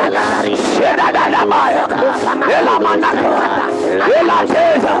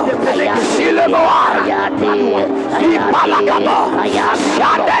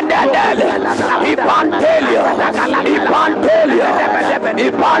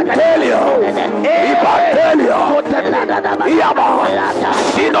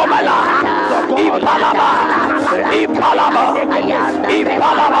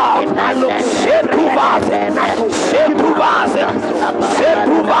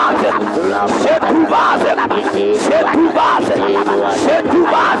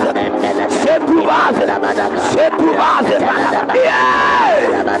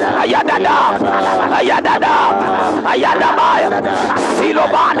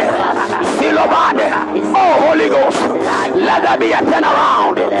 Oh, Holy Ghost, let there be a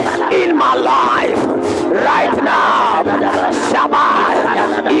turnaround in my life right now. Shabbat,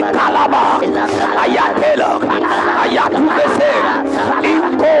 Ikalaba, Ayatela, Ayatubese,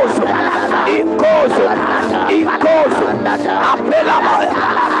 Ikozu, Apelama,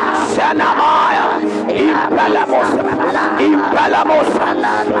 Sanamaya, Impelamos,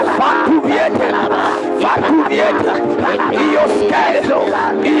 Fatuviete, Ioskele,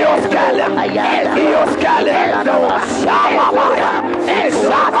 Shabamaya,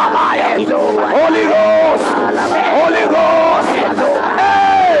 Holy Ghost,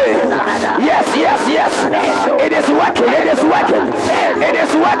 hey! Yes. It is working.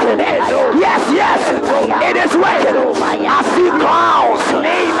 Yes, it is working. I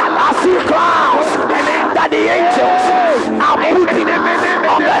see clouds that the angels are putting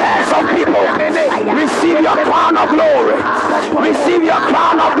on the heads of people. Receive your crown of glory. Receive your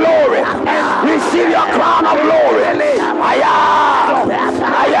crown of glory. Receive your crown of glory.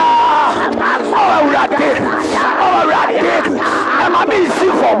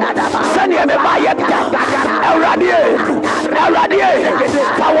 Send him a buyer.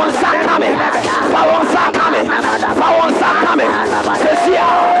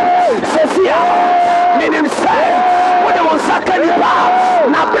 Cecilia, meaning say, what they want second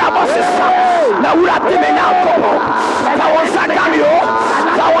now bravo sister. Now we are teaming out couple.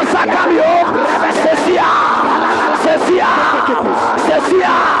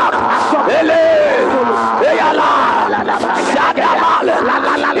 Cecilia,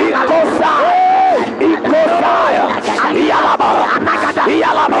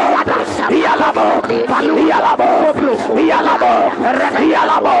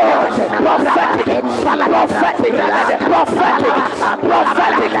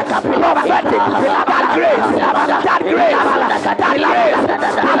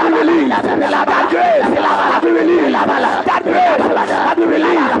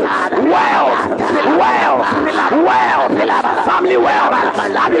 family wealth,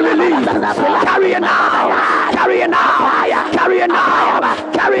 carry it now.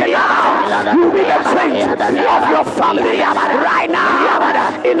 You be the change of your family right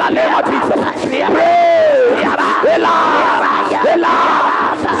now in the name of Jesus.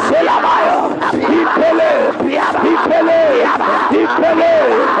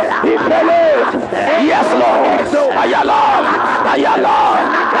 Yes, Lord.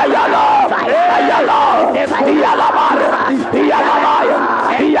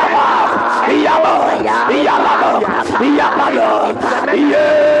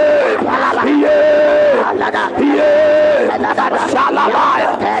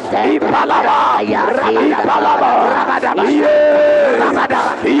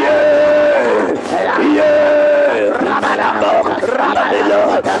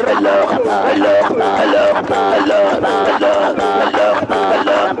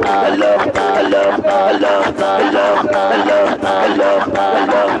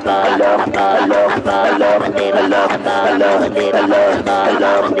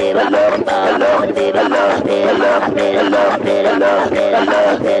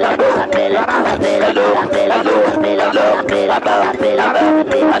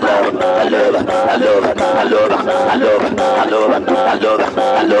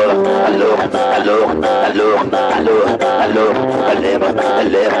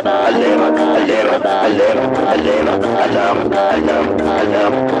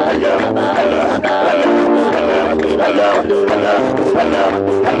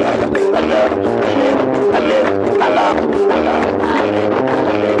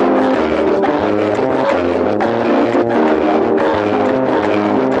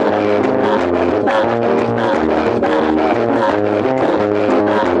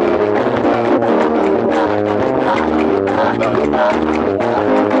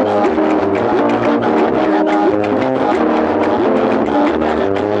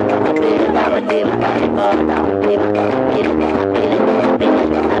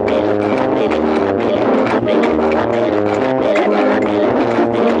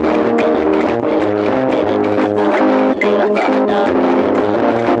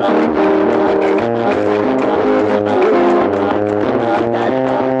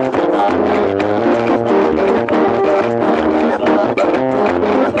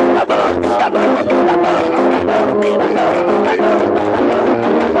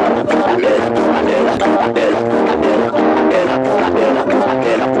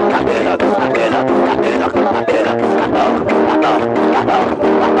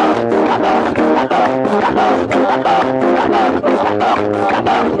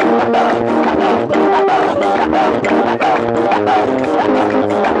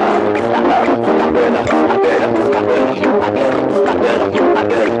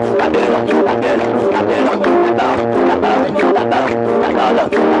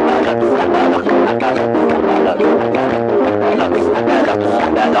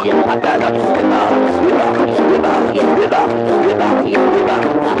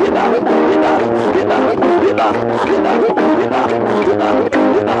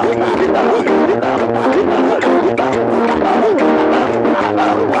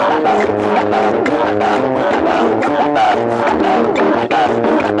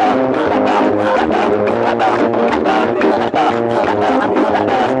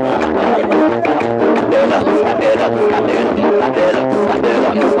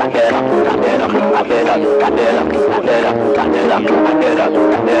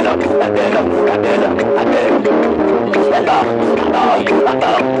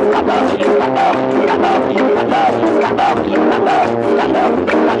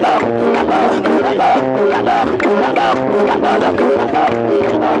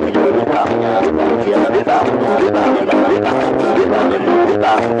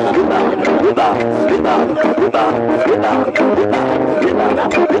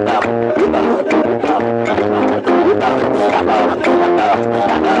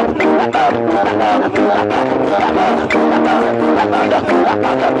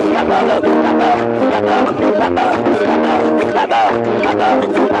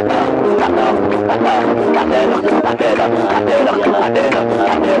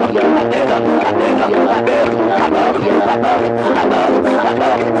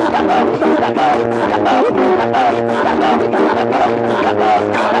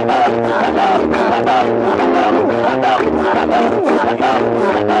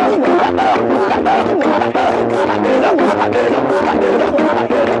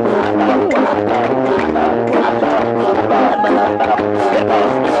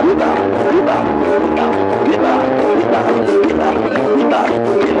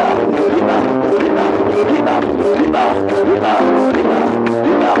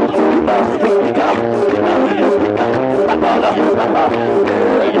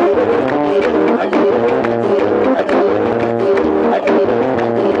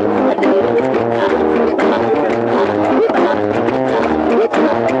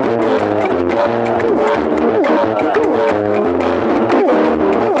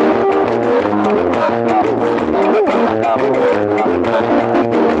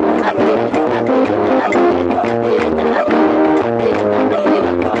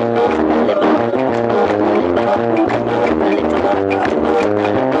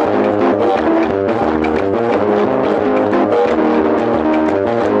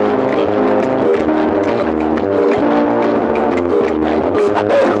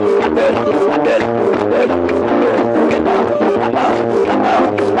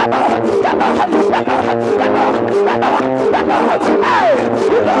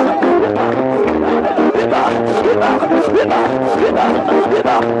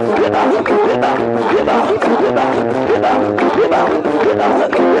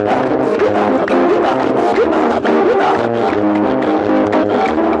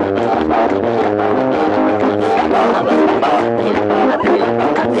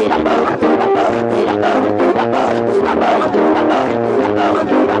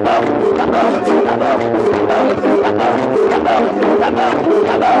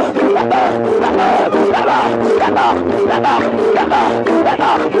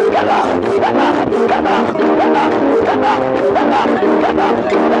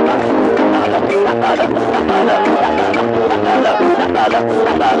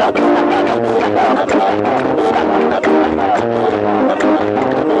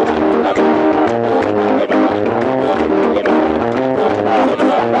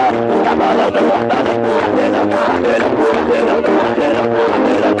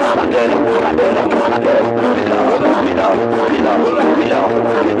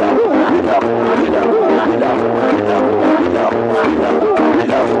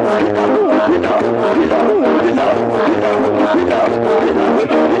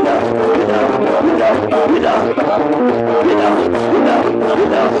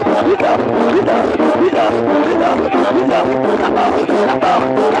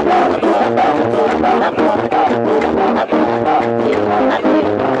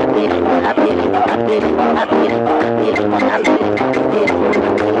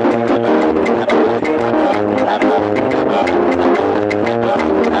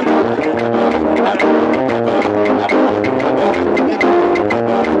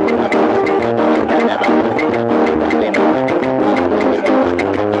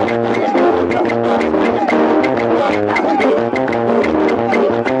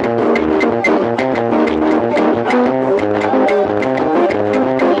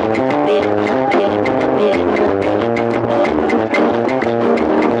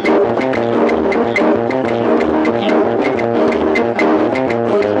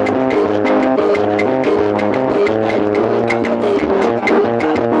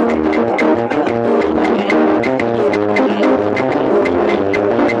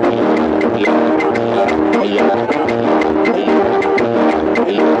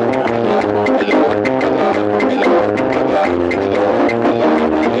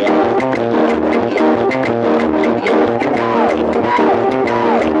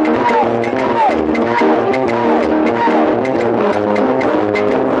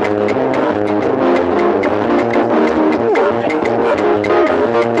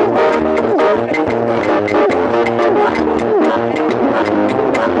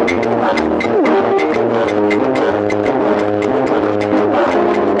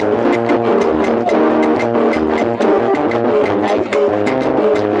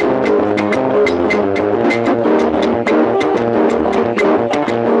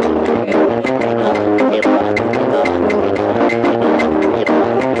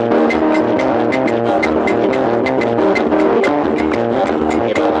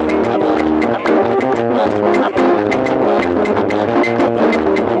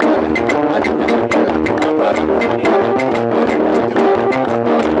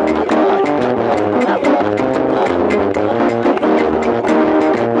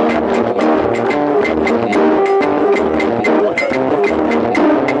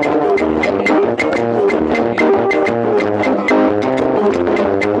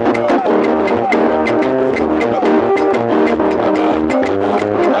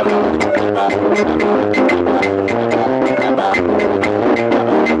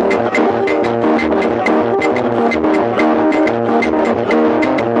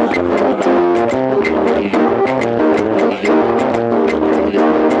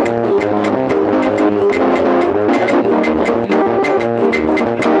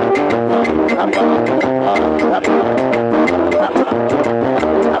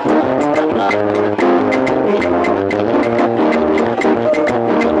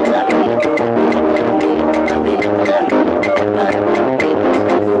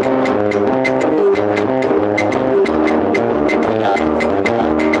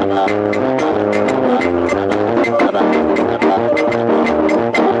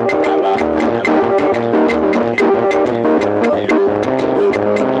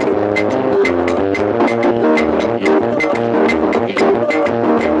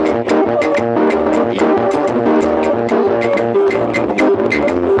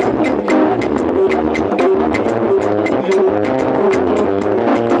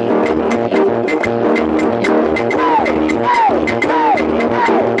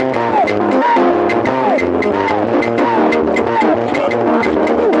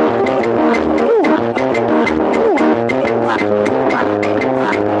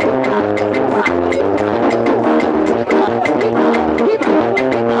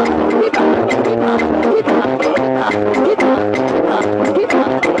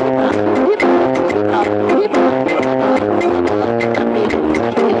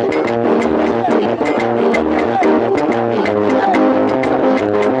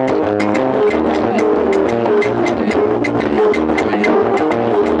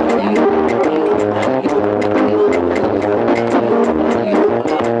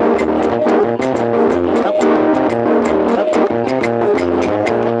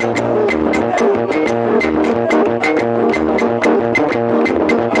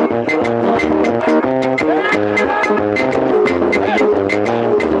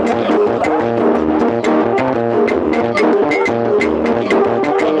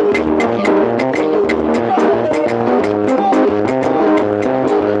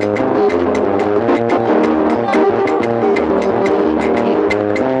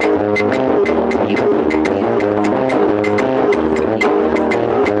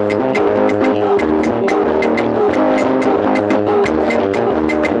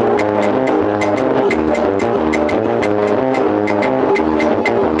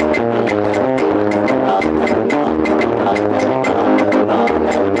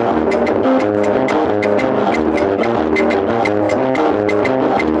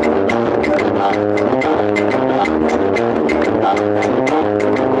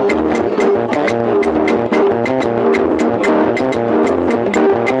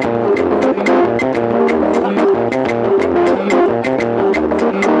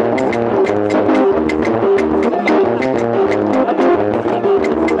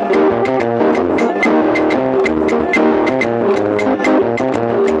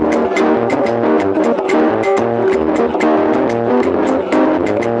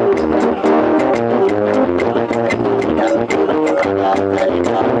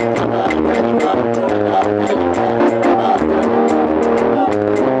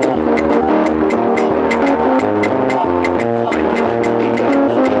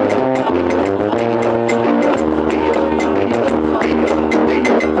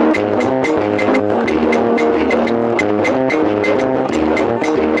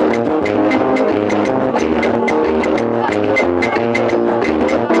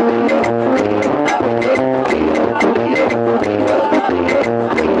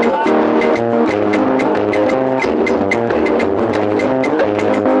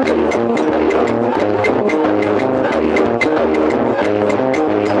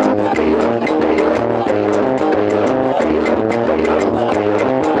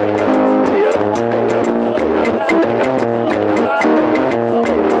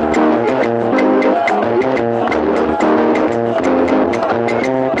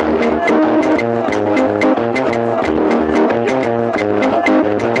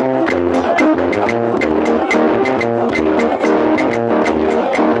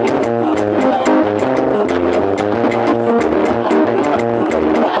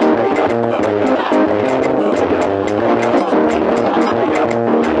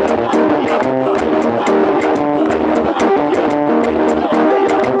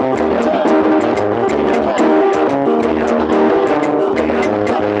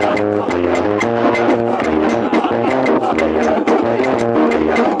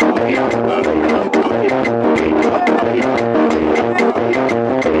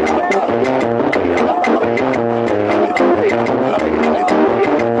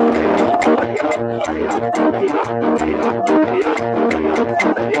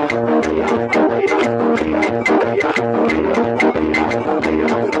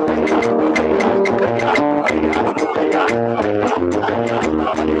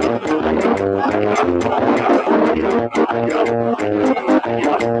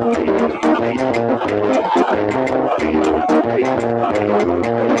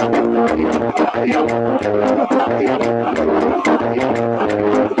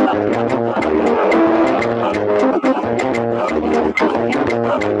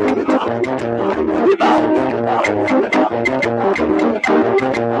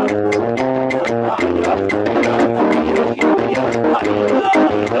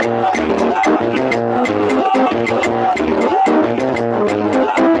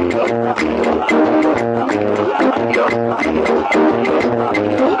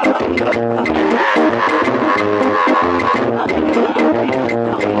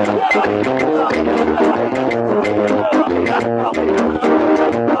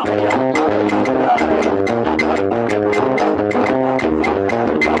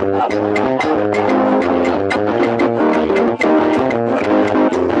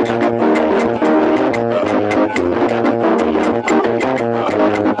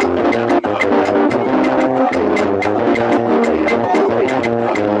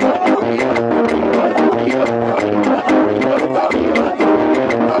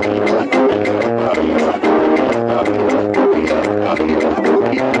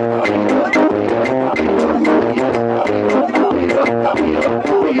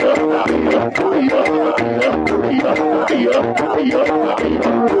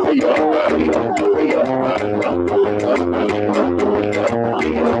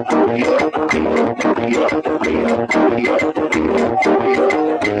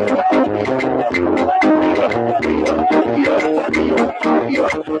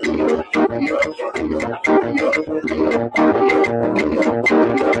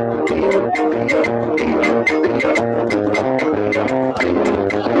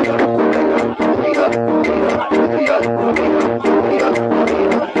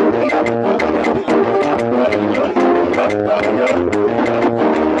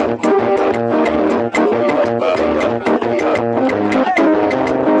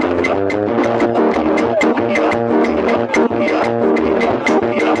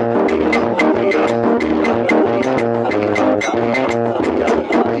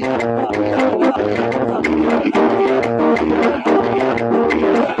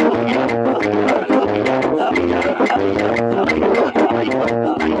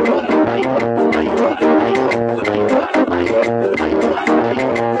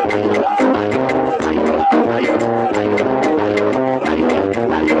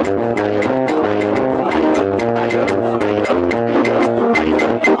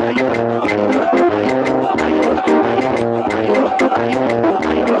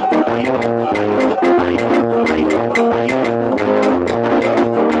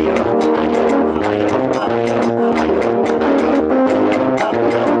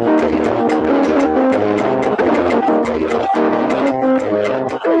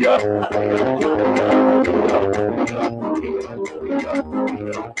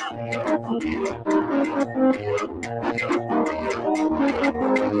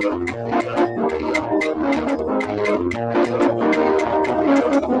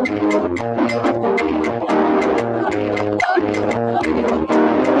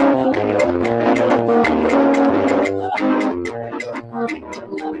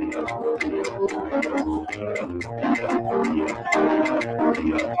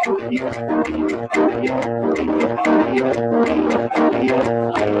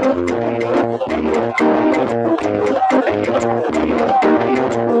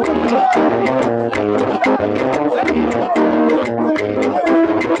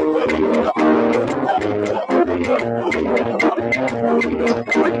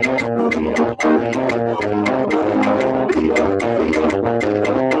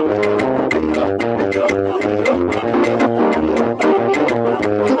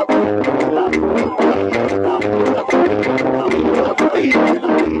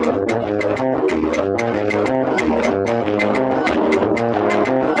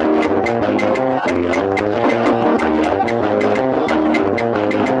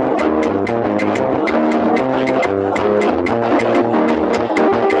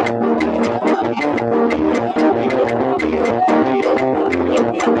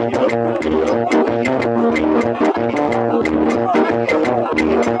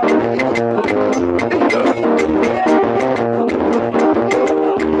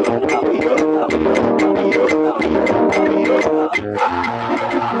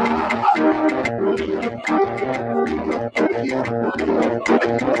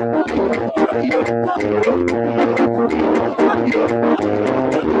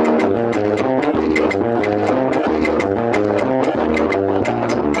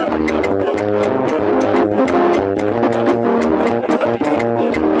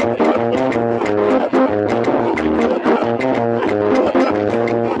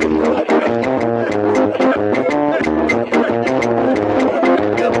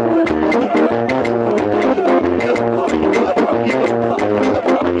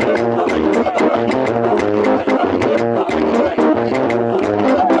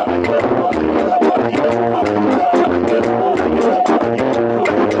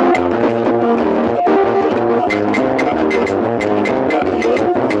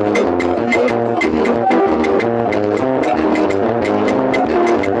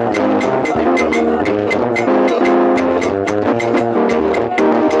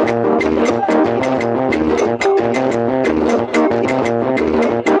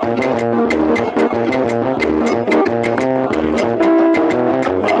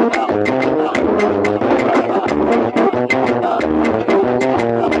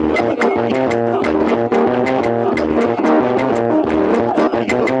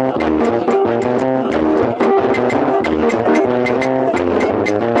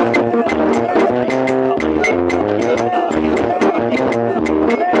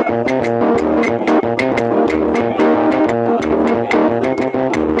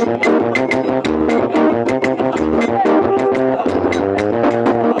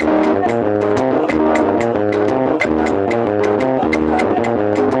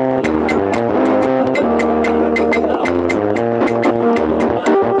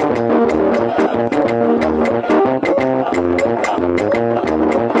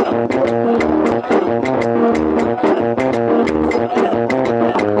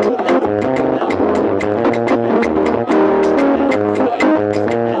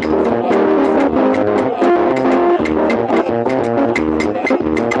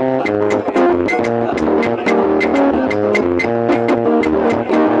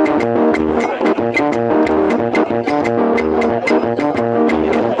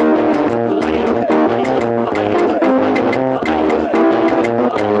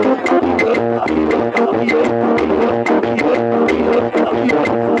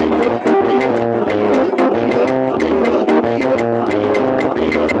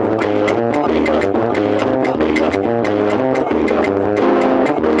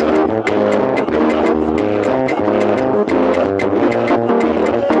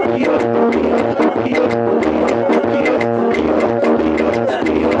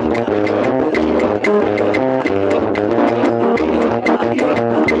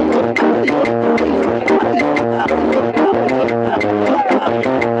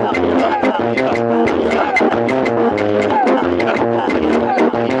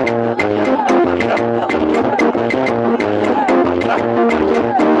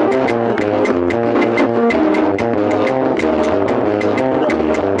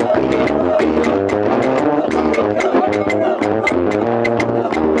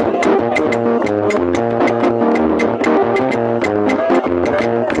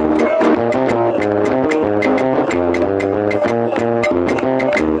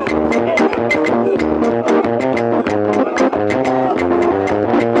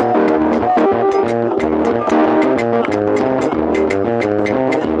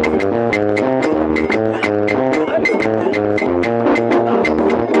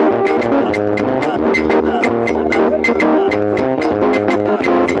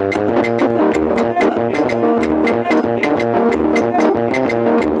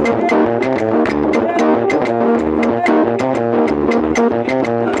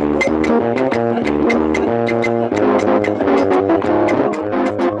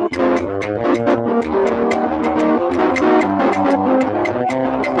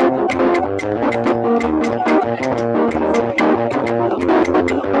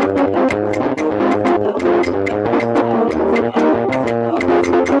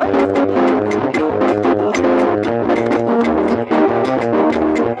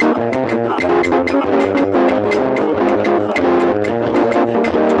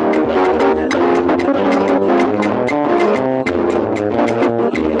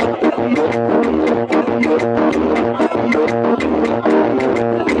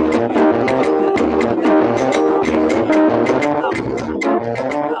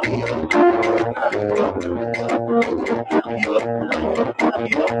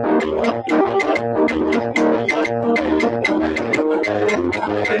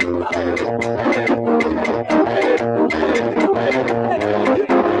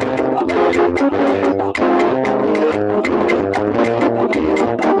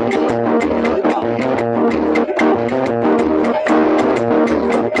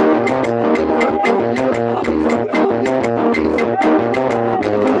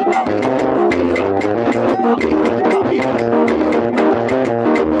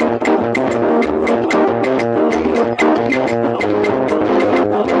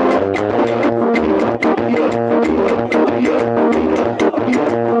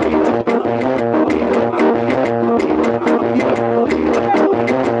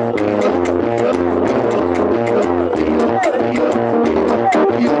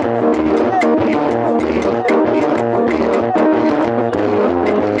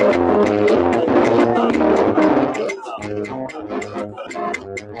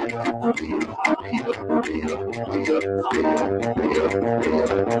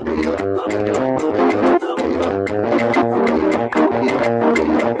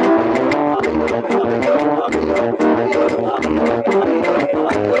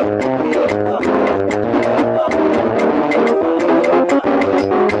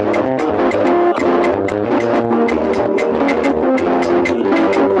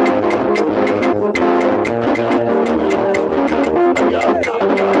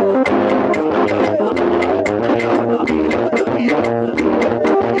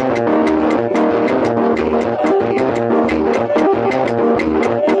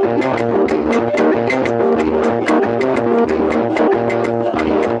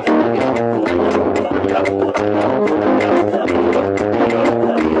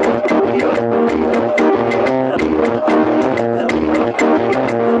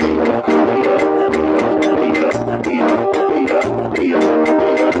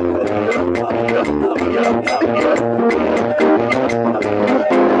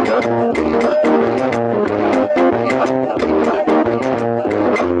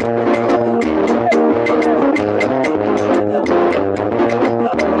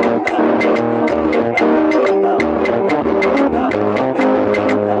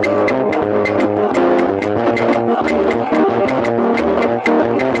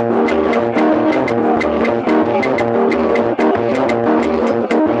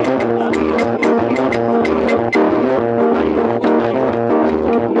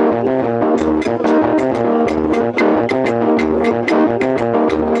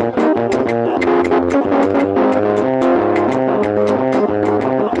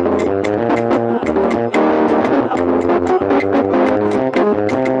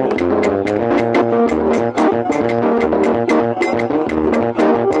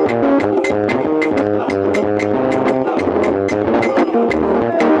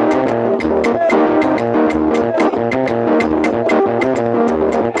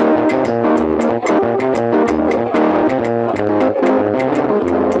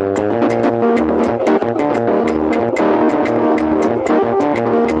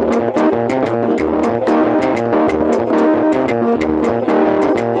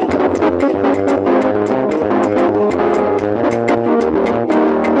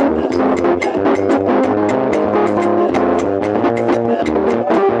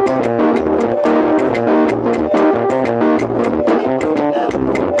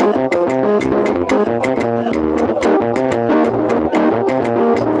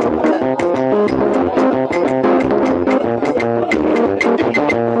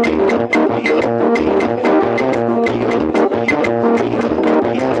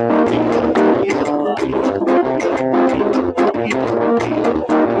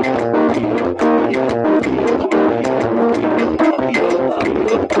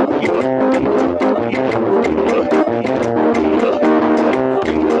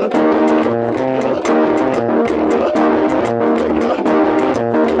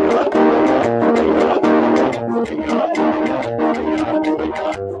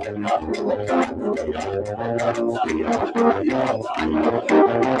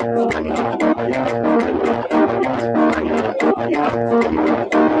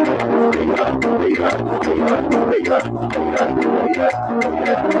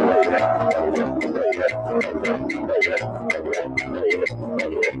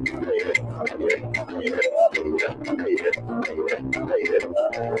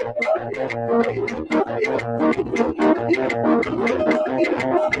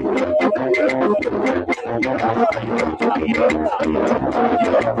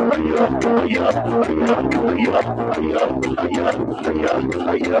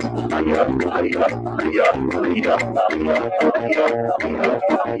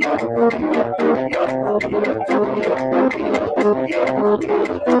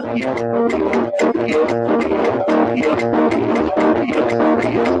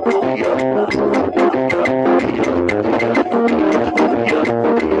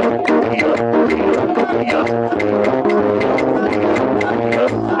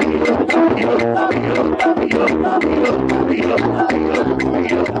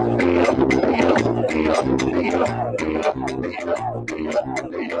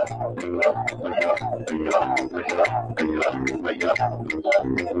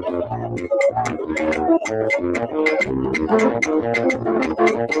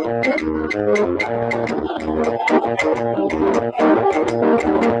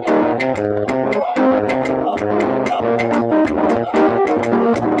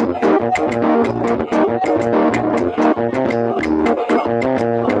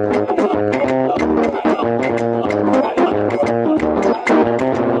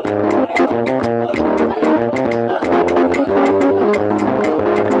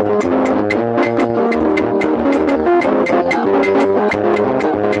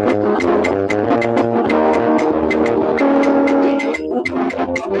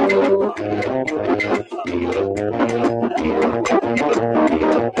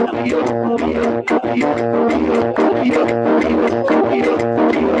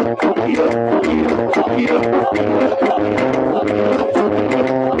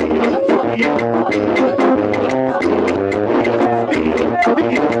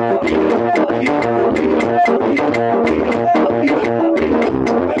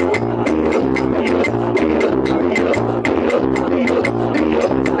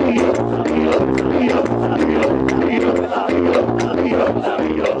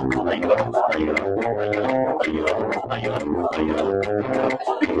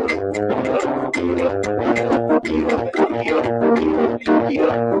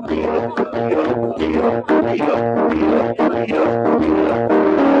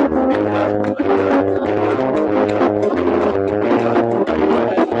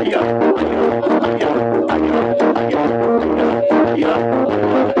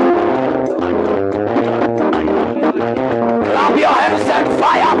 Clap your hands and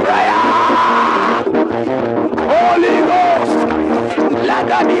fire prayer. Holy Ghost, let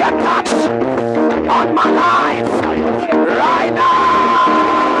there be a touch on my life right now.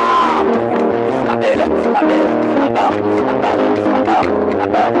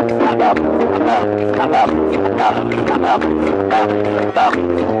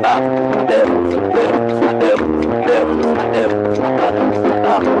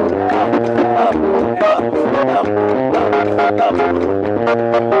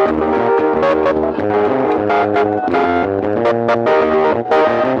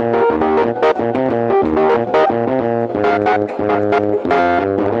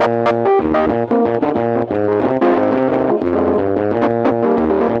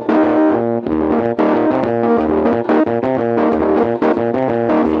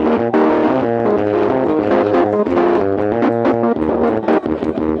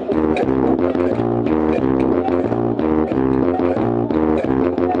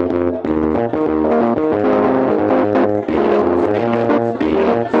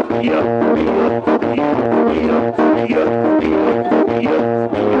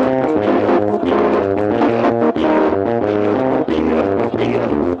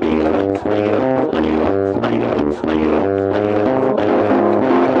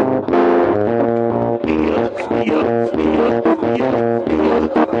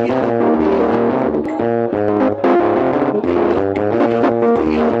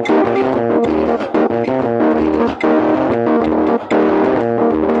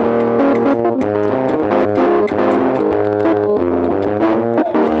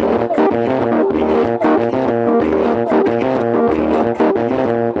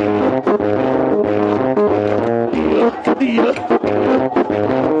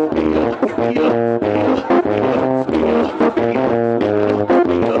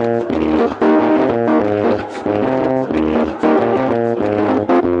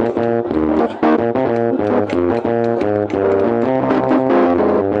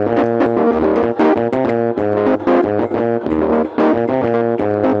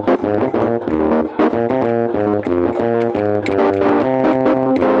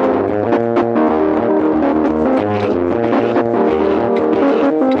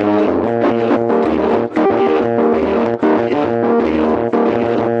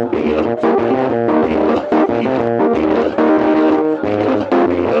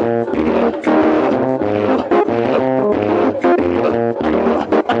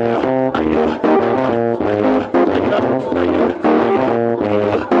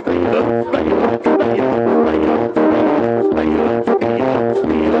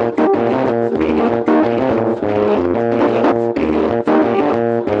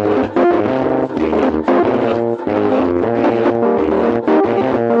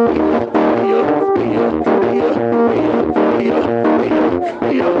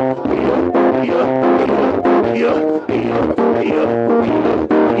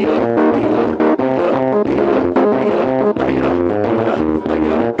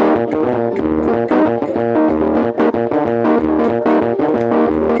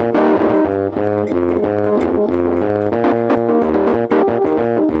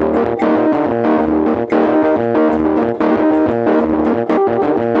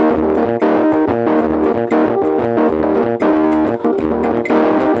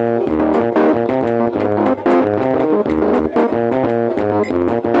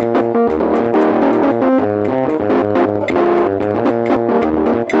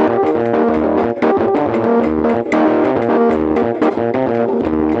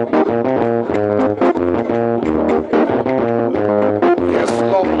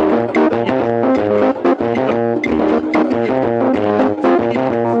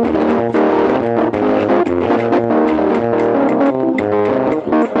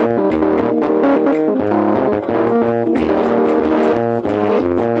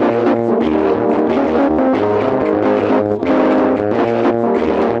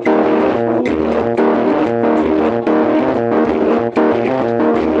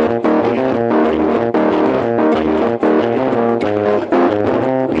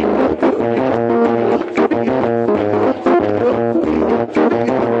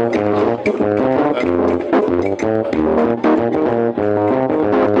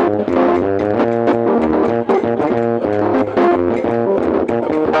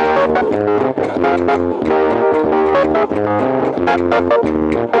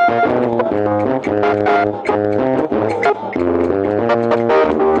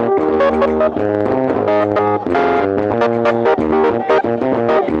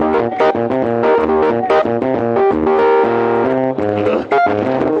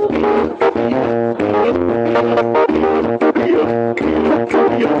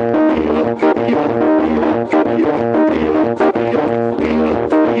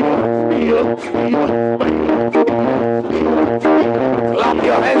 Clap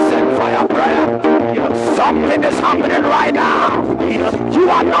your hands and fire prayer. Something is happening right now. You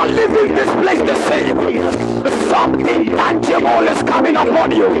are not leaving this place the same. Something tangible is coming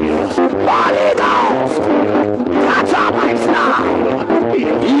upon you. Holy Ghost, catch our minds now.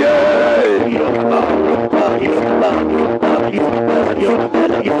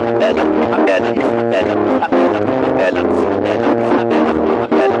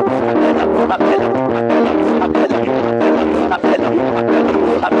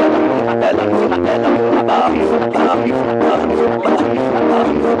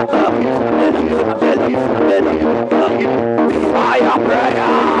 Fire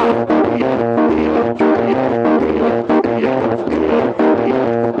prayer.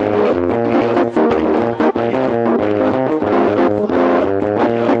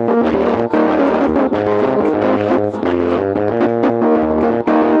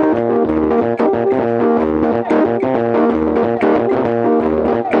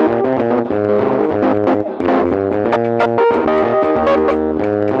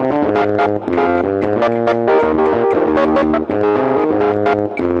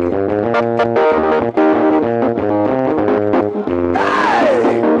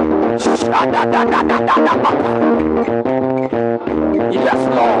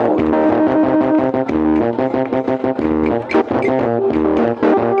 Yes, Lord.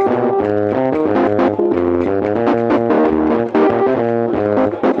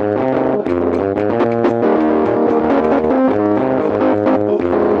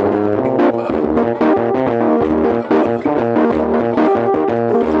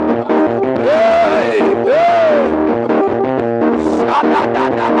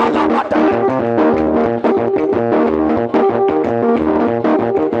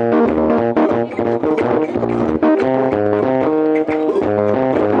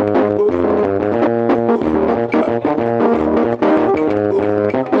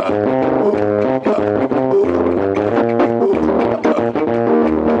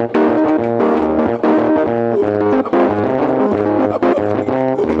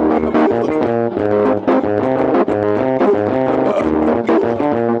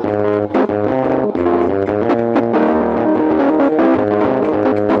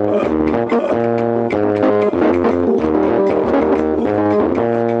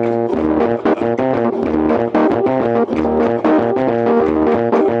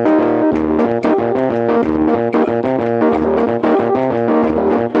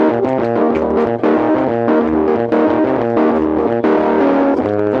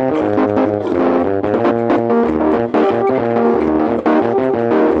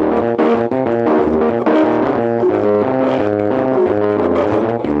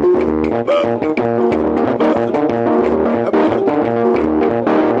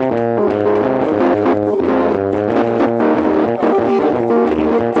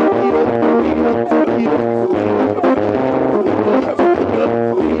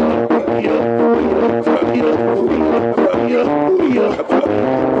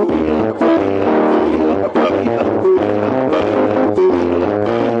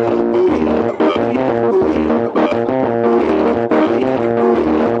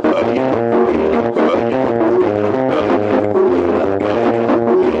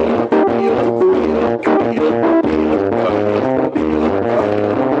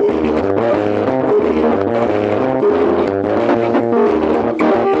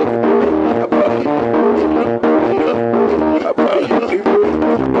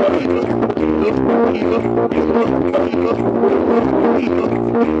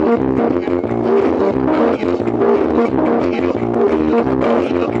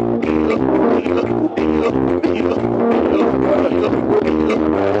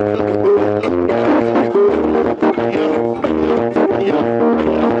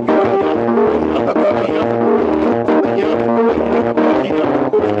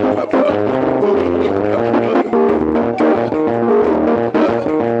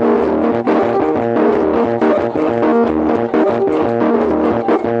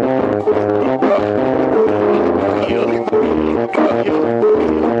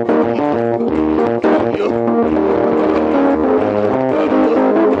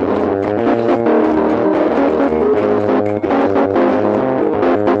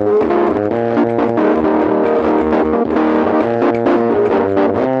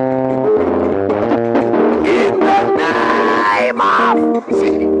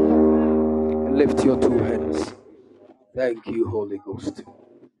 Lift your two hands. Thank you, Holy Ghost.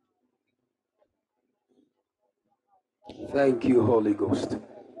 Thank you, Holy Ghost.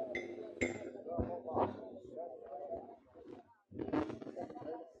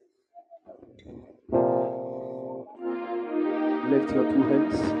 Lift your two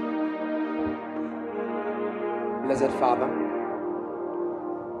hands. Blessed Father,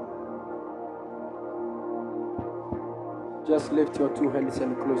 just lift your two hands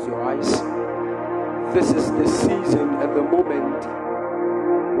and close your eyes. This is the season and the moment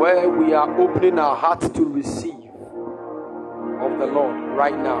where we are opening our hearts to receive of the Lord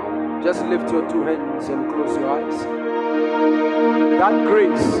right now. Just lift your two hands and close your eyes. That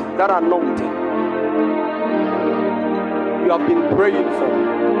grace, that anointing you have been praying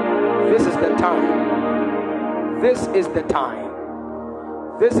for, this is the time. This is the time.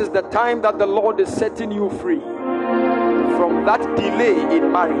 This is the time that the Lord is setting you free from that delay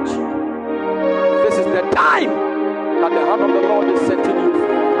in marriage. This is the time that the hand of the Lord is setting you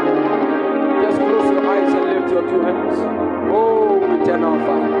free. Just close your eyes and lift your two hands. Oh, eternal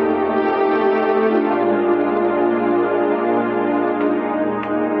Father.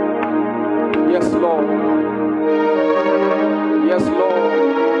 Yes, Lord. Yes, Lord.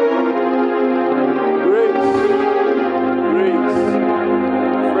 Grace. Grace.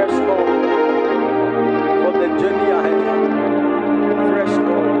 Fresh Lord. For the journey ahead. Fresh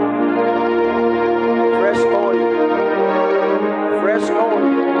Lord. Fresh oil. Fresh oil.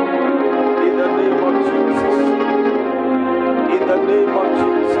 In the name of Jesus. In the name of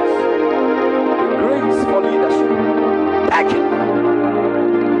Jesus. The grace for leadership. Thank you.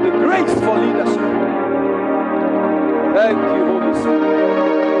 The grace for leadership. Thank you, Holy Spirit.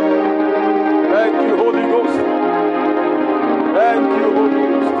 Thank you, Holy Ghost. Thank you, Holy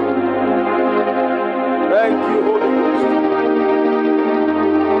Ghost. Thank you, Holy Ghost.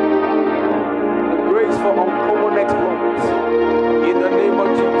 The grace for uncommon exploits. In the name of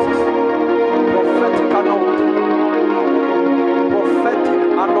Jesus. Prophetic anointing. Prophetic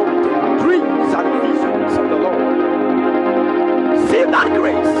anointing. Dreams and visions of the Lord. See that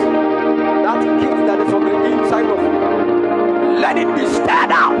grace. That gift that is on the inside of you. Let it be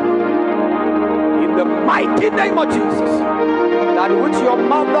stirred out. In the mighty name of Jesus. That which your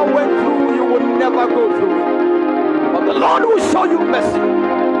mother went through, you will never go through it. But the Lord will show you mercy.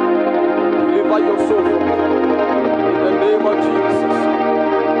 Deliver your soul from it. In the name of Jesus.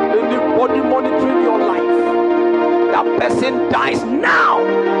 Anybody monitoring your life, that person dies now.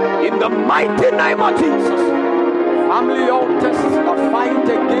 In the mighty name of Jesus. Family altars that fight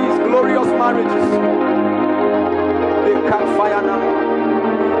against glorious marriages, they catch fire now.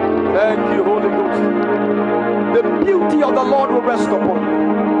 Thank you, Holy Ghost. The beauty of the Lord will rest upon you.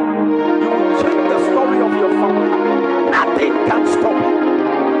 You will change the story of your family. Nothing can stop you.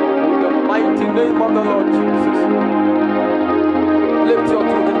 In the mighty name of the Lord Jesus. Lift your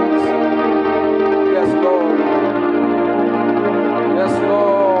two hands. Yes, Lord. Yes,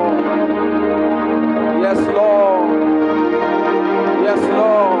 Lord. Yes, Lord. Yes,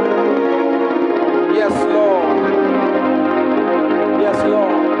 Lord. Yes, Lord. Yes,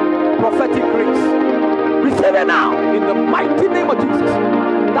 Lord. Prophetic grace. Receive it now in the mighty name of Jesus.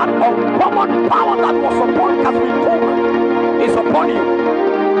 That uncommon power that was upon Catherine Coleman is upon you.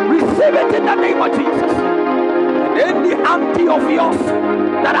 Receive it in the name of Jesus. And any auntie of yours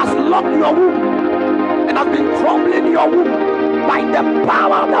that has locked your womb and has been troubling your womb, by the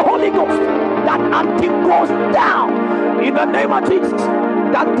power of the Holy Ghost, that auntie goes down in the name of Jesus.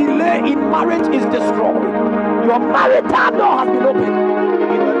 That delay in marriage is destroyed. Your marital door has been opened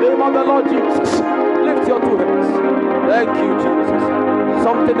in the name of the Lord Jesus. Lift your two hands. Thank you, Jesus.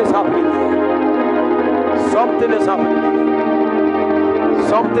 Something is happening here. Something is happening here.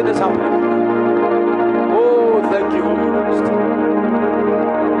 Something is happening here. Oh, thank you, Holy Ghost.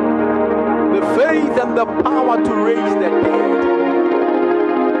 The faith and the power to raise the dead.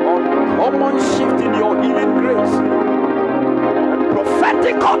 Common shift in your healing grace.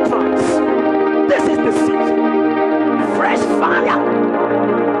 Prophetic utterance. This is the season. Fresh fire.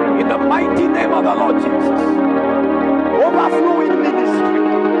 In the mighty name of the Lord Jesus. Overflowing ministry.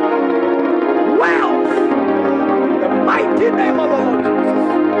 Wealth. In the mighty name of the Lord Jesus.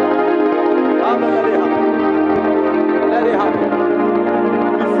 Father, let it happen. Let it happen.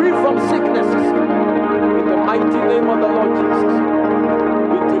 Be free from sicknesses. In the mighty name of the Lord Jesus.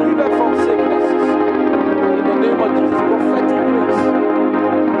 Be delivered from sicknesses. In the name of Jesus. Prophetic grace.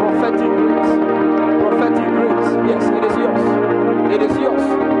 Prophetic grace. Prophetic grace. Yes, it is yours. It is yours.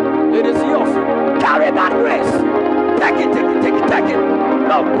 It is yours. Carry that grace. Take it, take it, take it, take it.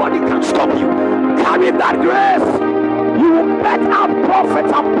 Nobody can stop you. Carry that grace. You will bet out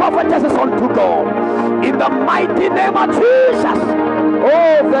prophets and prophetesses unto God. In the mighty name of Jesus.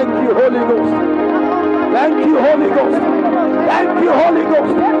 Oh, thank you, Holy Ghost. Thank you, Holy Ghost. Thank you, Holy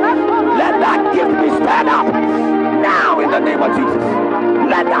Ghost. Let that gift be stirred up. Now, in the name of Jesus.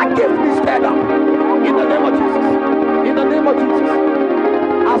 Let that gift be stirred up. In the name of Jesus. In the name of Jesus.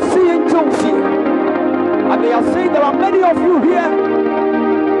 I see angels here. And they are saying there are many of you here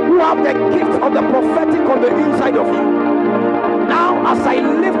who have the gift of the prophetic on the inside of you. Now, as I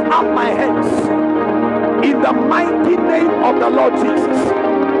lift up my hands, in the mighty name of the Lord Jesus,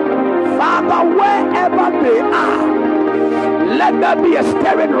 Father, wherever they are, let there be a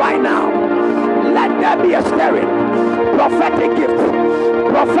stirring right now. Let there be a stirring. Prophetic gift.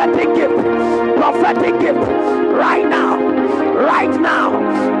 Prophetic gift. Prophetic gift. Right now. Right now.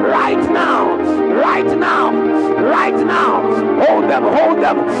 Right now. Right now. Right now. Hold them. Hold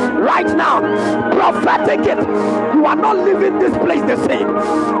them. Right now. Prophetic gift. You are not leaving this place the same.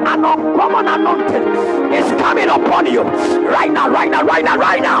 An uncommon anointing is coming upon you. Right now. Right now. Right now.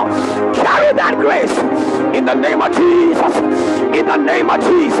 Right now. Carry that grace. In the name of Jesus. In the name of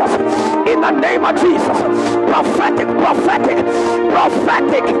Jesus. In the name of Jesus. Prophetic. Prophetic.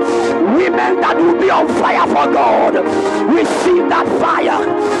 Prophetic. Women that will be on fire for God. Receive that fire.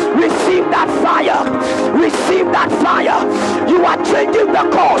 Receive that fire. Receive that fire. You are changing the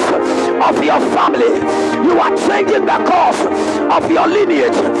course of your family. You are changing the course of your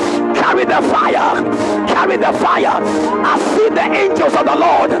lineage. Carry the fire. Carry the fire. I see the angels of the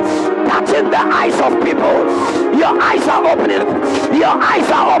Lord touching the eyes of people. Your eyes are opening. Your eyes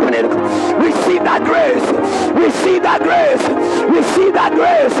are opening. Receive that grace. Receive that grace. Receive that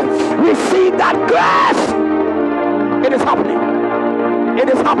grace. Receive that grace. It is happening. It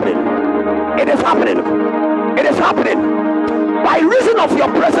is happening. It is happening. It is happening. By reason of your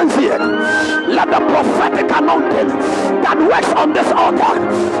presence here, let the prophetic anointing that works on this altar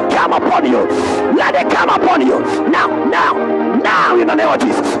come upon you. Let it come upon you. Now, now, now, in the name of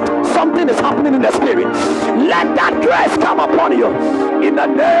Jesus. Something is happening in the spirit. Let that grace come upon you. In the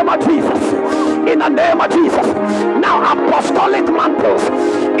name of Jesus. In the name of Jesus. Now, apostolic mantles.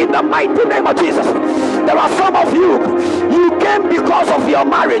 In the mighty name of Jesus. There are some of you, you came because of your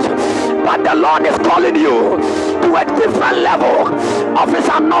marriage, but the Lord is calling you to a different level of his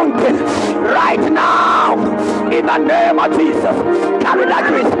anointing right now. In the name of Jesus. Carry that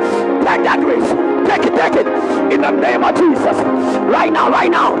grace. Take that grace. Take it, take it. In the name of Jesus. Right now, right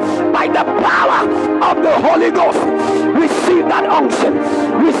now. By the power of the Holy Ghost. Receive that unction.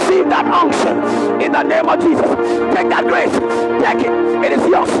 Receive that unction. In the name of Jesus. Take that grace. Take it. It is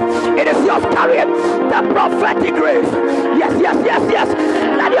yours. It is yours. Carry it. The prophetic grace. Yes, yes, yes, yes.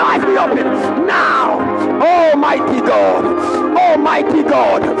 Let your eyes be open. Now. Almighty God. Almighty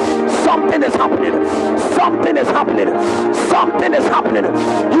God. Something is happening. Something is happening. Something is happening.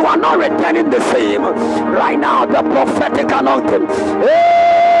 You are not returning the same. Right now, the prophetic anointing.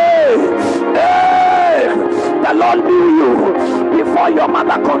 Hey! Hey! The Lord knew you before your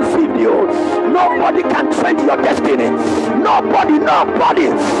mother conceived you. Nobody can change your destiny. Nobody, nobody.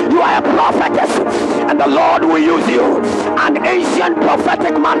 You are a prophetess, and the Lord will use you. An ancient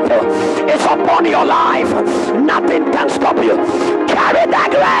prophetic mantle is upon your life. Nothing can stop you. Carry that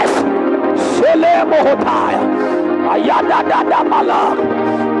grace.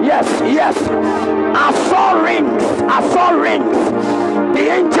 Yes, yes. I saw rings. I saw rings.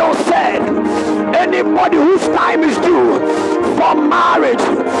 The angel said, anybody whose time is due for marriage,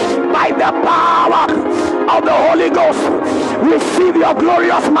 by the power of the Holy Ghost, receive your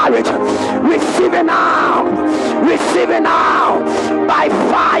glorious marriage. Receive it now. Receive it now. By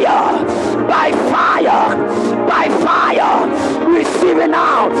fire. By fire. By fire. Receive it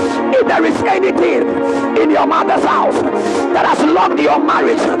now. If there is anything in your mother's house that has locked your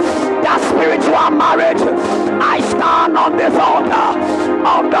marriage, that spiritual marriage, I stand on this altar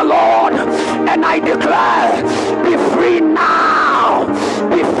of the Lord and I declare, be free now.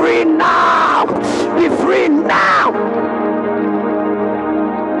 Be free now.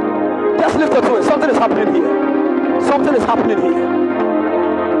 happening here.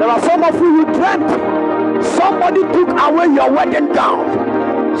 There are some of you dreamt somebody took away your wedding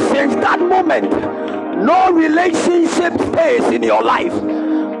gown. Since that moment, no relationship stays in your life.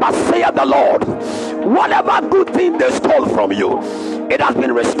 But saith the Lord, whatever good thing they stole from you, it has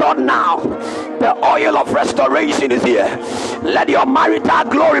been restored now. The oil of restoration is here. Let your marital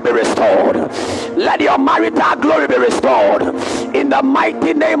glory be restored. Let your marital glory be restored. In the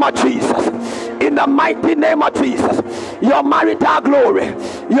mighty name of Jesus. In the mighty name of Jesus. Your marital glory.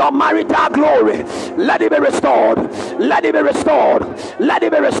 Your marital glory. Let it be restored. Let it be restored. Let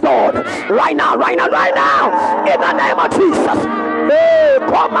it be restored. Right now, right now, right now. In the name of Jesus. Hey,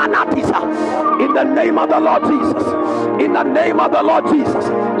 come on, in the name of the Lord Jesus. In the name of the Lord Jesus.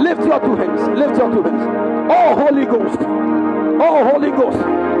 Lift your two hands. Lift your two hands. Oh, Holy Ghost. Oh, Holy Ghost.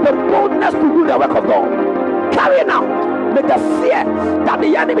 The boldness to do the work of God. Carry now. May the fear that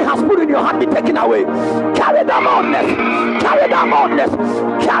the enemy has put in your heart be taken away. Carry that boldness. Carry that boldness.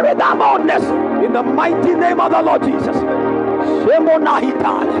 Carry that boldness. In the mighty name of the Lord Jesus.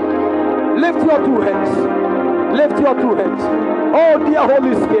 Lift your two hands. Lift your two hands. Oh, dear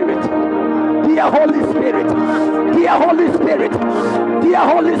Holy Spirit. Dear Holy Spirit. Dear Holy Spirit. Dear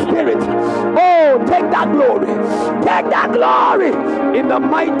Holy Spirit. Oh, take that glory. Take that glory. In the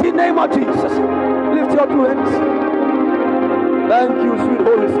mighty name of Jesus. Lift your two hands. Thank you, sweet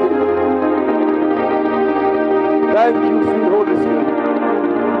Holy Spirit. Thank you, sweet Holy Spirit.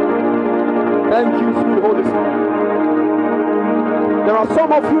 Thank you, sweet Holy Spirit. There are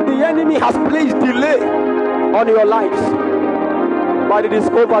some of you, the enemy has placed delay on your lives, but it is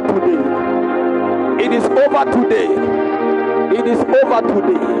over today. It is over today. It is over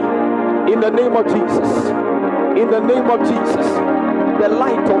today. In the name of Jesus. In the name of Jesus. The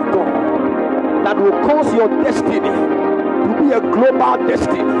light of God that will cause your destiny to be a global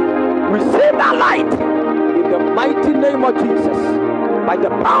destiny. Receive that light in the mighty name of Jesus. By the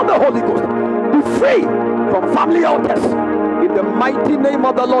power of the Holy Ghost, be free from family altars in the mighty name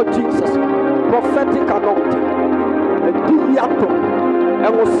of the Lord Jesus. Prophetic anointing, a diviato,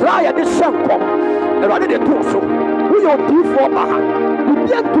 and was raya de shankom, and rather the torso. We are due for Baha. We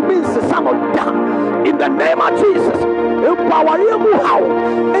get to mean some of that in the name of Jesus. Empower you how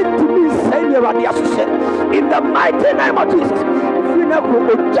and to be saying in the mighty name of Jesus. If you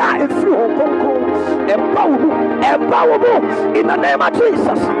never die, if you empower in the name of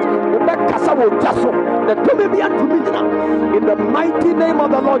Jesus. In the mighty name of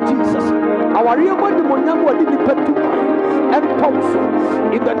the Lord Jesus. Our real and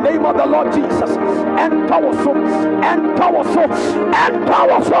powerful in the name of the Lord Jesus, and powerful, and powerful, and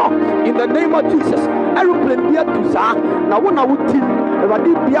powerful in the name of Jesus. Aeroplane be a tusa, now one I would tell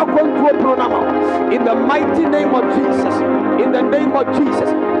be a control program in the mighty name of Jesus. In the name of Jesus,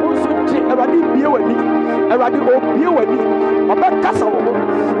 also already be with me, already be with me. Obekasa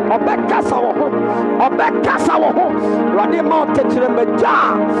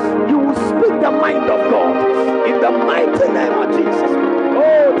you will speak the mind of God in the mighty name of Jesus.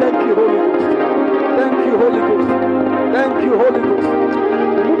 Oh, thank you, Holy Ghost. Thank you, Holy Ghost. Thank you, Holy Ghost.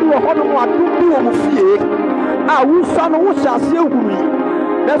 I will son who shall see you.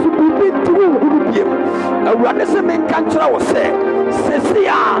 There's a bit too. A running man can't try to say,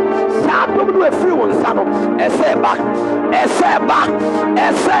 Cecilia, Saddam to a free one, son of Eseba.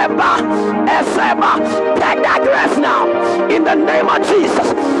 Take that grace now in the name of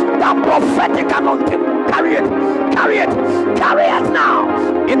Jesus. That prophetic anointing, carry it now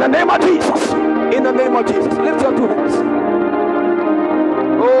in the name of Jesus. In the name of Jesus, lift your two hands.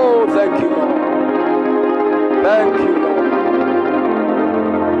 Oh, thank you, Lord. Thank you, Lord.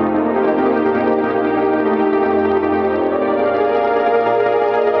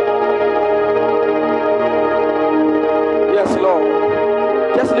 Yes, Lord.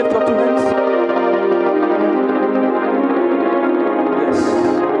 Just lift your two hands. Yes.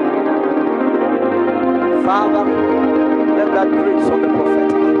 Father, let that grace on the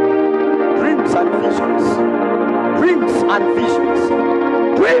prophetic, dreams and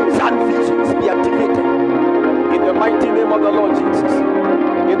visions, be activated in the mighty name of the Lord Jesus.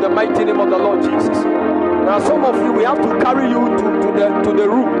 In the mighty name of the Lord Jesus. There are some of you, we have to carry you to the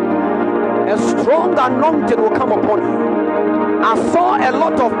room. A strong anointing will come upon you. I saw a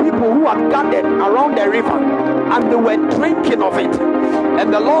lot of people who had gathered around the river and they were drinking of it.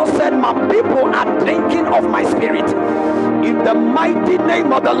 And the Lord said, my people are drinking of my spirit. In the mighty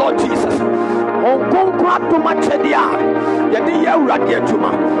name of the Lord Jesus. In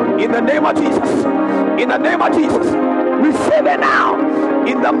the name of Jesus. In the name of Jesus. Receive it now.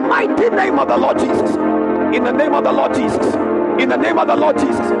 In the mighty name of the Lord Jesus. In the name of the Lord Jesus. In the name of the Lord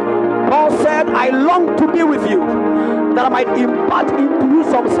Jesus. Paul said, I long to be with you. that I might impart into you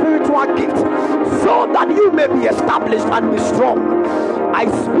some spiritual gifts, so that you may be established and be strong. I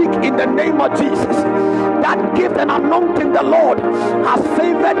speak in the name of Jesus. That gift and anointing the Lord has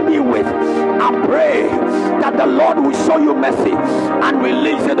favored me with, I pray that the Lord will show you mercy and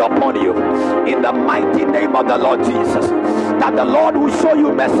release it upon you. In the mighty name of the Lord Jesus, that the Lord will show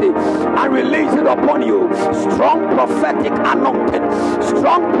you mercy and release it upon you. Strong prophetic anointing,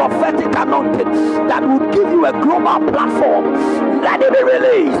 strong prophetic anointing that will give you a global platform. Let it be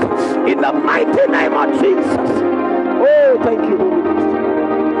released in the mighty name of Jesus. Oh, thank you, Holy Ghost.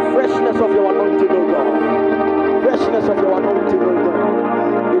 Freshness of your anointing, oh God. Freshness of your anointing, oh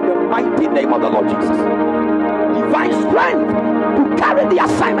God. In the mighty name of the Lord Jesus. Divine strength to carry the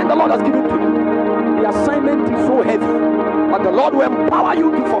assignment the Lord has given to you. The assignment is so heavy, but the Lord will empower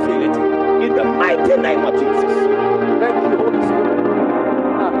you to fulfill it. In the mighty name of Jesus. Thank you, Holy Spirit.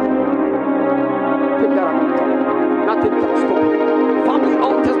 Take that anointing. Nothing can stop you. Family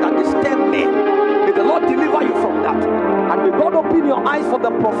altars that disturb men, may the Lord deliver you from that. And may God open your eyes for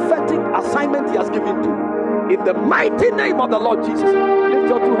the prophetic assignment He has given to you. In the mighty name of the Lord Jesus. Lift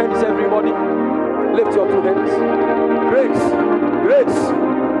your two hands, everybody. Lift your two hands. Grace, grace,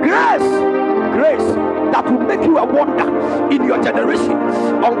 grace, grace that will make you a wonder in your generation.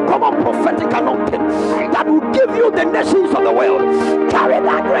 Uncommon prophetic anointing that will give you the nations of the world. Carry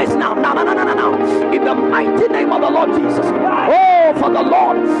that grace now. Now. In the mighty name of the Lord Jesus. Oh, for the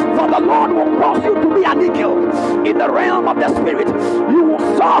Lord will cause you to be an eagle in the realm of the spirit. You will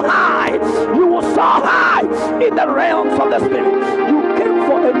soar high. You will soar high in the realms of the spirit. You came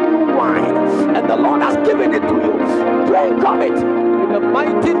for a new wine, and the Lord has given it to you. Drink of it in the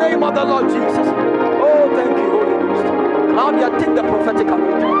mighty name of the Lord Jesus. Oh, thank you, Holy Ghost. Claudia, take the prophetic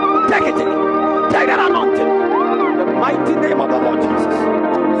anointing. Take it. Take that anointing. In the mighty name of the Lord Jesus.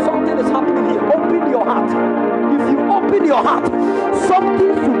 Something is happening here. Open your heart. If you open your heart,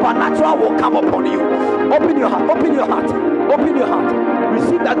 something supernatural will come upon you. Open your heart. Open your heart. Open your heart.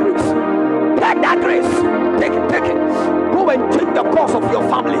 Receive that grace. Take that grace. Take it. Take it. Go and change the course of your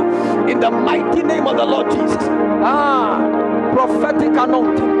family. In the mighty name of the Lord Jesus. Prophetic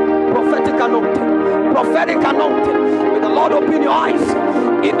anointing. Prophetic anointing. Prophetic anointing. May the Lord open your eyes.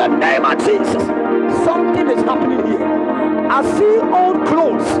 In the name of Jesus. Something is happening here. I see old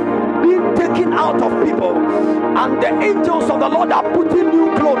clothes being taken out of people, and the angels of the Lord are putting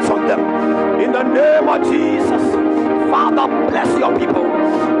new clothes on them. In the name of Jesus. Father, bless your people.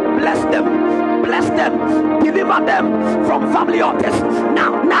 Bless them. Bless them. Deliver them from family altars.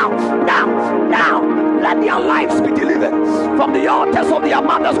 Now. Let their lives be delivered from the altars of their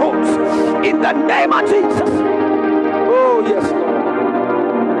mother's homes. In the name of Jesus. Oh, yes, Lord.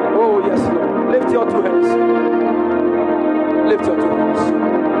 Oh, yes, Lord. Lift your two hands. Lift your two hands.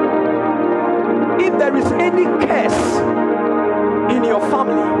 If there is any curse in your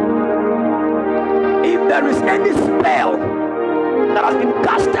family, if there is any spell that has been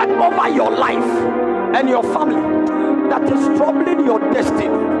casted over your life and your family that is troubling your destiny,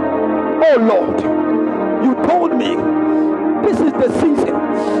 oh Lord, you told me this is the season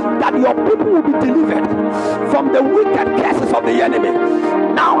that your people will be delivered from the wicked curses of the enemy.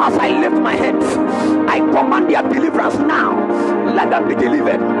 Now as I lift my hands, I command their deliverance now. Let them be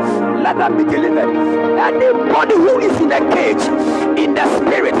delivered. Let them be delivered. Anybody who is in a cage in the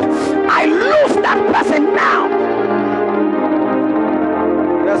spirit, I loose that person now.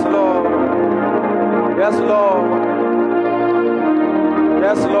 Yes, Lord. Yes, Lord.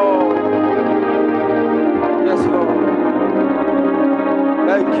 Yes, Lord. Yes, Lord.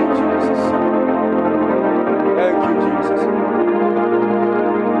 Thank you, Jesus. Thank you, Jesus.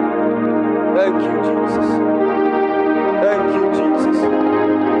 Thank you, Jesus. Thank you, Jesus.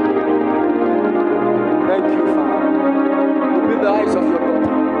 Thank you, Father. Open the eyes of your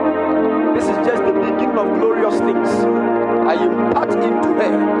daughter. This is just the beginning of glorious things. I impart into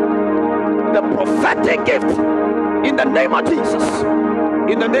her the prophetic gift in the name of Jesus.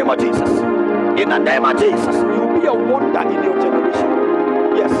 In the name of Jesus. In the name of Jesus. You will be a wonder in your generation.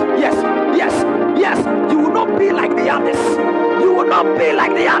 Yes. You will not be like the others. You will not be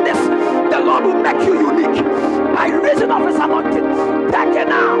like the others. The Lord will make you unique by reason of His anointing. Take it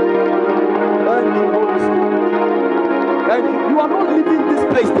now. Thank you, Holy Spirit. Thank you. You are not leaving this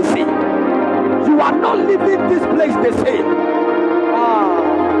place the same. You are not leaving this place the same.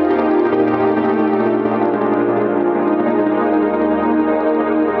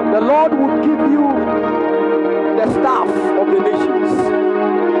 The Lord will give you the staff of the nations.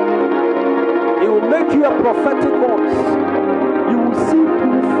 He will make you a prophetic voice. You will see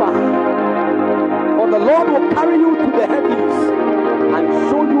too far. For the Lord will carry you to the heavens and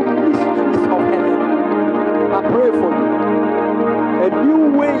show you mysteries of heaven. I pray for you.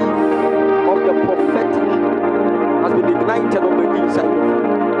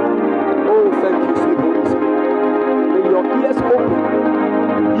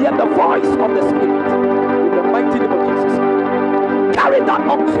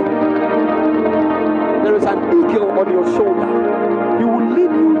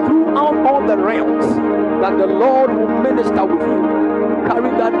 realms, that the Lord will minister with you.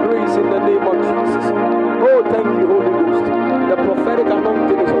 Carry that grace in the name of Jesus. Oh, thank you, Holy Ghost. The prophetic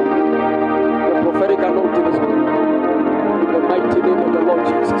anointing is on you. The prophetic anointing is on you. In the mighty name of the Lord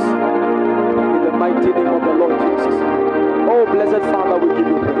Jesus. In the mighty name of the Lord Jesus. Oh, blessed Father, we give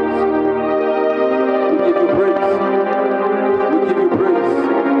you praise. We give you praise. We give you praise.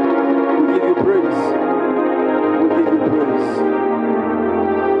 We give you praise. We give you praise.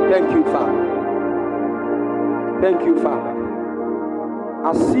 Thank you, Father. Thank you, Father.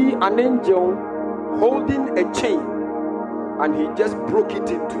 I see an angel holding a chain, and he just broke it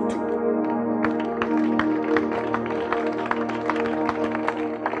into two.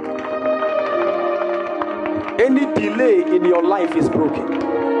 Any delay in your life is broken.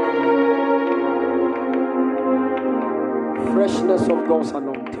 Freshness of God's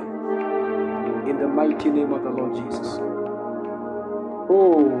anointing in the mighty name of the Lord Jesus.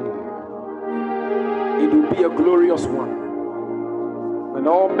 Oh, it will be a glorious one when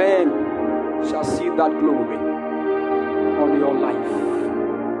all men shall see that glory on your life.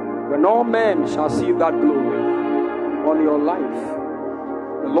 When all men shall see that glory on your life,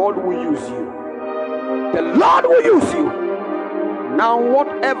 the Lord will use you. The Lord will use you. Now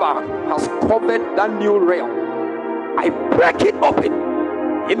whatever has covered that new realm, I break it open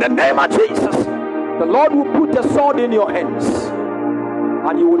in the name of Jesus. The Lord will put a sword in your hands,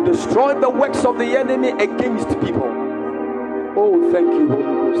 and you will destroy the works of the enemy against people. Oh, thank you, Holy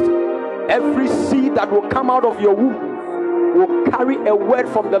Ghost. Every seed that will come out of your womb will carry a word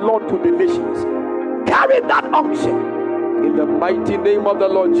from the Lord to the nations. Carry that unction in the mighty name of the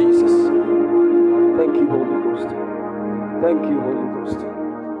Lord Jesus. Thank you, Holy Ghost. Thank you, Holy Ghost.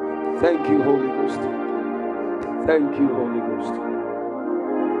 Thank you, Holy Ghost. Thank you, Holy Ghost.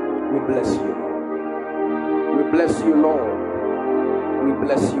 We bless you. We bless you, Lord. We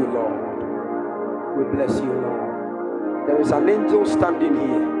bless you, Lord. We bless you, Lord. There is an angel standing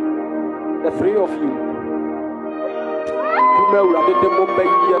here. The three of you.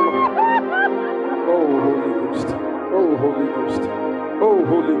 Oh, Holy Ghost. Oh, Holy Ghost. Oh,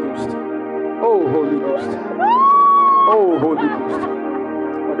 Holy Ghost. Oh, Holy Ghost. Oh, Holy Ghost.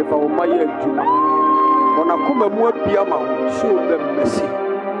 But if I were my Juma, when I come and show them mercy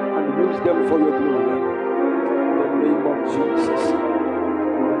and use them for your glory. In the name of Jesus. In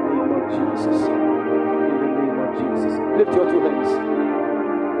the name of Jesus. In the name of Jesus. Lift your two hands.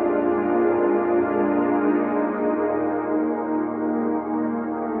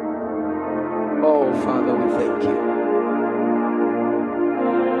 Oh, Father, we thank you.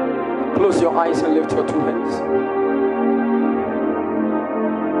 Close your eyes and lift your two hands.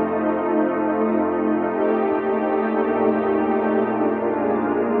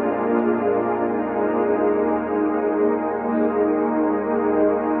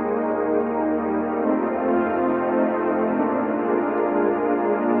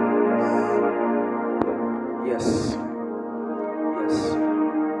 Yes. Yes.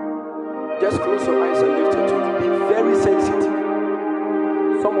 Just close your eyes and lift your two hands. Be very sensitive.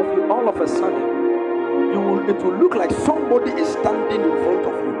 Some of you, all of a sudden, it will look like somebody is standing in front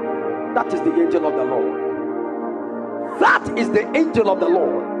of you. That is the angel of the Lord. That is the angel of the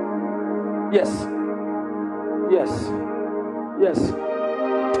Lord. Yes. Yes. Yes.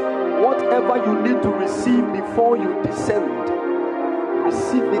 Whatever you need to receive before you descend,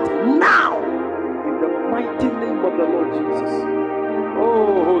 receive it now in the mighty name of the Lord Jesus.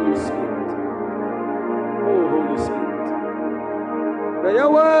 Oh, Holy Spirit. Oh, Holy Spirit.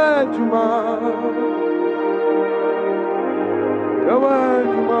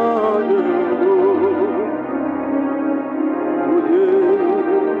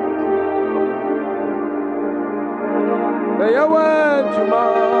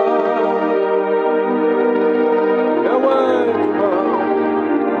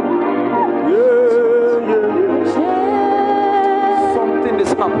 Something is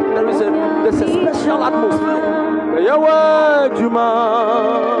happening. There's a special atmosphere.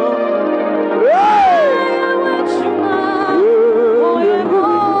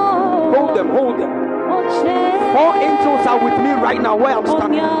 Hold them. 4 angels are with me right now where I'm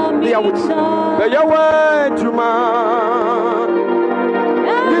standing. They are with me.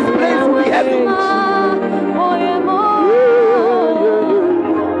 This place will be heavy.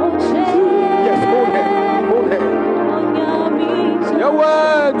 Yes, hold her.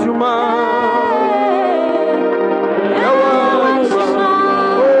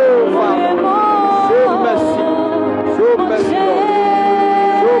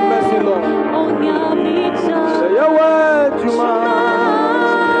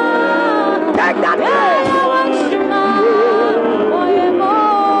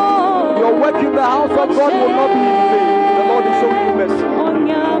 Your working the house of God will not be in vain. The Lord is showing you mercy.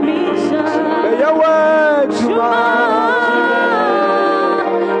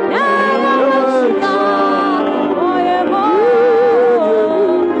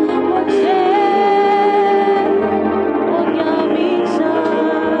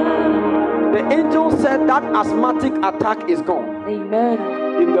 The angel said that asthmatic attack is gone. Amen.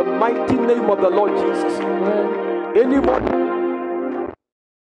 In the mighty name of the Lord Jesus. Amen. Anybody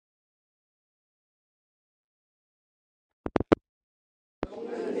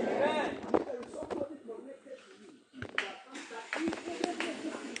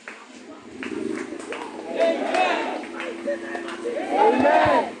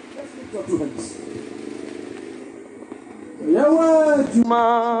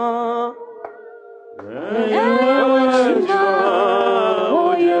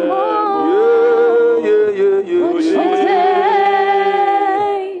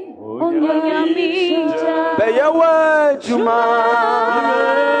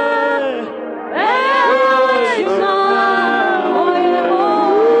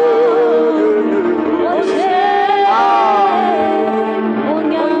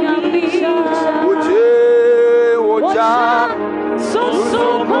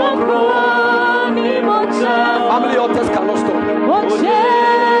family altars cannot stop. You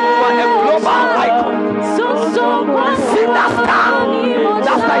are a global icon. See that star?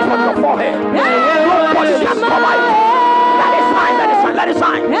 That star is on your forehead. Nobody can cover it. Let it shine, let it shine, let it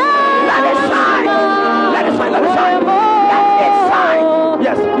shine. Let it shine. Let it shine, let it shine. Let it shine.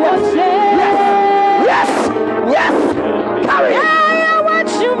 Yes, yes, yes, yes, yes. Carry it.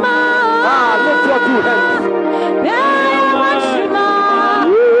 Lift your two hands.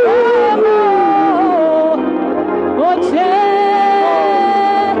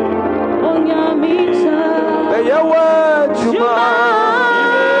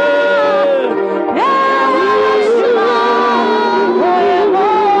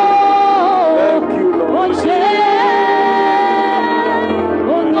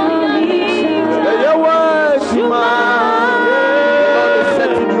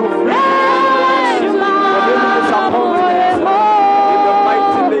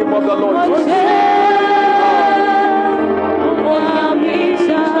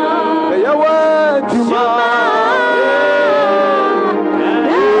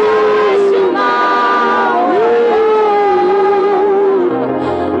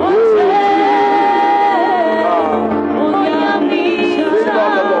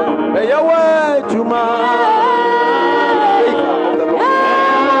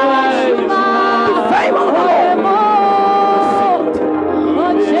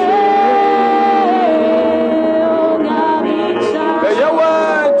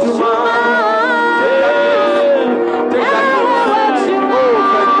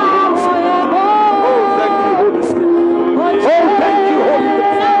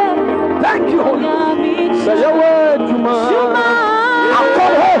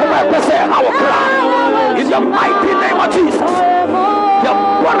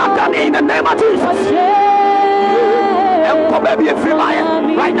 In the name of Jesus, and probably a free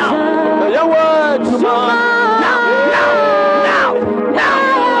lion right now. Your word, now,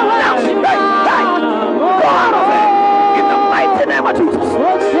 go out of it in the mighty name of Jesus.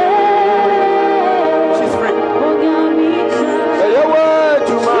 She's free. Your word,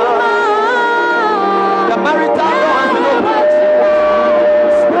 the marital door has been opened.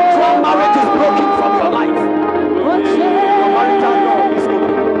 Spiritual marriage is broken from your life. Your marital door is open.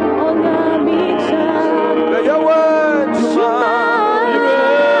 Your word,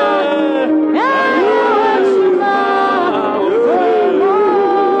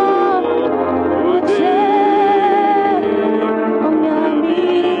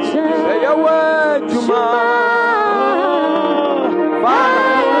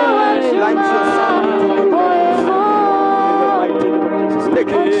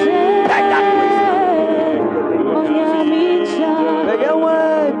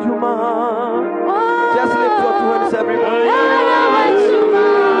 just lift your two hands, everybody.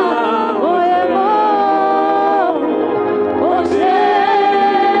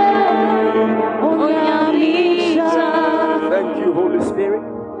 Thank you, Holy Spirit.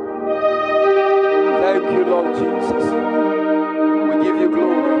 Thank you, Lord Jesus. We give you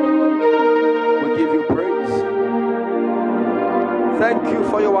glory. We give you praise. Thank you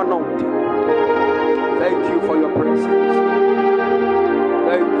for your anointing. Thank you for your presence.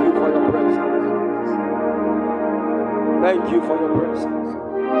 Thank you for your presence. Thank you for your presence.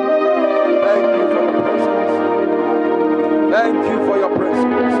 Thank you for your presence. Thank you for your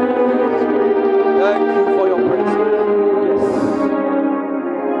presence. Thank you for your presence.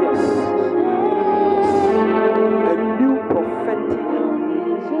 Yes. Yes.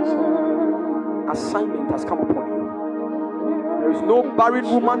 barren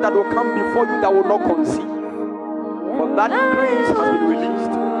woman that will come before you that will not conceive. For that grace has been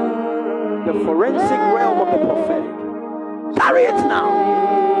released. The forensic realm of the prophetic. Carry it now.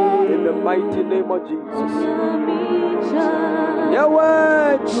 In the mighty name of Jesus.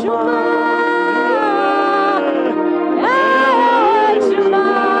 Yahweh,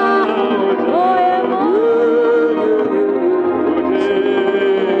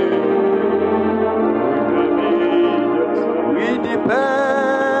 we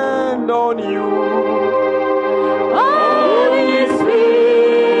depend on you. Holy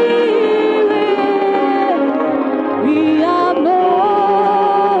Spirit, we have no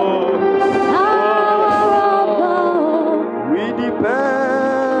power. We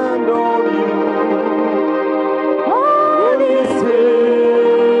depend on you. Holy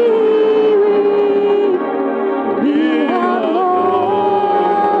Spirit, we have no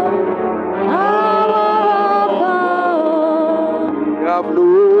power. We have no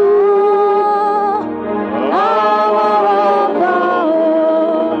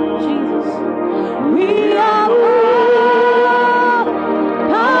Jesus, we have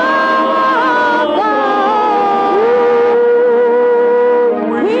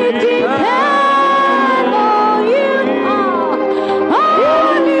we depend on you,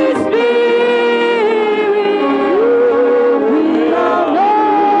 Holy Spirit. We have no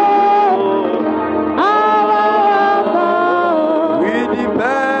power. we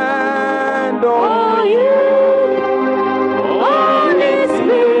depend on You, Holy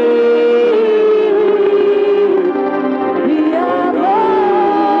Spirit, we have no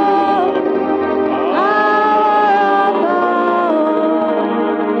power.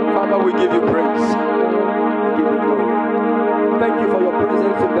 Father, we give you praise. We give you glory. Thank you for your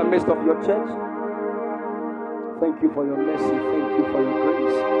presence in the midst of your church. Thank you for your mercy. Thank you for your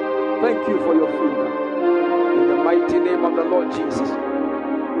grace. Thank you for your favor. In the mighty name of the Lord Jesus,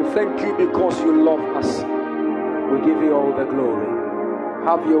 we thank you because you love us. We give you all the glory.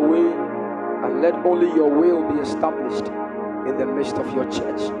 Have your way and let only your will be established in the midst of your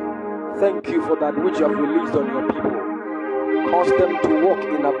church. Thank you for that which you have released on your people. Cause them to walk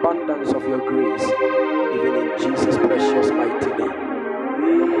in abundance of your grace, even in Jesus' precious mighty name.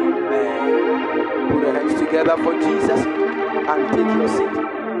 Amen. Put your hands together for Jesus and take your seat.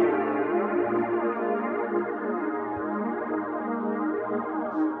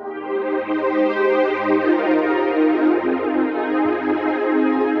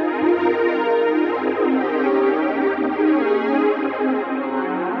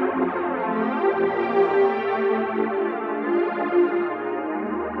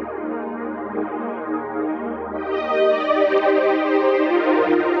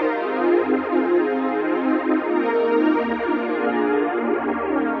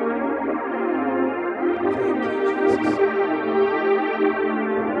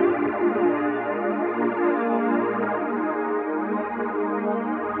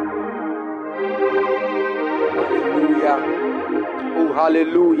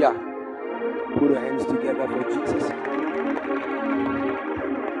 Hallelujah. Put your hands together for Jesus.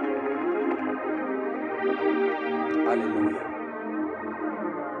 Hallelujah.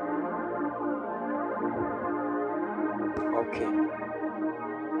 Okay.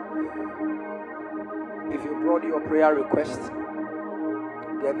 If you brought your prayer requests,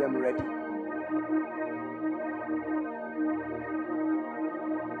 get them ready.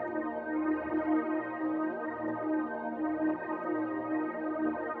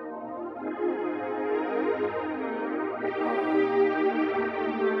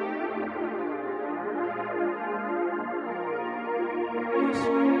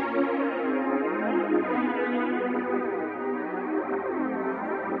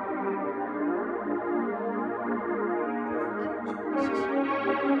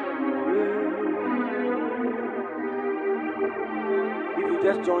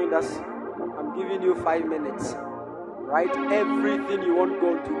 Just joined us. I'm giving you 5 minutes. Write everything you want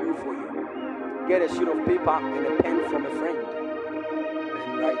God to do for you. Get a sheet of paper and a pen from a friend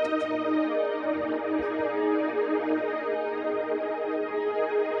and write it.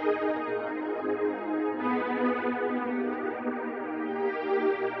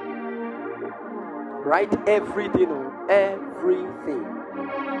 Write everything on everything.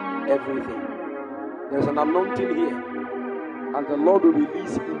 Everything. There's an anointing here. And the Lord will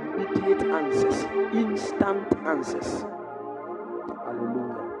release immediate answers, instant answers.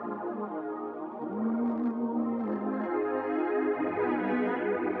 Hallelujah.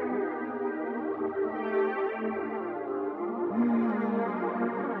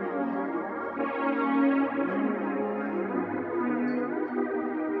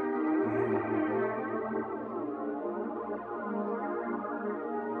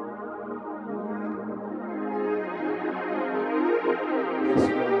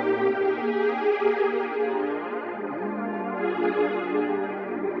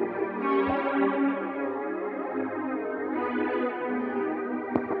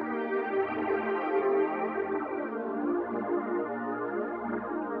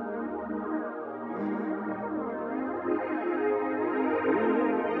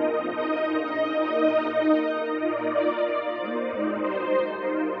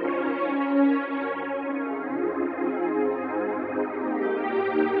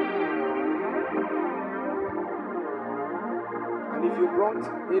 brought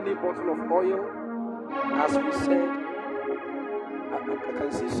any bottle of oil, as we said, I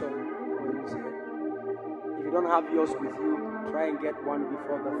can see some oils here. If you don't have yours with you, try and get one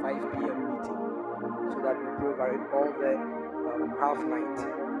before the 5 p.m. meeting, so that we provide all the half night.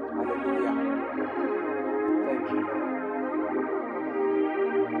 Hallelujah. Thank you.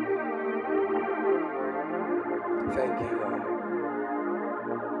 Thank you, Lord.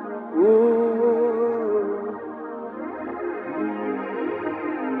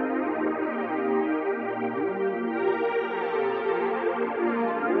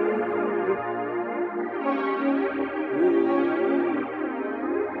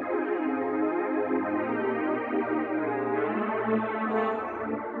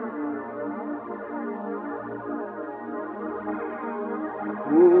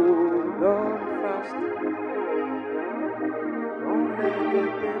 Hold on fast. Don't let the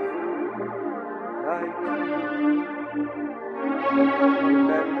devil lie to you.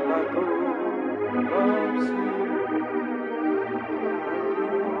 Remember God loves you.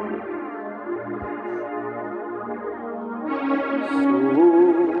 So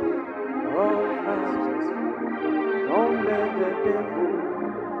hold fast. Don't let the devil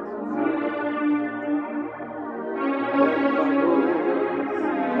remember God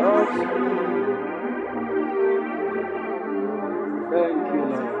loves you. Thank you,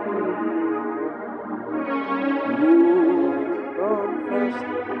 Lord. Hold fast.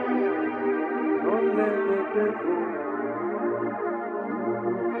 Don't let the devil.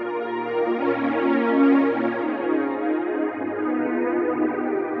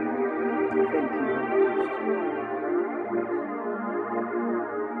 Thank you,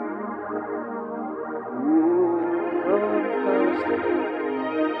 hold fast.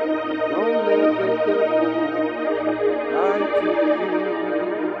 Don't let the devil lie to you.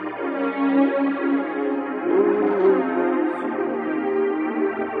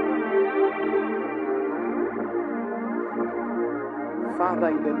 Father,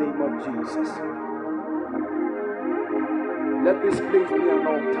 in the name of Jesus, let this place be an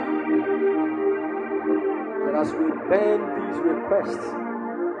altar, that as we burn these requests,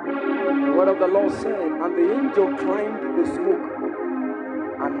 the word of the Lord said, and the angel climbed the smoke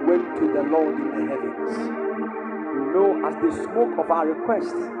and went to the Lord in the heavens. We know as the smoke of our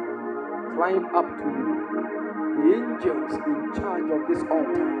requests climb up to you, the angels in charge of this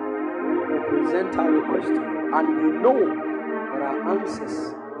altar will present our request to you, and we know that our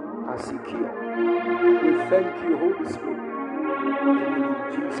answers are secure. We thank you, Holy Spirit, in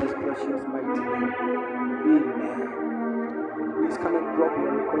Jesus' precious mighty name. Amen. Please come and drop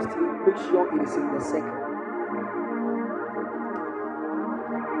your request here. Make sure it is in the second.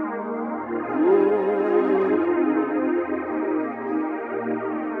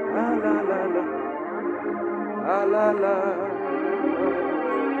 La la la. La la la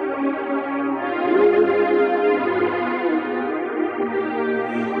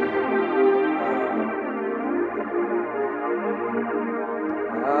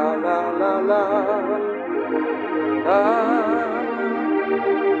la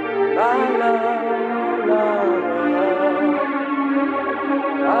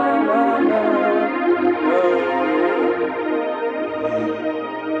la la la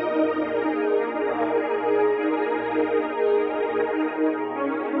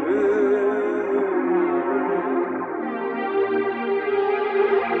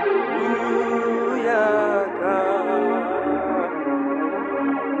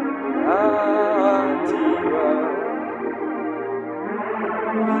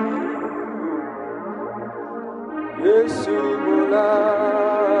Yesu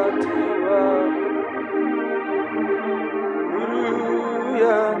mulatiwa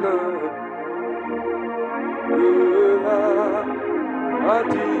Uruyana Mulatiwa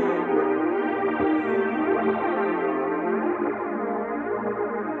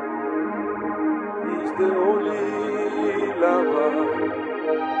He's the only lover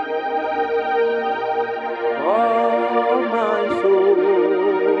of my soul,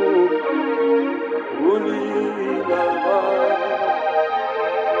 only lover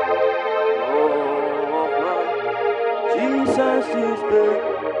of my Jesus is the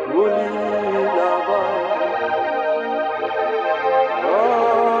only lover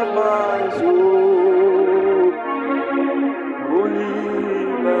of my soul,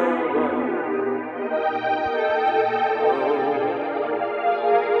 only lover.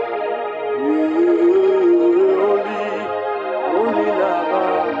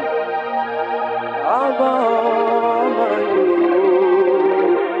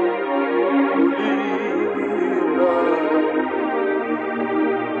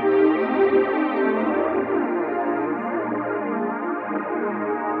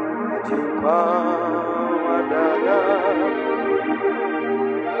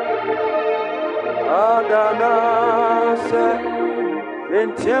 Adana se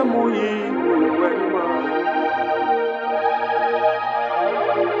entemu yi wenma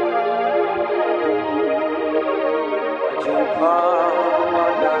Jumpa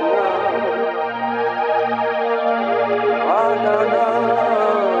Adana Adana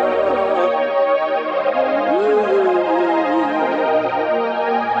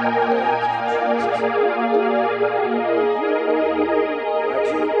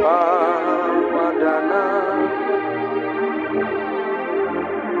Jumpa Adana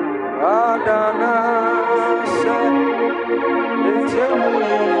Adana se entemu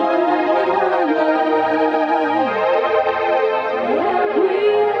yi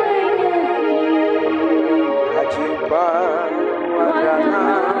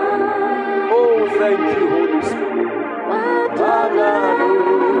Oh, thank you, Holy Spirit.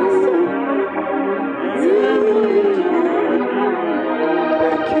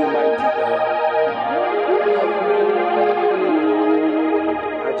 Thank you, mighty God.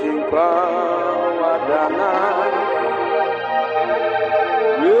 Ajimpa wadana.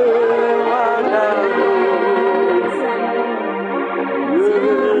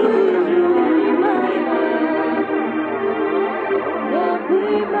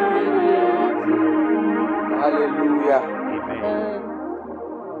 Hallelujah. Amen.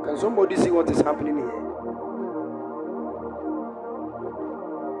 Can somebody see what is happening here?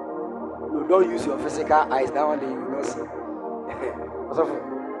 No, don't use your physical eyes. That one day you will not see. What's up?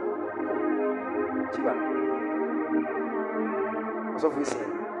 Chiba. What's up with you?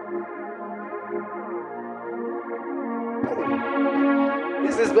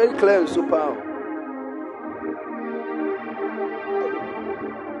 This is very clear and super.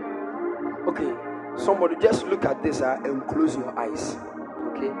 Okay, somebody just look at this and close your eyes.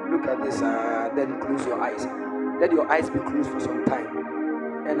 Okay, look at this then close your eyes. Let your eyes be closed for some time.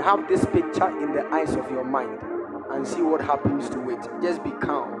 And have this picture in the eyes of your mind and see what happens to it. Just be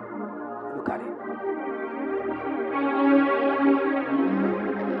calm. Look at it.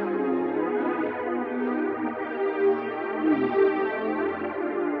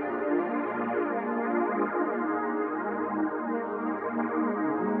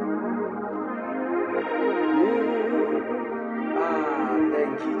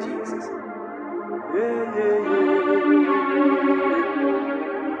 Thank you, Jesus.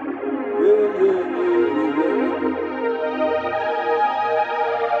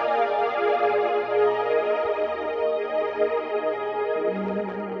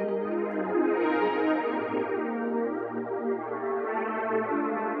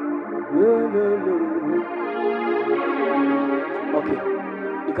 Okay,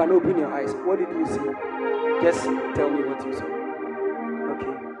 you can open your eyes. What did you see? Just tell me what you saw.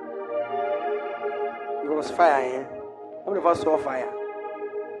 Okay. It was fire, eh? How many of us saw fire?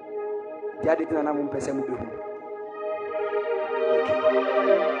 The other thing I'm person will do. Okay.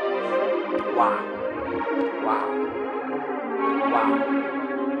 Wow. Wow. Wow.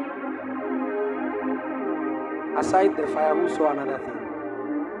 Aside the fire, who saw another thing?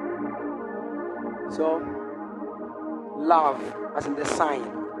 So, love as in the sign.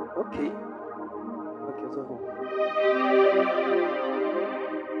 Okay. Okay, so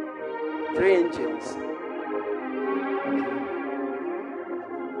 3 angels.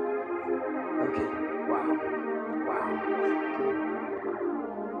 Okay. Wow. Wow.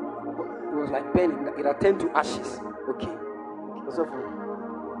 It was like burning. It had turned to ashes. Okay. So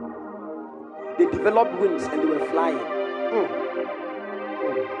they developed wings and they were flying.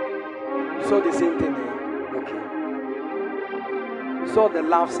 You saw the same thing there. Okay. You saw the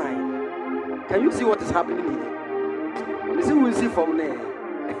love sign. Can you see what is happening here? You see, we see from there.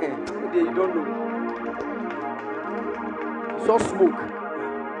 You don't know. You saw smoke.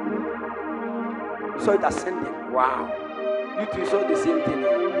 You saw it ascending. Wow. You two saw the same thing. You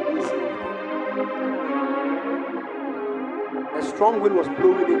didn't see anything. A strong wind was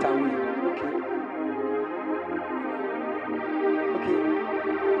blowing it away. Okay. Okay.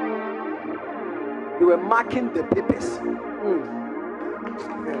 They were marking the papers.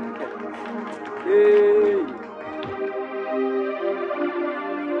 Hey.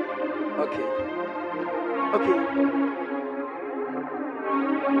 Okay. Okay.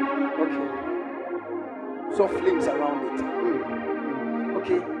 Okay. So flames around it.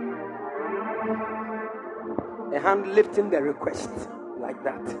 Okay. A hand lifting the request like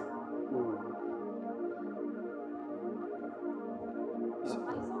that.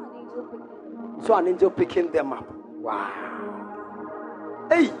 So an angel picking them up. Wow.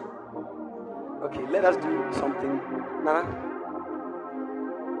 Hey. Okay, let us do something. Nana.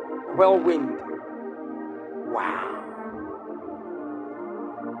 Whirlwind. Wow.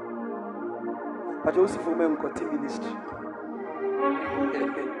 But also for men ministry.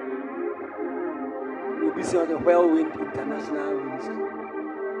 You'll be seeing the Whirlwind International Ministry.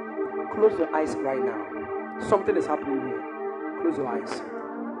 Close your eyes right now. Something is happening here. Close your eyes.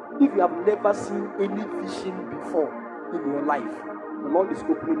 If you have never seen any vision before in your life, the Lord is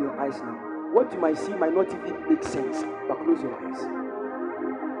opening your eyes now. What you might see might not even make sense, but close your eyes.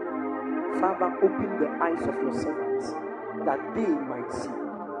 Father, open the eyes of your servants that they might see.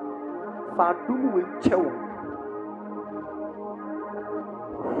 Father, will chew.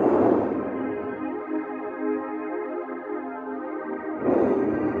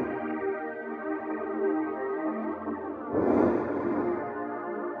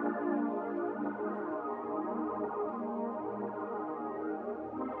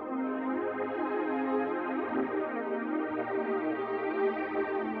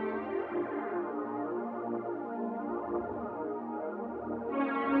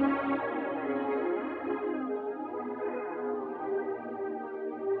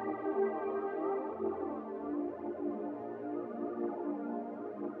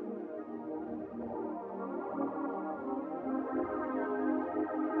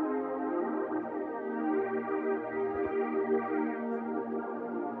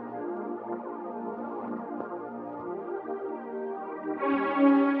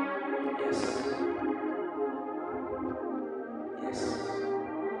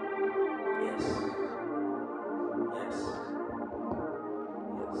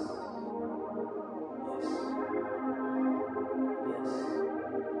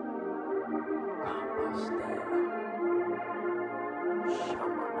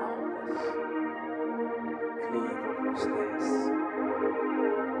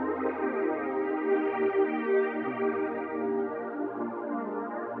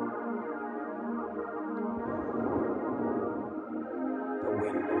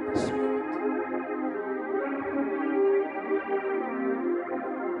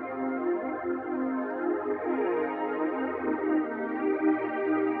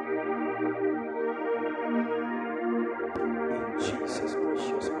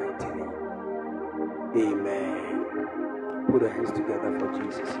 Amen. Put your hands together for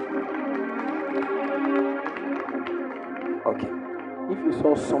Jesus. Okay. If you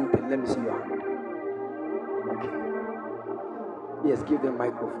saw something, let me see your hand. Okay. Yes, give them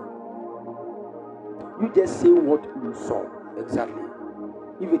microphone. You just say what you saw. Exactly.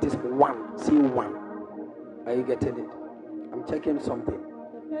 If it is one, say one. Are you getting it? I'm checking something.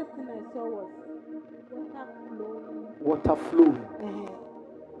 The first thing I saw was water flowing.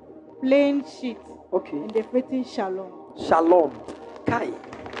 Plain sheet. Okay. And they've written Shalom. Shalom. Kai.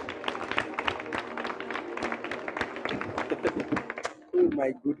 Oh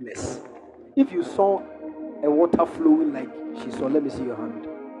my goodness. If you saw a water flowing like she saw, let me see your hand.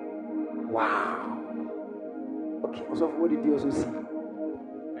 Wow. Okay. So what did you also see?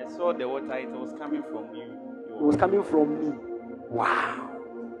 I saw the water. It was coming from you. It was coming from me. Wow.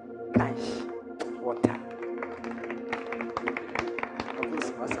 Gosh. Water.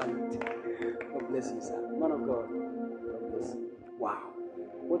 God bless you, sir. Man of God. God bless you. Wow.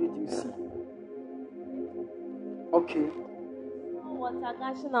 What did you see? Okay. Water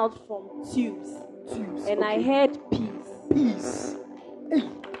gushing out from tubes. Tubes. And okay. I heard peace. Peace. Hey.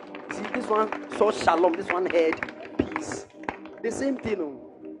 See, this one saw shalom. This one heard peace. The same thing.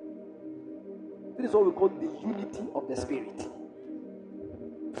 This is what we call the unity of the spirit.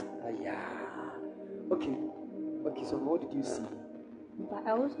 Yeah. Okay. Okay, so what did you see? But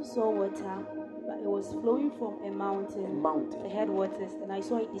I also saw water, but it was flowing from a mountain. A mountain. The headwaters. And I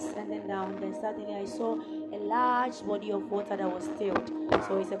saw it descending down. Then suddenly I saw a large body of water that was stilled. Wow.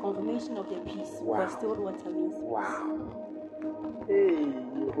 So it's a confirmation of the peace. Wow. Because stilled water means peace. Wow. Hey,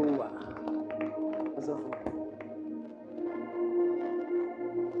 Jehovah.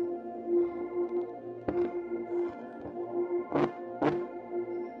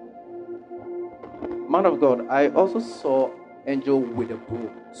 Man of God, I also saw angel with a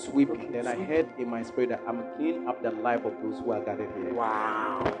broom sweeping. Then I heard in my spirit that I'm cleaning up the life of those who are gathered here.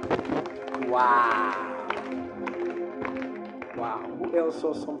 Wow. Wow. Wow. Who else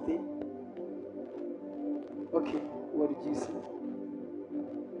saw something? Okay. What did you see?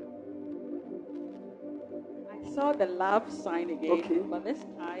 I saw the love sign again, Okay. but this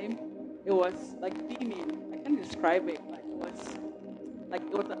time it was like beaming. I can't describe it. Like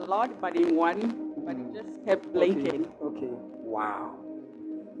it was a lot, but in one, but it just kept blinking. Okay. Wow.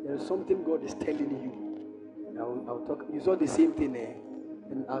 There's something God is telling you. I'll talk. You saw the same thing there,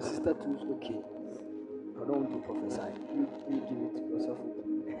 and our sister too. Okay. I don't want to prophesy. You give it to yourself.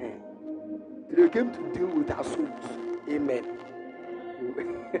 They came to deal with our souls. Amen.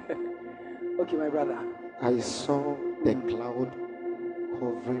 Okay, my brother. I saw the cloud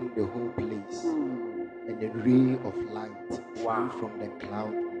covering the whole place, and a ray of light flew from the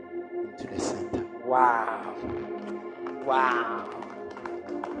cloud into the center. Wow. Wow.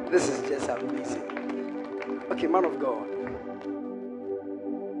 This is just amazing. Okay, man of God.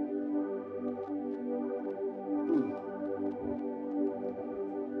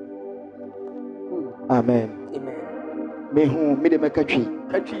 Amen. Amen. Me who me de mekatwi.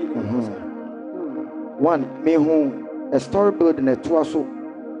 One, me who a story building a so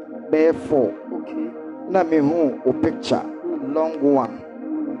bear 4. Okay. Na me who a picture long one.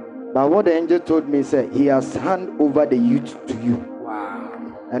 But what the angel told me said he has handed over the youth to you.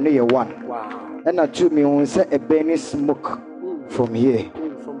 Wow. I know you're one. Wow. And I told me when say a burning smoke from here.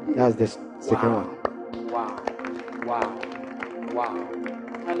 From here. That's the second one. Wow. Wow. Wow.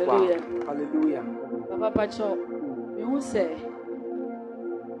 Hallelujah. Wow. Hallelujah. Papa Pacho, you say,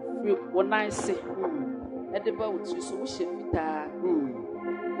 when I say, at the boat, you so shit.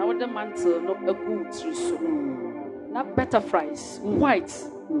 Now the mantle, not a good so. Not butterflies, white,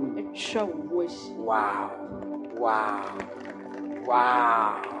 and show wish. Wow. Wow.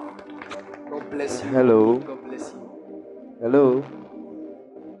 Wow. God bless you. Hello. God bless you. Hello.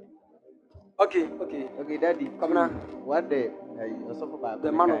 Okay, Daddy. Come now. What the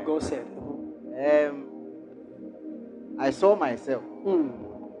man of God said. I saw myself.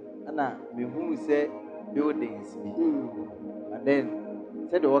 And me who say buildings. And then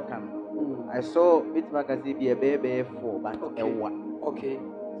said what can I saw it magazine be a baby 4 but a 1. Okay.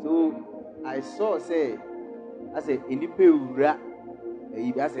 So I saw say I said in the Peura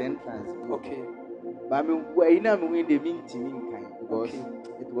as an entrance. Okay. But I mean why now me the meeting because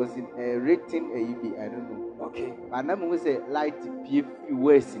it was in a written I don't know. Okay. And then we say light PF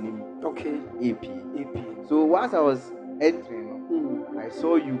worse in him. Okay. AP. So once I was entering, I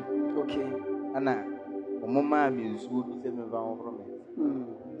saw you. Okay. And mama means would be 7 from it.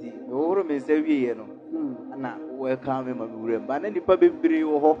 The over me say we and I welcome him and room. But then the public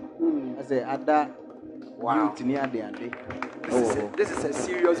bureau I say at that wow near the end. This is a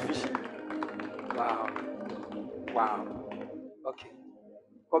serious vision. Wow. Okay.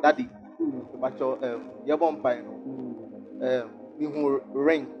 Daddy. But your bumpire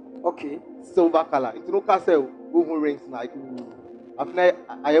ring. Okay. Silver color. It's no castle who rings like after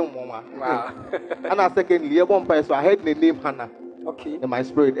I am mama. Wow. And I secondly, your bumpire, so I heard the name Hannah. Okay. In my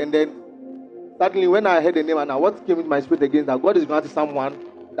spirit. And then suddenly when I heard the name Hannah, what came into my spirit again that God is granting someone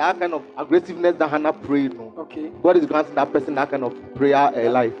that kind of aggressiveness that Hannah prayed. No? Okay. God is granting that person that kind of prayer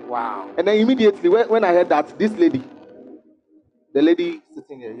life. Wow. And then immediately when I heard that, this lady, the lady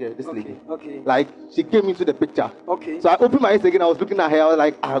sitting here, this lady. Okay. Like she came into the picture. Okay. So I opened my eyes again. I was looking at her. I was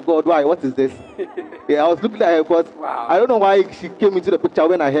like, God, why? What is this? Yeah, I was looking at her because I don't know why she came into the picture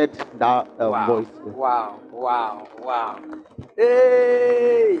when I heard that voice. Wow.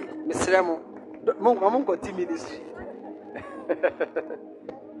 Hey, Mr. Remo, Mom continue ministry.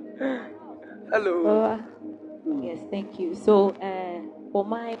 Hello. Yes, thank you. So, for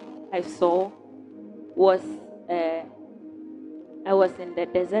mine, I saw was I was in the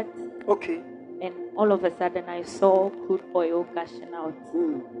desert. Okay. And all of a sudden, I saw crude oil gushing out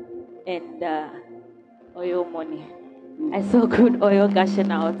and oil money. I saw crude oil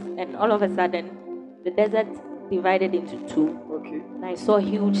gushing out, and all of a sudden, the desert divided into 2. Okay. And I saw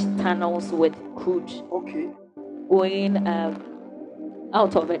huge tunnels with crude. Okay. Going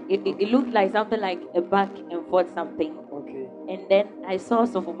out of it. It looked like something like a back and forth something. Okay. And then I saw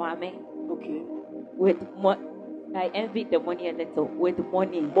Sofumame. Okay. With I envied the money a little. With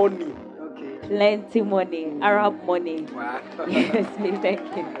money. Money. Okay. Plenty money. Arab money. Wow. Yes, please,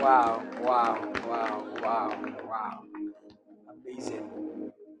 thank you. Wow. Amazing.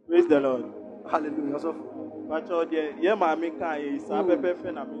 Praise the Lord. Hallelujah. So, yeah, my maker is a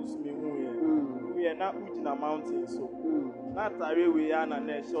pepe na means me who we are not in a mountain, so not a way we are and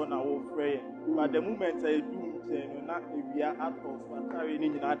a show now prayer. But the moment I do, not if we are out of what I really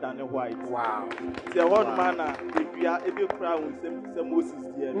not done a white. Wow. The one man, if we are able to crown some Moses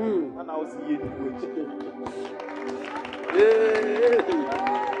there, and I'll see it.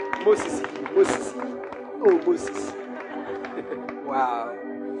 Moses. Oh, Moses. Wow.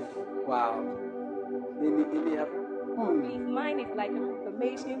 Mine is like a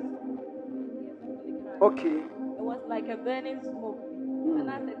confirmation. Okay. It was like a burning smoke. And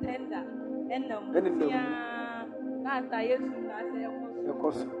that's a tender.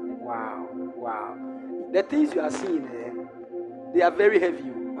 Wow. The things you are seeing here, they are very heavy.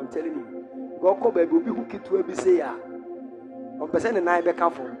 I'm telling you. God come baby who keep to say percent and I back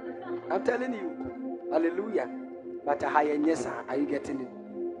for. I'm telling you. Hallelujah. But a higher yes, are you getting it?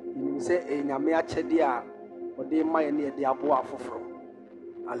 You say in a mere chedia or they might near the aboa for.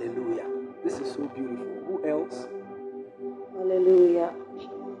 Hallelujah. This is so beautiful. Who else? Hallelujah.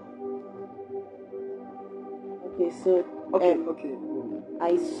 Okay, so okay.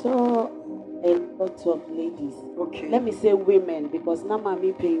 I saw a lot of ladies. Okay. Let me say women because now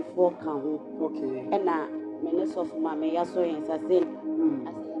mommy paying for count. Okay. And now minutes of mommy yaso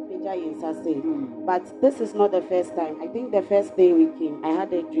say. But this is not the first time. I think the first day we came, I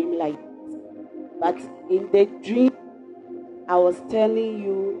had a dream like this. But in the dream, I was telling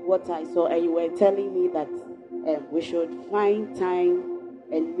you what I saw, and you were telling me that we should find time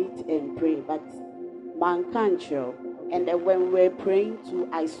and meet and pray. But man can't show. And then when we were praying too,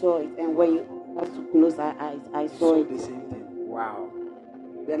 I saw it. And when you have to close our eyes, I saw it. The same thing. Wow.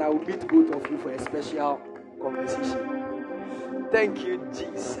 Then I will meet both of you for a special conversation. Thank you,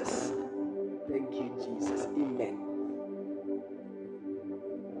 Jesus. Thank you, Jesus. Amen.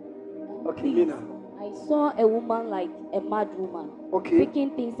 Okay, Mina. I saw a woman like a mad woman. Okay. Picking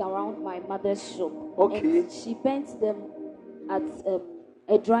things around my mother's shop. Okay. And she bent them at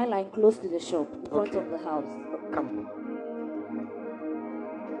a dry line close to the shop in front of the house. Come.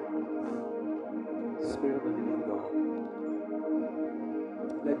 Spirit of the living God.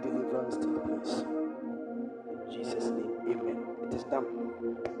 Let deliverance take place. In Jesus' name, amen. It is done.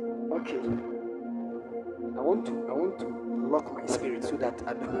 Okay. I want to lock my spirit so that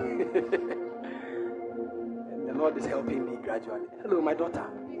I don't. And the Lord is helping me gradually. Hello, my daughter.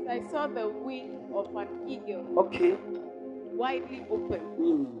 I saw the wing of an eagle. Okay. Widely open.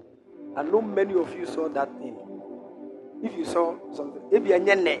 I know many of you saw that thing. If you saw something, if you are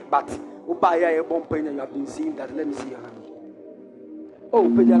but you have been seeing that. Let me see your hand. Oh,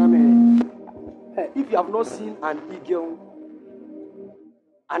 if you have not seen an eagle,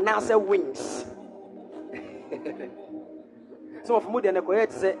 and now say wings. Some of more than a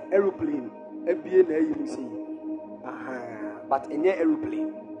correct say aeroplane. But in an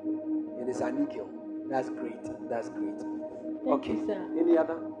aeroplane, it is an eagle. That's great. That's great. Thank you, sir. Any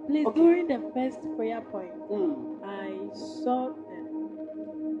other? Please, Okay. during the first prayer point, I saw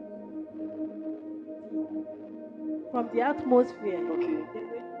from the atmosphere. Okay.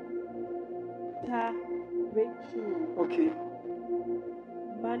 Breakthrough. Okay.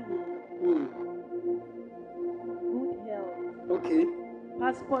 Money. Good health. Okay.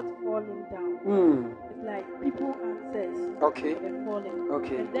 Passport falling down. It's like people answers. Okay. They're falling.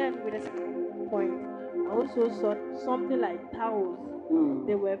 Okay. And then with a second point, I also saw something like towels.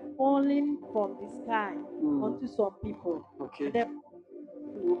 They were falling from the sky onto some people. Okay. And then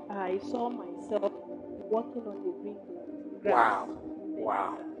I saw myself walking on the green Wow. grass.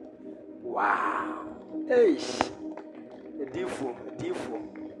 Wow. Wow. Hey. A deal.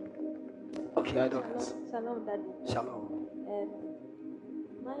 Okay, I don't know. Shalom, Daddy. Shalom.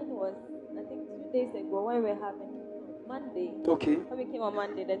 Mine was, I think, 2 days ago when we were having Monday. Okay. When we came on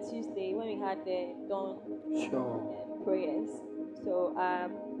Monday, the Tuesday, when we had the dawn prayers. So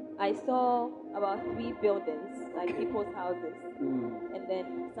I saw about 3 buildings, like people's houses. And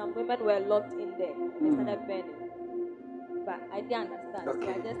then some women were locked in there. They started burning. But I didn't understand.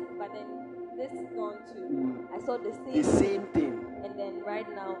 Okay. But then this dawn too, I saw the same thing. And then right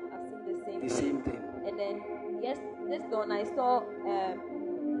now, I've seen The same thing. And then, this dawn, I saw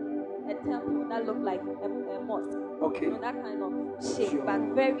a temple that looked like a mosque. Okay. You know, that kind of shape, but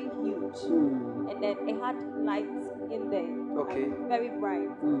very huge. And then it had lights in there. Okay. Like, very bright.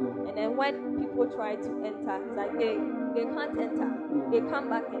 And then when people try to enter, it's like they can't enter. They come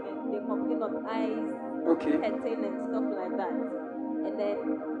back and then they complain of eyes, curtain and stuff like that. And then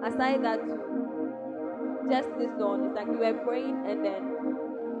aside that, just this dawn, it's like we were praying and then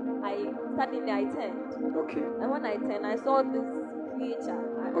suddenly I turned. Okay. And when I turned, I saw this creature.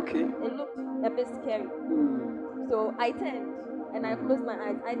 Okay. It looked a bit scary. So I turned and I closed my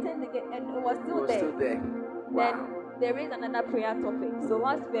eyes. I turned again and it was still there. Then there is another prayer topic. So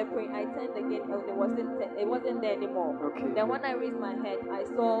whilst we were praying, I turned again and it wasn't there anymore. Okay. Then when I raised my head, I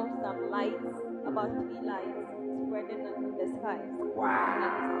saw some lights, about 3 lights spreading in the sky.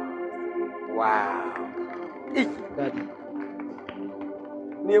 Wow. Daddy.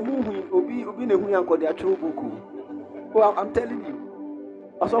 Well, I'm telling you.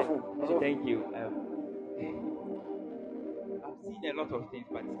 Thank you. I've seen a lot of things,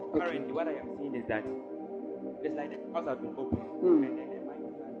 but currently what I am seeing is that it's like the house has been opened, and then the mic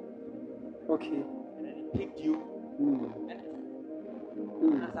Okay. and then it picked you, and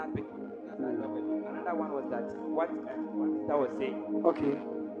that's happened. Another one was that what one sister was saying. Okay.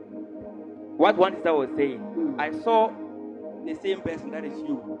 What one sister was saying, I saw the same person that is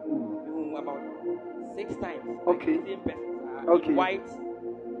you. About 6 times. Okay. The same person. Okay. In white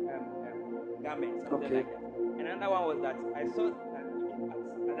garment, something Okay. like that. And another one was that I saw that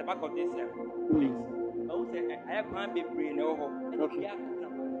at the back of this place. I would say I can't be brain or Okay.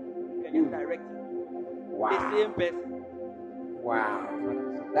 just direct. Wow. The same person. Wow.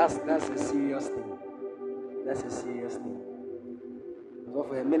 That's a serious thing. That's a serious thing. So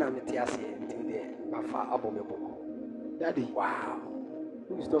for a minute, I'm Daddy. Wow.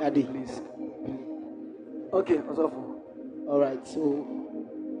 Please stop, Daddy. Please. Okay, all right. So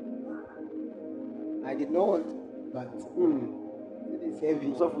I did not want, but it is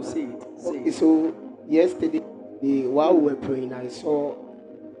heavy. Say it. Okay, so yesterday, while we were praying, I saw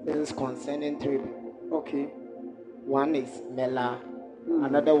things concerning 3 people. Okay. One is Mela,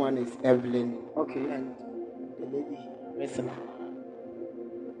 another one is Evelyn. Okay. And the lady Resina.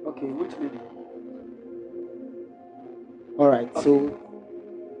 Okay, which lady? All right. Okay. So.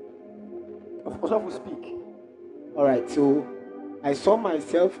 Of course, I will speak. All right. So I saw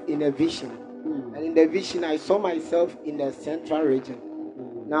myself in a vision, and in the vision I saw myself in the central region.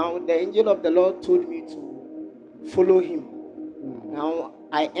 Now the angel of the Lord told me to follow him. Now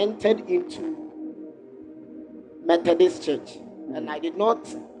I entered into Methodist Church, and I did not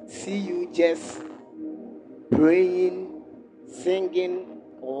see you just praying, singing,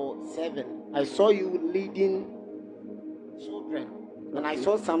 or serving. I saw you leading children, and I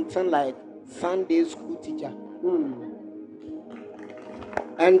saw something like Sunday school teacher.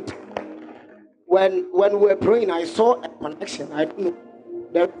 And when we were praying, I saw a connection. I don't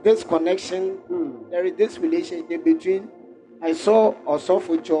know. This connection, there is this relationship between, I saw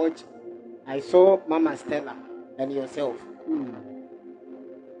Osofo George, I saw Mama Stella, and yourself.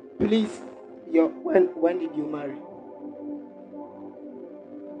 Please, when did you marry?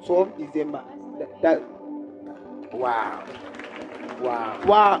 12 December. Wow.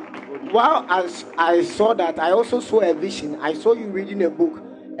 While I saw that, I also saw a vision. I saw you reading a book,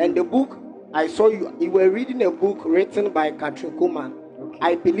 and the book I saw you were reading a book written by Katrin Kuhlman. Okay.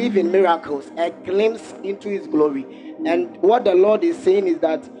 I believe in miracles, a glimpse into his glory. And what the Lord is saying is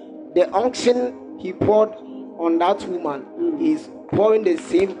that the unction he poured on that woman is pouring the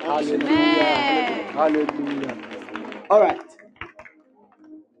same unction. Hallelujah. All right.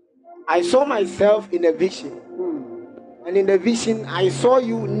 I saw myself in a vision. And in the vision, I saw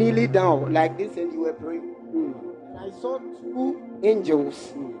you kneeling down like this and you were praying. And I saw 2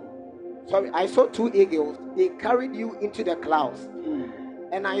 angels. I saw 2 eagles. They carried you into the clouds.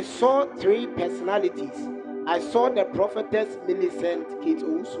 And I saw 3 personalities. I saw the prophetess Millicent Kate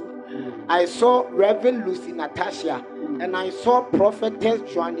Ousu. I saw Reverend Lucy Natasha. And I saw prophetess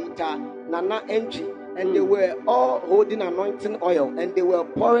Juanita Nana Entry. And they were all holding anointing oil, and they were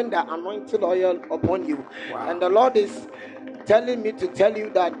pouring the anointing oil upon you. Wow. And the Lord is telling me to tell you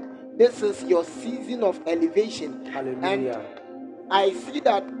that this is your season of elevation. Hallelujah. And I see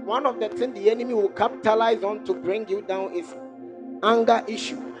that one of the things the enemy will capitalize on to bring you down is anger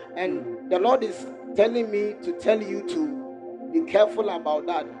issue. And the Lord is telling me to tell you to be careful about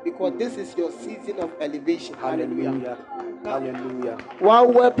that, because this is your season of elevation. Hallelujah. Hallelujah.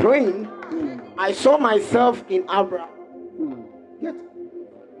 While we're praying, I saw myself in Abra.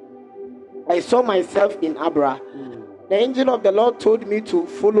 I saw myself in Abra. The angel of the Lord told me to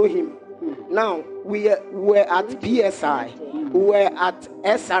follow him. Now, we were at PSI, we were at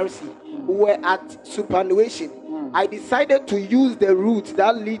SRC, we were at superannuation. I decided to use the route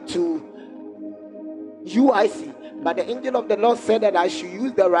that lead to UIC. But the angel of the Lord said that I should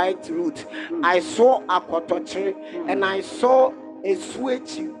use the right route. I saw Akotoche and I saw a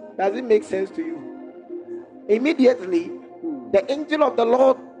switch. Does it make sense to you? Immediately, the angel of the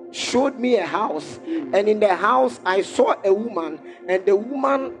Lord showed me a house. And in the house, I saw a woman. And the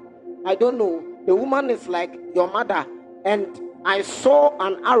woman, I don't know, the woman is like your mother. And I saw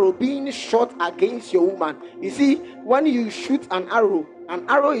an arrow being shot against your woman. You see, when you shoot an arrow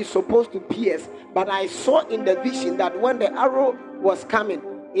is supposed to pierce. But I saw in the vision that when the arrow was coming,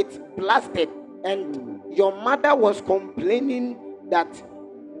 it blasted. And your mother was complaining that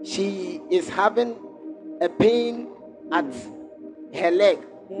she is having a pain at her leg.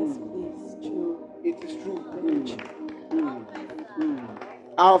 Yes, it's true. It is true.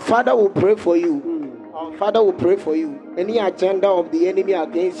 Our Father will pray for you. Our Father will pray for you. Any agenda of the enemy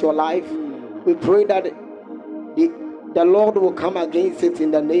against your life, we pray that the Lord will come against it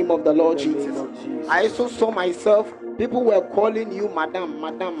in the name of the Lord Jesus. I also saw myself, people were calling you Madam,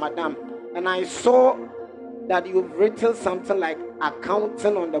 Madam, Madam. And I saw that you've written something like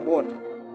accountant on the board.